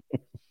 Okay?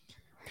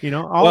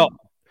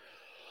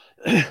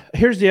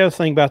 Here's the other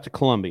thing about the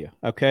Columbia.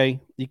 Okay?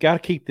 You got to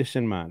keep this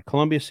in mind.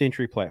 Columbia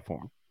Century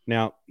platform.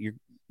 Now,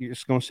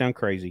 it's going to sound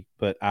crazy,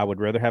 but I would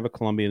rather have a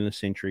Columbia than a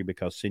Century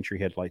because Century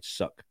headlights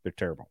suck. They're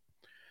terrible.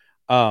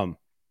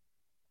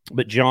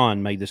 But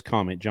John made this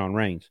comment, John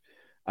Raines.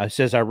 It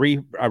says I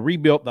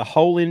rebuilt the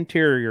whole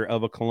interior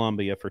of a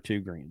Columbia for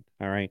 $2,000.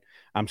 All right.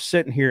 I'm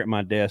sitting here at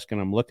my desk and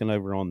I'm looking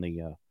over on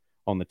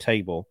the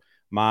table.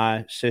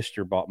 My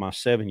sister bought my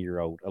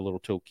 7-year-old a little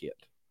toolkit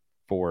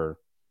for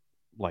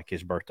like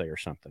his birthday or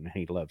something, and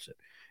he loves it.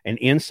 And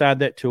inside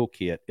that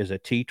toolkit is a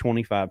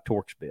T25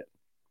 Torx bit.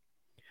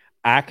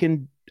 I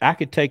could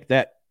take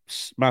that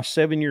my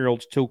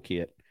 7-year-old's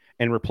toolkit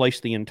and replace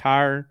the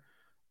entire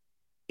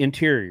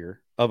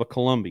interior of a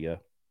Columbia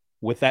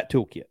with that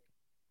toolkit.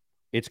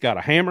 It's got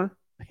a hammer,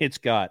 it's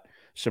got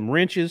some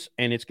wrenches,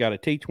 and it's got a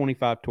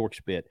T25 Torx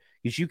bit.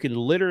 Because you can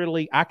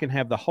literally, I can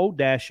have the whole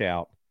dash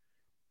out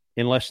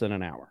in less than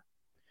an hour.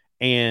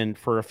 And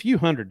for a few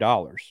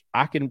 $100s,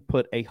 I can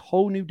put a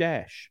whole new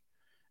dash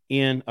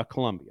in a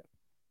Columbia.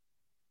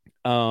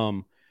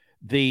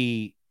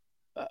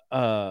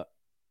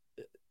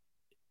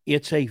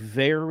 It's a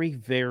very,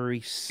 very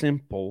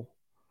simple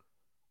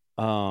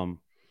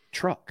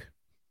truck.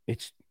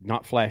 It's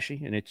not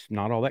flashy and it's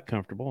not all that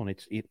comfortable, and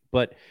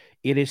but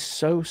it is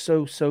so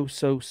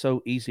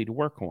easy to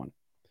work on.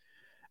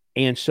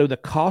 And so the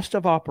cost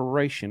of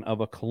operation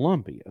of a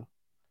Columbia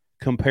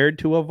compared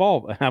to a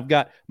Volvo, I've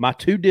got my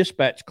 2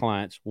 dispatch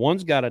clients.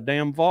 One's got a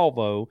damn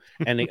Volvo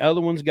and the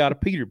other one's got a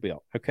Peterbilt.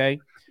 Okay.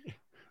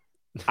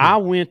 I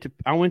went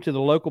to the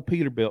local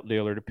Peterbilt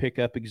dealer to pick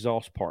up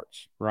exhaust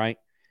parts, right?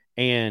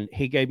 And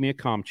he gave me a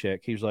comm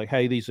check. He was like,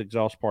 "Hey, these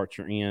exhaust parts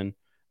are in.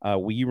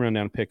 Will you run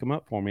down and pick them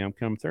up for me? I'm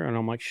coming through." And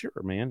I'm like, "Sure,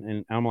 man."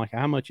 And I'm like,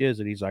 "How much is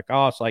it?" He's like,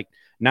 "Oh, it's like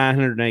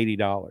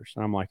 $980.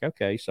 And I'm like,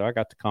 "Okay." So I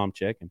got the comm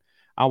check and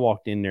I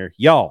walked in there.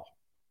 Y'all,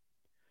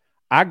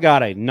 I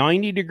got a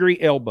 90-degree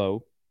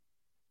elbow.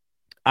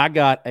 I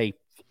got a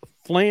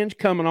flange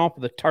coming off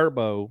of the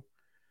turbo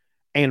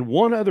and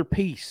one other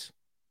piece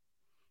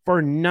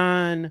for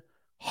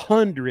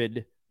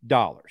 $900.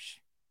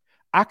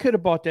 I could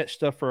have bought that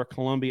stuff for a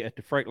Columbia at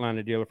the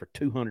Freightliner dealer for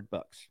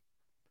 $200.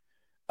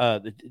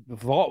 The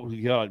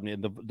Volvo, God,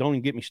 man, don't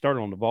even get me started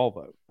on the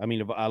Volvo. I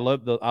mean, I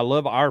love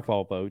our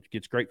Volvo. It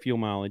gets great fuel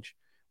mileage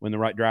when the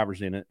right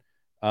driver's in it.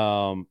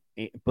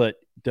 But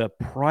the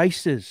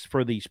prices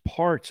for these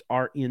parts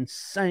are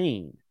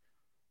insane.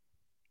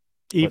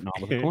 But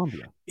not with a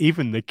Columbia.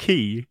 Even the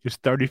key is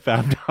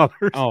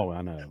 $35. Oh,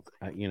 I know.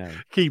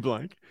 Key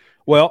blank.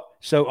 Well,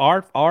 so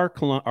our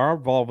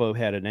Volvo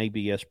had an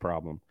ABS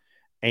problem,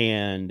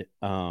 and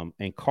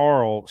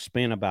Carl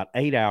spent about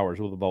 8 hours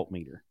with a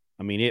voltmeter.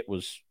 I mean, it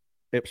was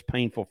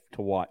painful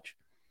to watch.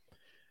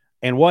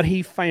 And what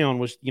he found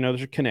was,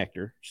 there's a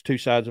connector. It's 2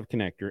 sides of a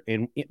connector,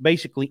 and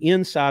basically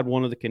inside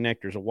one of the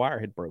connectors, a wire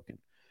had broken.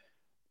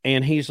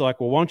 And he's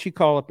like, "Well, why don't you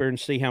call up there and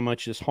see how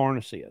much this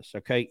harness is?"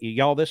 Okay,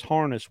 y'all, this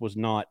harness was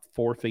not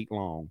 4 feet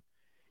long.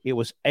 It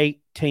was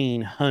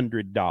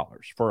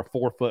 $1,800 for a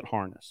 4-foot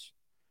harness.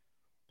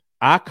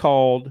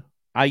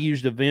 I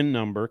used a VIN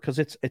number because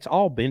it's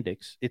all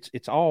Bendix.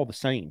 It's all the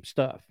same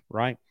stuff,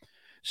 right?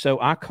 So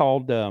I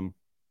called the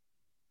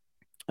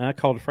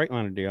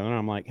Freightliner dealer and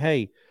I'm like,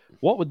 "Hey,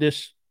 what would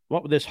this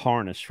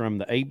harness from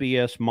the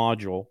ABS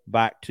module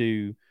back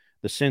to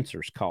the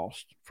sensors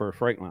cost for a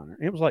Freightliner?"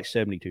 It was like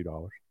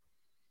 $72,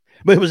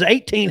 but it was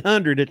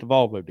 $1,800 at the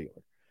Volvo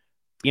dealer.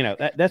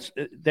 That's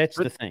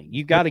the thing.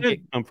 You got to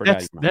get comfort out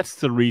of your mind. That's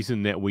the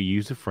reason that we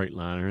use a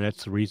Freightliner.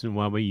 That's the reason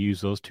why we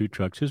use those 2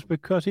 trucks, is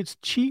because it's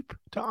cheap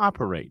to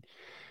operate.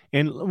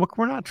 And look,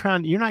 you're not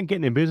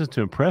getting in business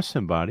to impress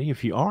somebody.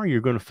 If you are, you're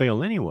going to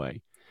fail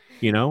anyway.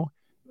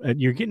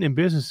 You're getting in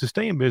business to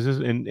stay in business.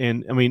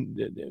 And I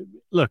mean,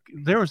 look,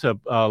 there was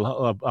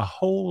a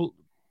whole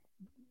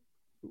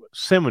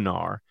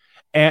seminar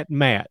at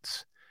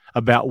Matt's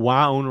about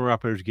why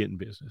owner-operators get in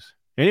business.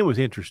 And it was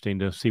interesting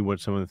to see what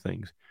some of the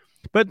things.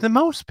 But the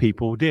most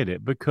people did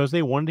it because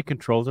they wanted to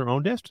control their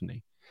own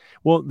destiny.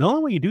 Well, the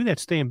only way you do that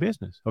is stay in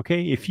business,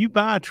 okay? If you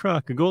buy a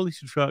truck, or go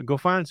lease a truck, go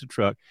finance a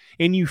truck,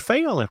 and you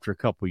fail after a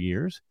couple of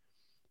years,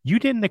 you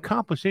didn't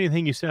accomplish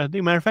anything you said to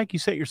do. Matter of fact, you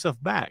set yourself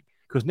back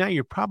because now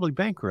you're probably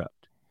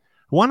bankrupt.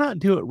 Why not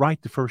do it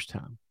right the first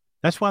time?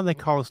 That's why they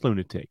call us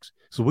lunatics.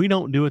 So we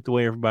don't do it the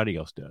way everybody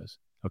else does,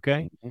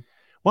 okay? Mm-hmm.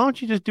 Why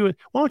don't you just do it?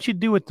 Why don't you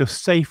do it the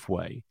safe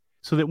way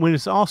so that when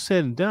it's all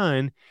said and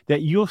done,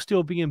 that you'll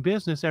still be in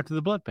business after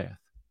the bloodbath,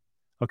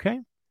 okay?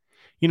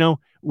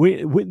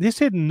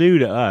 This isn't new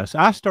to us.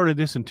 I started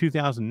this in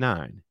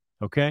 2009,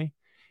 okay?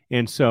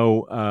 And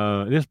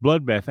so this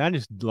bloodbath, I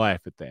just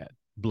laugh at that.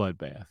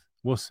 Bloodbath.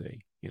 We'll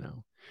see,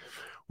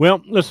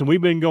 Well, listen,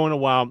 we've been going a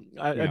while.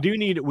 We do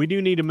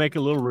need to make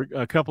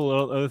a couple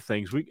of other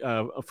things.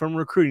 From a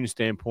recruiting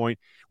standpoint,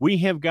 we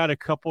have got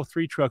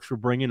 3 trucks we're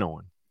bringing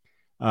on.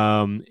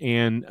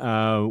 And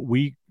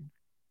we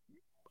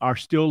are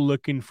still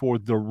looking for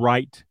the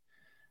right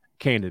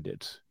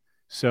candidates.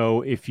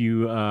 So if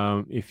you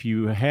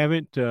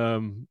haven't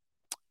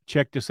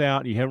checked us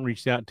out, you haven't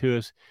reached out to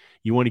us,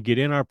 you want to get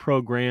in our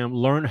program,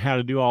 learn how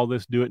to do all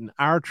this, do it in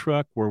our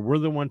truck where we're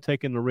the one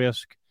taking the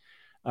risk.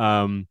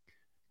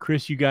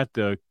 Chris, you got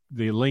the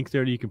link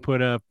there that you can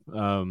put up.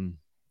 I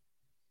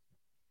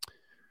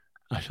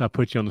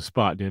put you on the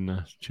spot, didn't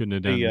I? Shouldn't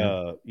have done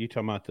that. You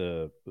talking about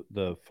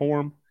the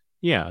form?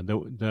 Yeah,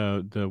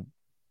 the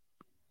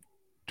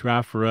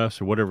Drive for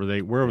Us or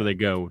wherever they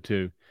go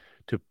to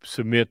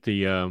submit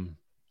the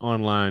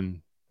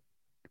online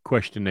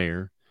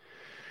questionnaire.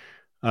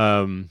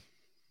 It's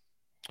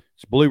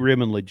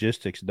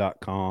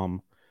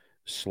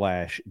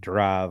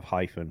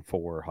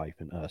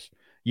blueribbonlogistics.com/drive-for-us.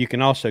 You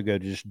can also go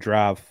to just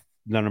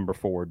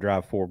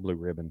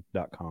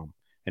drive4blueribbon.com,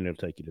 and it'll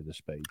take you to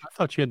this page. I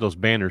thought you had those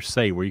banners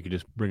say where you could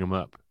just bring them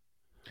up.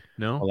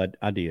 No? Well,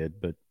 I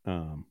did, but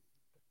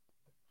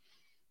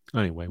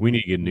anyway, we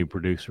need to get a new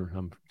producer.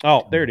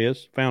 there it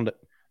is. Found it.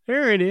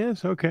 There it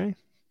is. Okay.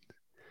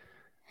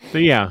 So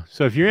yeah,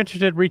 so if you're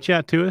interested, reach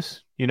out to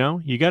us.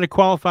 You got to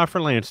qualify for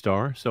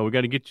Landstar, so we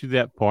got to get you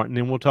that part, and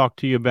then we'll talk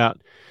to you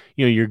about,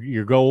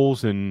 your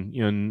goals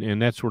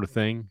and that sort of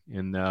thing.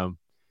 And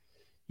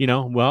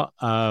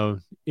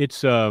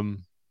it's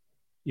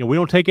we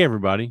don't take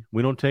everybody,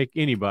 we don't take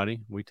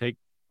anybody, we take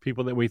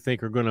people that we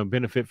think are going to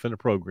benefit from the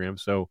program.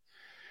 So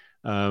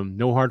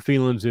no hard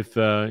feelings if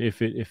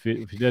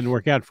it doesn't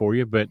work out for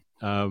you, but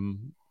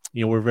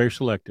we're very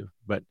selective.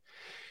 But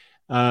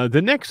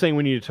the next thing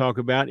we need to talk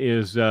about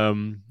is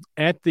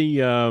at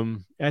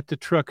the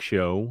truck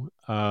show,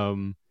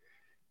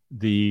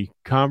 the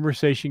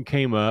conversation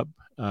came up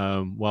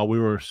while we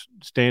were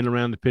standing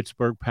around the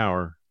Pittsburgh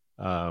Power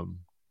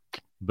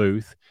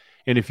booth.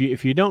 And if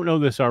you don't know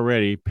this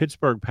already,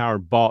 Pittsburgh Power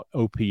bought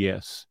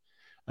OPS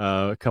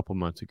a couple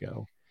months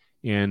ago.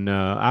 And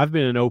I've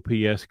been an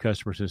OPS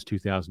customer since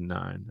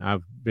 2009.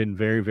 I've been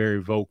very,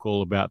 very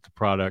vocal about the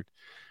product.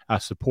 I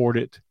support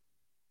it,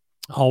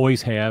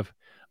 always have.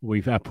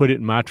 I put it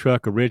in my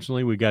truck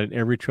originally. We got it in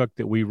every truck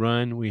that we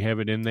run. We have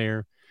it in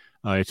there.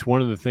 It's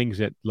one of the things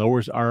that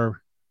lowers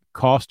our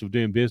cost of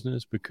doing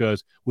business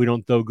because we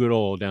don't throw good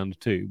oil down the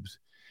tubes.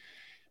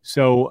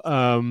 So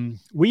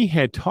we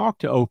had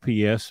talked to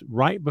OPS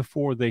right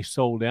before they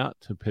sold out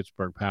to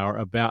Pittsburgh Power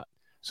about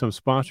some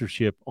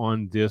sponsorship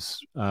on this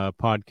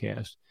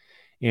podcast.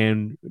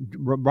 And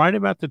right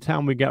about the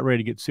time we got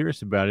ready to get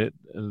serious about it,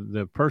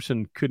 the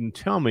person couldn't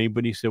tell me,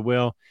 but he said,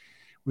 well,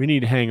 we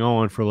need to hang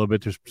on for a little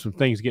bit. There's some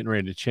things getting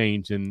ready to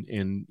change and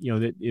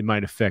that it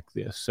might affect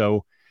this.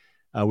 So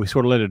we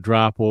sort of let it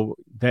drop. Well,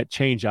 that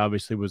change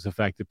obviously was the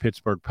fact that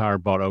Pittsburgh Power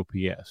bought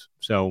OPS.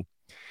 So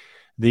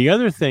the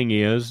other thing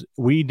is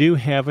we do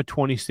have a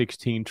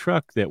 2016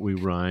 truck that we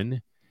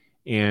run,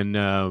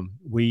 and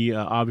we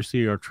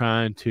obviously are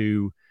trying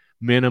to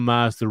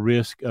minimize the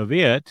risk of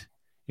it.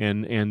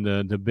 And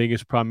the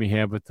biggest problem you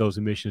have with those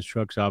emissions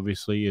trucks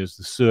obviously is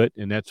the soot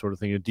and that sort of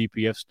thing, the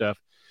DPF stuff.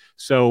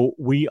 So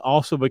we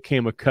also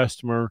became a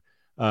customer,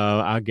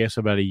 I guess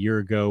about a year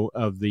ago,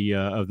 of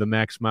the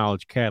max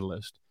mileage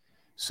catalyst.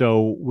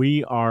 So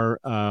we have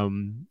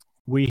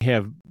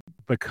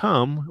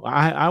become.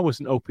 I was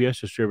an OPS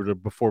distributor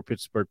before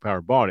Pittsburgh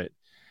Power bought it,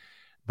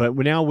 but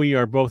now we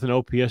are both an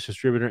OPS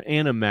distributor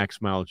and a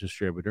max mileage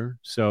distributor.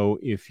 So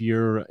if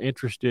you're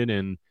interested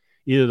in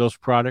either of those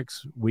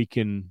products, we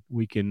can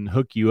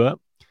hook you up.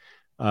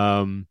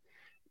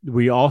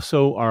 We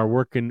also are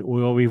working.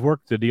 Well, we've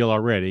worked the deal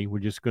already. We're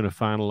just going to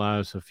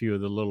finalize a few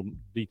of the little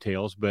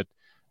details. But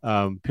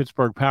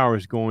Pittsburgh Power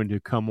is going to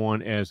come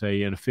on as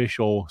an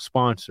official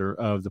sponsor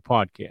of the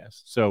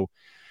podcast. So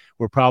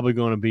we're probably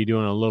going to be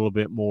doing a little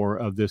bit more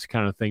of this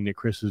kind of thing that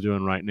Chris is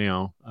doing right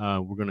now.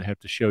 We're going to have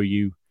to show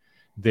you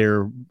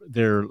their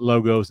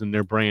logos and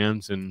their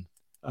brands, and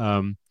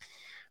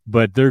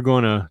but they're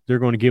going to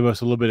give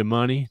us a little bit of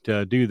money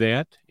to do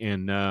that.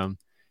 And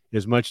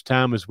as much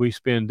time as we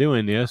spend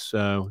doing this,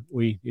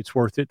 it's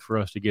worth it for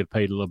us to get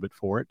paid a little bit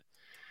for it.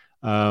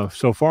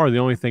 So far, the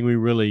only thing we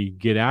really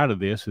get out of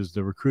this is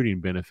the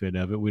recruiting benefit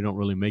of it. We don't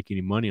really make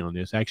any money on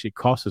this. Actually, it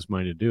costs us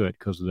money to do it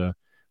because of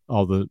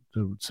all the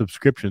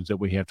subscriptions that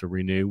we have to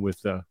renew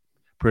with the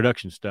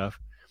production stuff.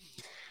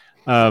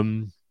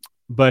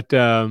 But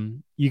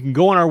you can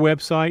go on our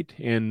website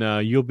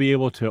and you'll be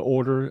able to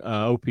order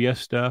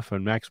OPS stuff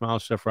and max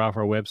mileage stuff off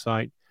our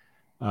website.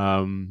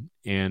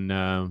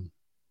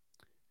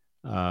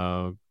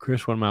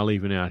 Chris, what am I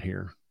leaving out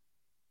here?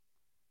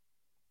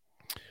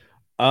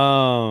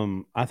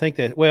 I think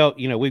that, well,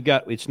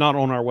 it's not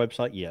on our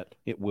website yet.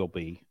 It will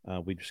be.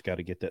 We just got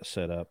to get that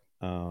set up.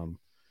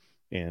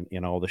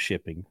 And all the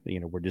shipping,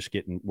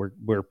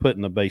 we're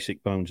putting the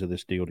basic bones of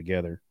this deal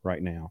together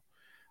right now.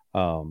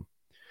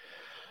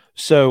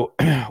 So,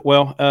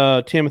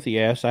 well, Timothy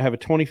asks, I have a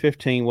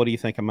 2015. What do you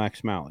think of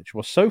max mileage?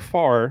 Well, so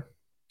far,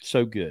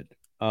 so good.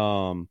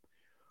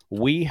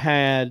 We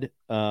had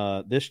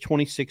this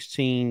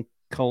 2016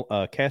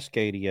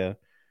 Cascadia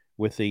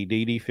with the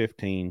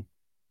DD15.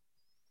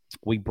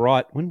 When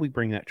did we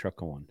bring that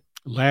truck on?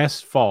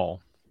 Last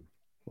fall.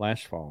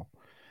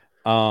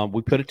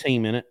 We put a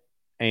team in it,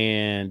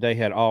 and they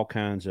had all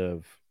kinds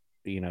of,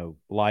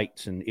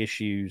 lights and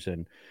issues.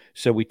 And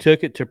so we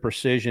took it to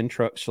Precision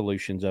Truck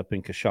Solutions up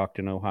in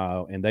Coshocton,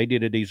 Ohio, and they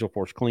did a diesel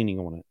force cleaning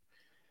on it.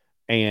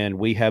 And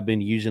we have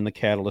been using the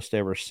catalyst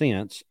ever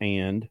since.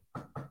 And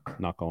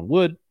knock on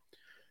wood,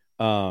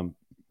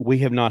 we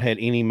have not had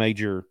any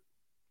major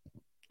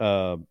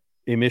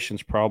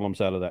emissions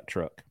problems out of that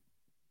truck.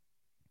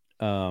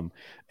 And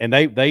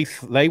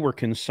they were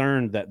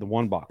concerned that the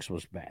one box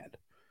was bad,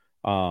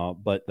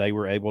 but they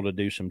were able to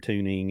do some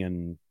tuning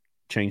and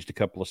changed a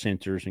couple of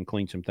sensors and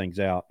cleaned some things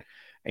out.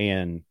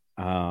 And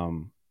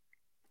so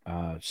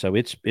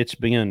it's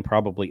been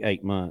probably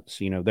 8 months.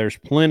 There's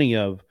plenty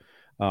of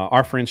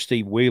our friend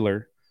Steve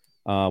Wheeler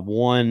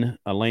won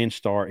a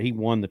Landstar. He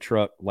won the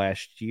truck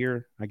last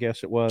year, I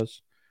guess it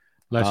was.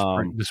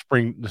 The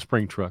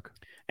spring truck.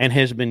 And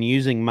has been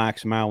using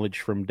max mileage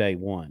from day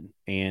one.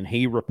 And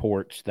he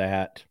reports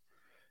that,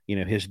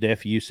 his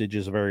DEF usage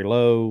is very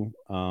low.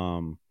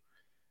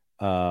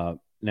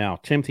 Now,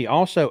 Timothy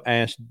also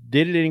asked,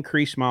 did it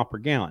increase mile per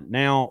gallon?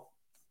 Now,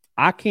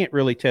 I can't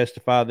really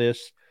testify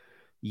this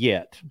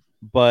yet,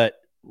 but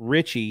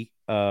Richie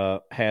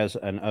has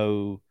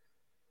an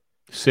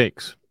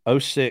 06.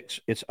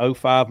 It's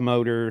 05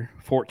 motor,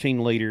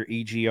 14 liter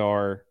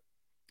EGR.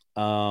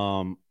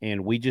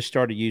 And we just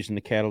started using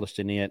the catalyst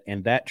in it,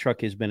 and that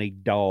truck has been a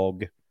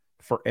dog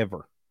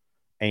forever.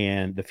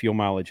 And the fuel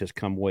mileage has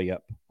come way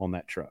up on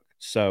that truck.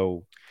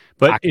 So,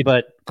 but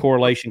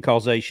correlation,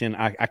 causation,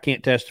 I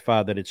can't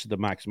testify that it's the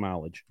max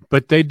mileage.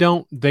 But they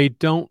don't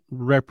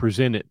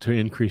represent it to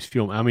increase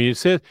fuel. I mean, it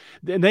says,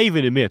 and they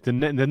even admit the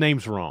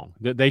name's wrong.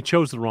 They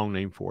chose the wrong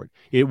name for it.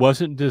 It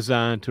wasn't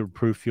designed to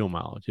improve fuel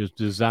mileage. It was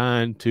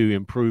designed to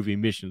improve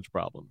emissions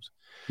problems.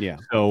 Yeah.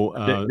 So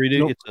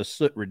it's a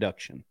soot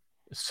reduction.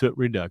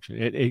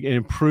 It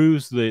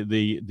improves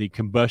the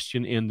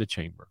combustion in the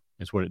chamber.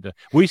 That's what it does.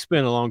 We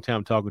spent a long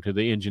time talking to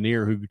the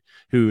engineer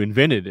who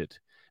invented it.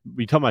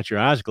 We talking about your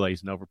eyes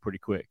glazing over pretty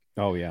quick.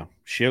 Oh yeah,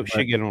 she'll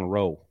get on a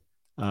roll.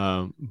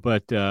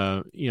 It's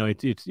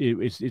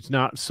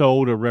not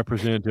sold or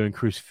represented to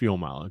increase fuel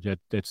mileage.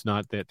 That's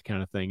not that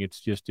kind of thing.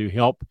 It's just to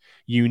help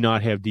you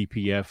not have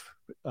DPF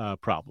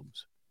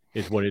problems.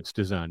 Is what it's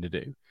designed to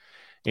do.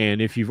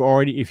 And if you've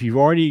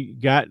already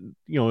got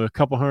a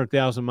couple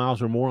 100,000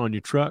 miles or more on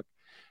your truck,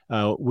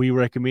 we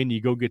recommend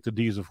you go get the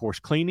Diesel Force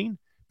cleaning.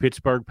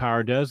 Pittsburgh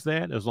Power does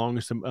that, as well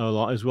as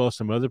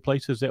some other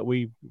places that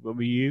we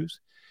use,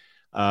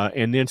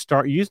 and then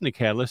start using the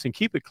catalyst and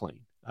keep it clean,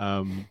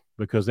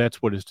 because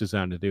that's what it's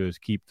designed to do, is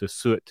keep the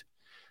soot,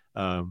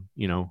 from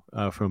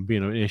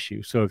being an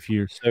issue. So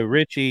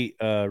Richie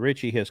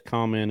has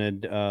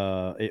commented,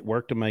 it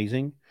worked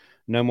amazing.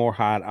 No more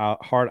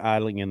hard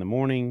idling in the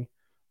morning.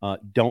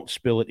 Don't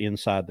spill it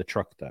inside the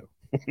truck though,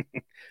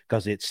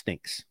 because it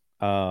stinks.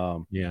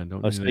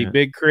 Let's see.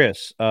 Big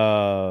Chris,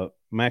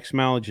 max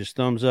mileage is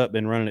thumbs up.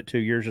 Been running it 2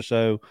 years or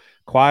so.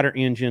 Quieter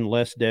engine,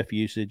 less DEF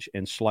usage,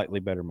 and slightly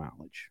better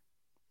mileage.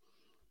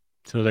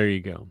 So there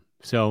you go.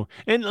 So,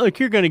 and look,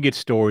 you're going to get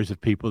stories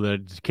of people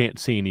that can't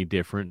see any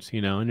difference,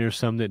 and there's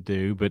some that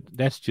do, but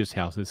that's just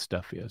how this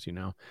stuff is,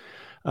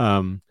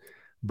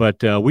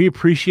 But we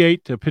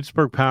appreciate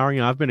Pittsburgh Power.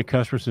 I've been a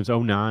customer since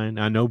 2009.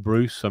 I know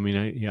Bruce. I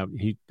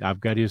mean, I've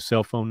got his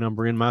cell phone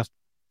number in my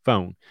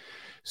phone.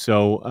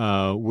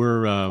 So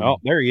we're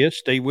there he is.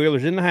 Steve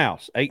Wheeler's in the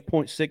house.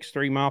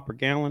 8.63 mile per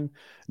gallon.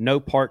 No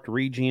parked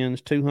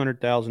regens.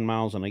 200,000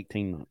 miles in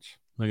 18 months.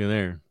 Look at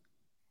there.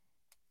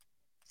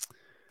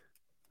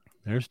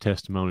 There's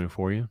testimony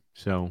for you.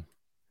 So,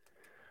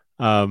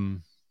 but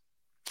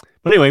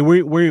anyway,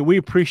 we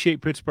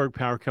appreciate Pittsburgh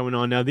Power coming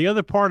on. Now, the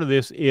other part of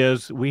this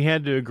is we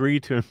had to agree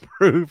to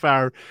improve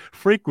our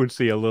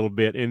frequency a little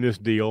bit in this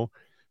deal.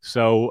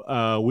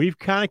 So we've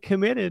kind of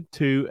committed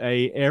to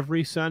a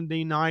every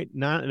Sunday night,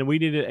 and we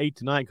did it 8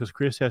 tonight because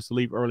Chris has to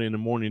leave early in the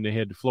morning to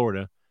head to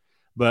Florida.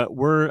 But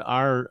what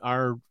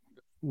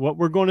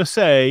we're going to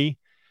say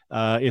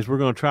is we're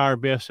going to try our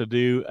best to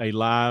do a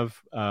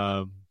live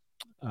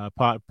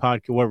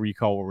podcast, whatever you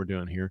call what we're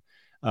doing here,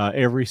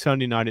 every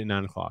Sunday night at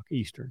 9:00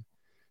 Eastern.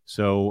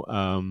 So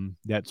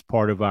that's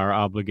part of our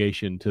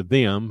obligation to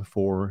them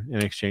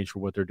in exchange for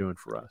what they're doing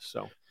for us.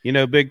 So,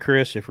 Big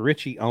Chris, if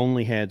Richie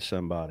only had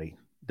somebody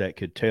that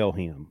could tell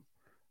him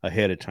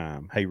ahead of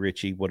time, hey,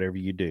 Richie, whatever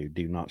you do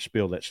not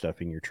spill that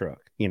stuff in your truck.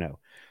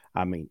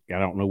 I mean, I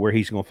don't know where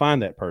he's going to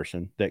find that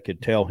person that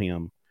could tell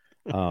him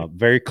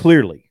very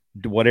clearly,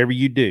 whatever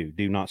you do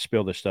not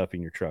spill this stuff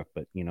in your truck.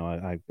 But,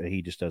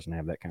 he just doesn't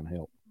have that kind of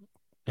help.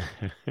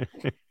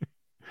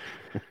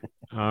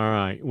 All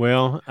right.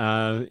 Well,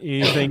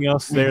 anything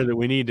else there that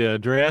we need to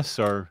address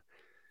or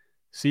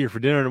see you for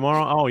dinner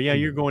tomorrow? Oh yeah,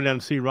 you're going down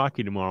to see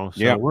Rocky tomorrow.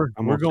 So yeah, we're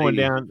going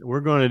down.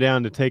 We're going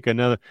down to take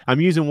another. I'm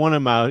using one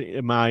of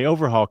my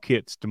overhaul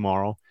kits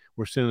tomorrow.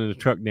 We're sending the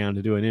truck down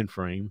to do an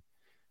in-frame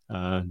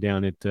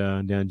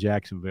down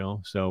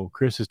Jacksonville. So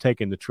Chris is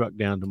taking the truck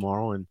down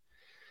tomorrow, and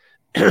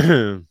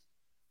we're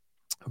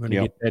going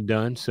to get that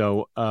done.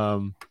 So,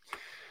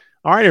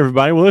 all right,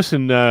 everybody. Well,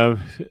 listen,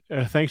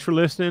 thanks for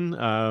listening.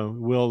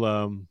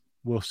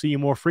 We'll see you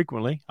more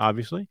frequently,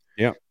 obviously.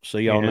 Yeah.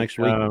 See y'all next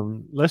week.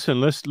 Listen,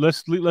 let's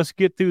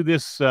get through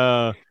this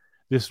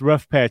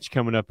rough patch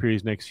coming up here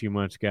these next few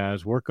months,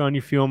 guys. Work on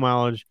your fuel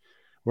mileage,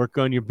 work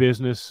on your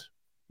business,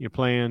 your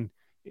plan.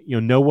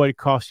 Know what it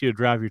costs you to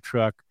drive your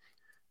truck.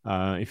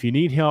 If you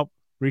need help,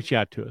 reach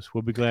out to us.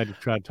 We'll be glad to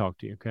try to talk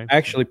to you. Okay.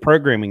 Actually,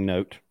 programming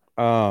note.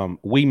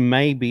 We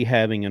may be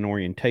having an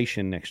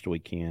orientation next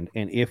weekend,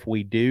 and if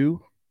we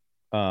do,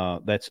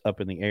 that's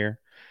up in the air.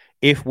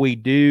 If we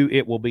do,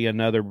 it will be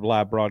another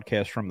live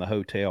broadcast from the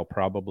hotel,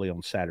 probably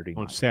on Saturday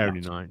night. On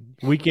Saturday night.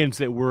 Weekends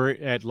that we're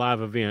at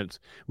live events,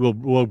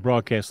 we'll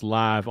broadcast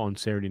live on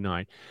Saturday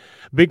night.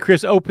 Big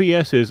Chris,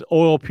 OPS is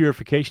oil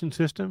purification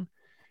system.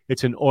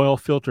 It's an oil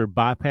filter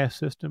bypass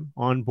system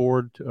on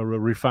board a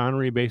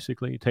refinery,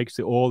 basically. It takes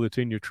the oil that's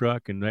in your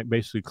truck and that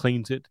basically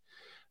cleans it.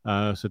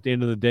 So at the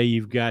end of the day,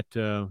 you've got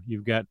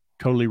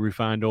totally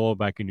refined oil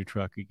back in your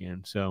truck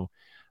again. So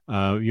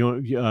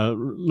look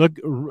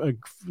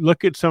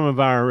at some of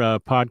our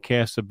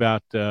podcasts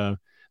about the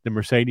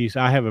Mercedes.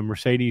 I have a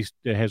Mercedes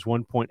that has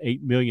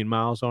 1.8 million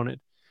miles on it.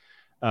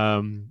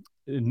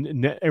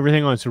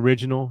 Everything on it's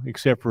original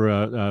except for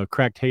a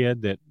cracked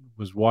head that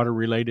was water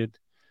related,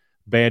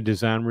 bad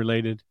design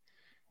related,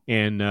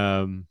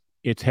 and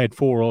it's had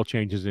 4 oil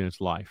changes in its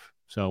life.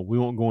 So we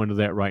won't go into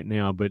that right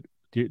now, but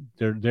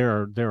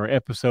there are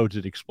episodes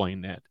that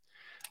explain that.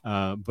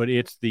 But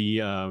it's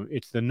the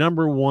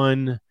number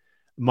one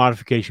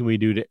modification we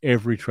do to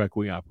every truck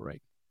we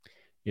operate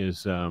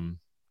is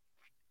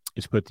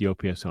put the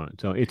OPS on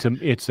it. So it's an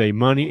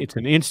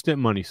instant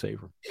money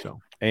saver. So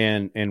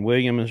and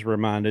William is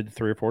reminded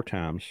 3 or 4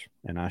 times,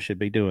 and I should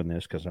be doing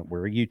this because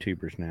we're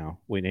YouTubers now.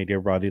 We need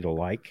everybody to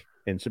like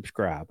and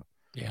subscribe.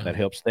 Yeah, that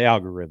helps the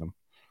algorithm.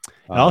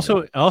 It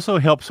also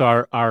helps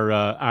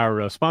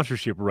our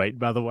sponsorship rate,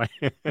 by the way.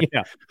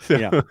 Yeah, so,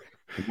 yeah.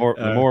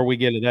 The more we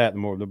get of that,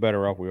 the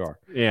better off we are.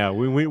 Yeah,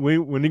 when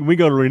we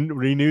go to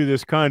renew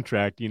this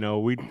contract,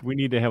 we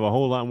need to have a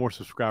whole lot more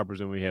subscribers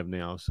than we have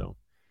now. So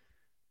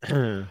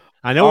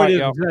I know it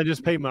is. I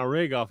just paid my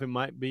rig off. It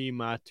might be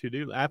my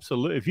to-do.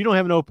 Absolutely. If you don't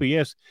have an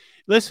OPS,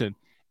 listen.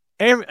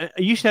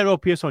 You should have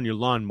OPS on your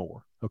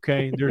lawnmower.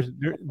 Okay,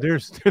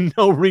 there's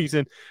no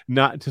reason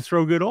not to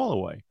throw good oil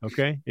away.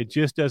 Okay, it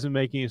just doesn't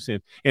make any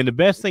sense. And the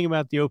best thing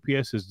about the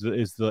OPS is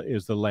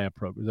the lab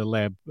program, the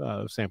lab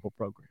sample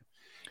program.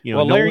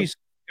 Larry's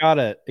got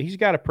a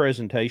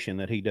presentation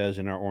that he does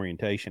in our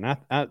orientation. I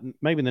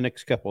maybe in the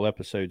next couple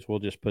episodes we'll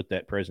just put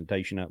that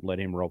presentation up and let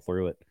him roll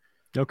through it.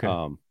 Okay.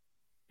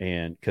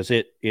 And because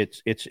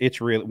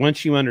it's really,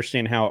 once you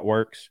understand how it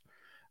works,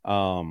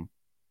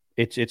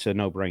 it's a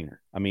no-brainer.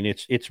 I mean,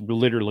 it's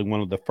literally one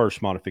of the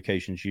first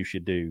modifications you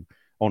should do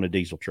on a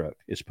diesel truck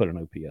is put an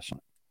OPS on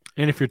it.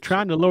 And if you're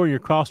trying to lower your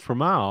cost per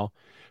mile,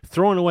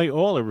 throwing away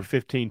oil over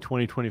 15,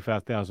 20,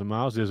 25,000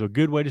 miles is a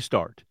good way to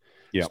start.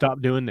 Yep.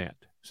 Stop doing that.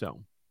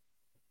 So,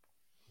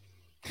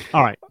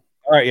 all right,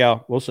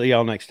 y'all. We'll see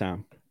y'all next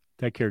time.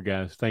 Take care,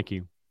 guys. Thank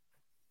you.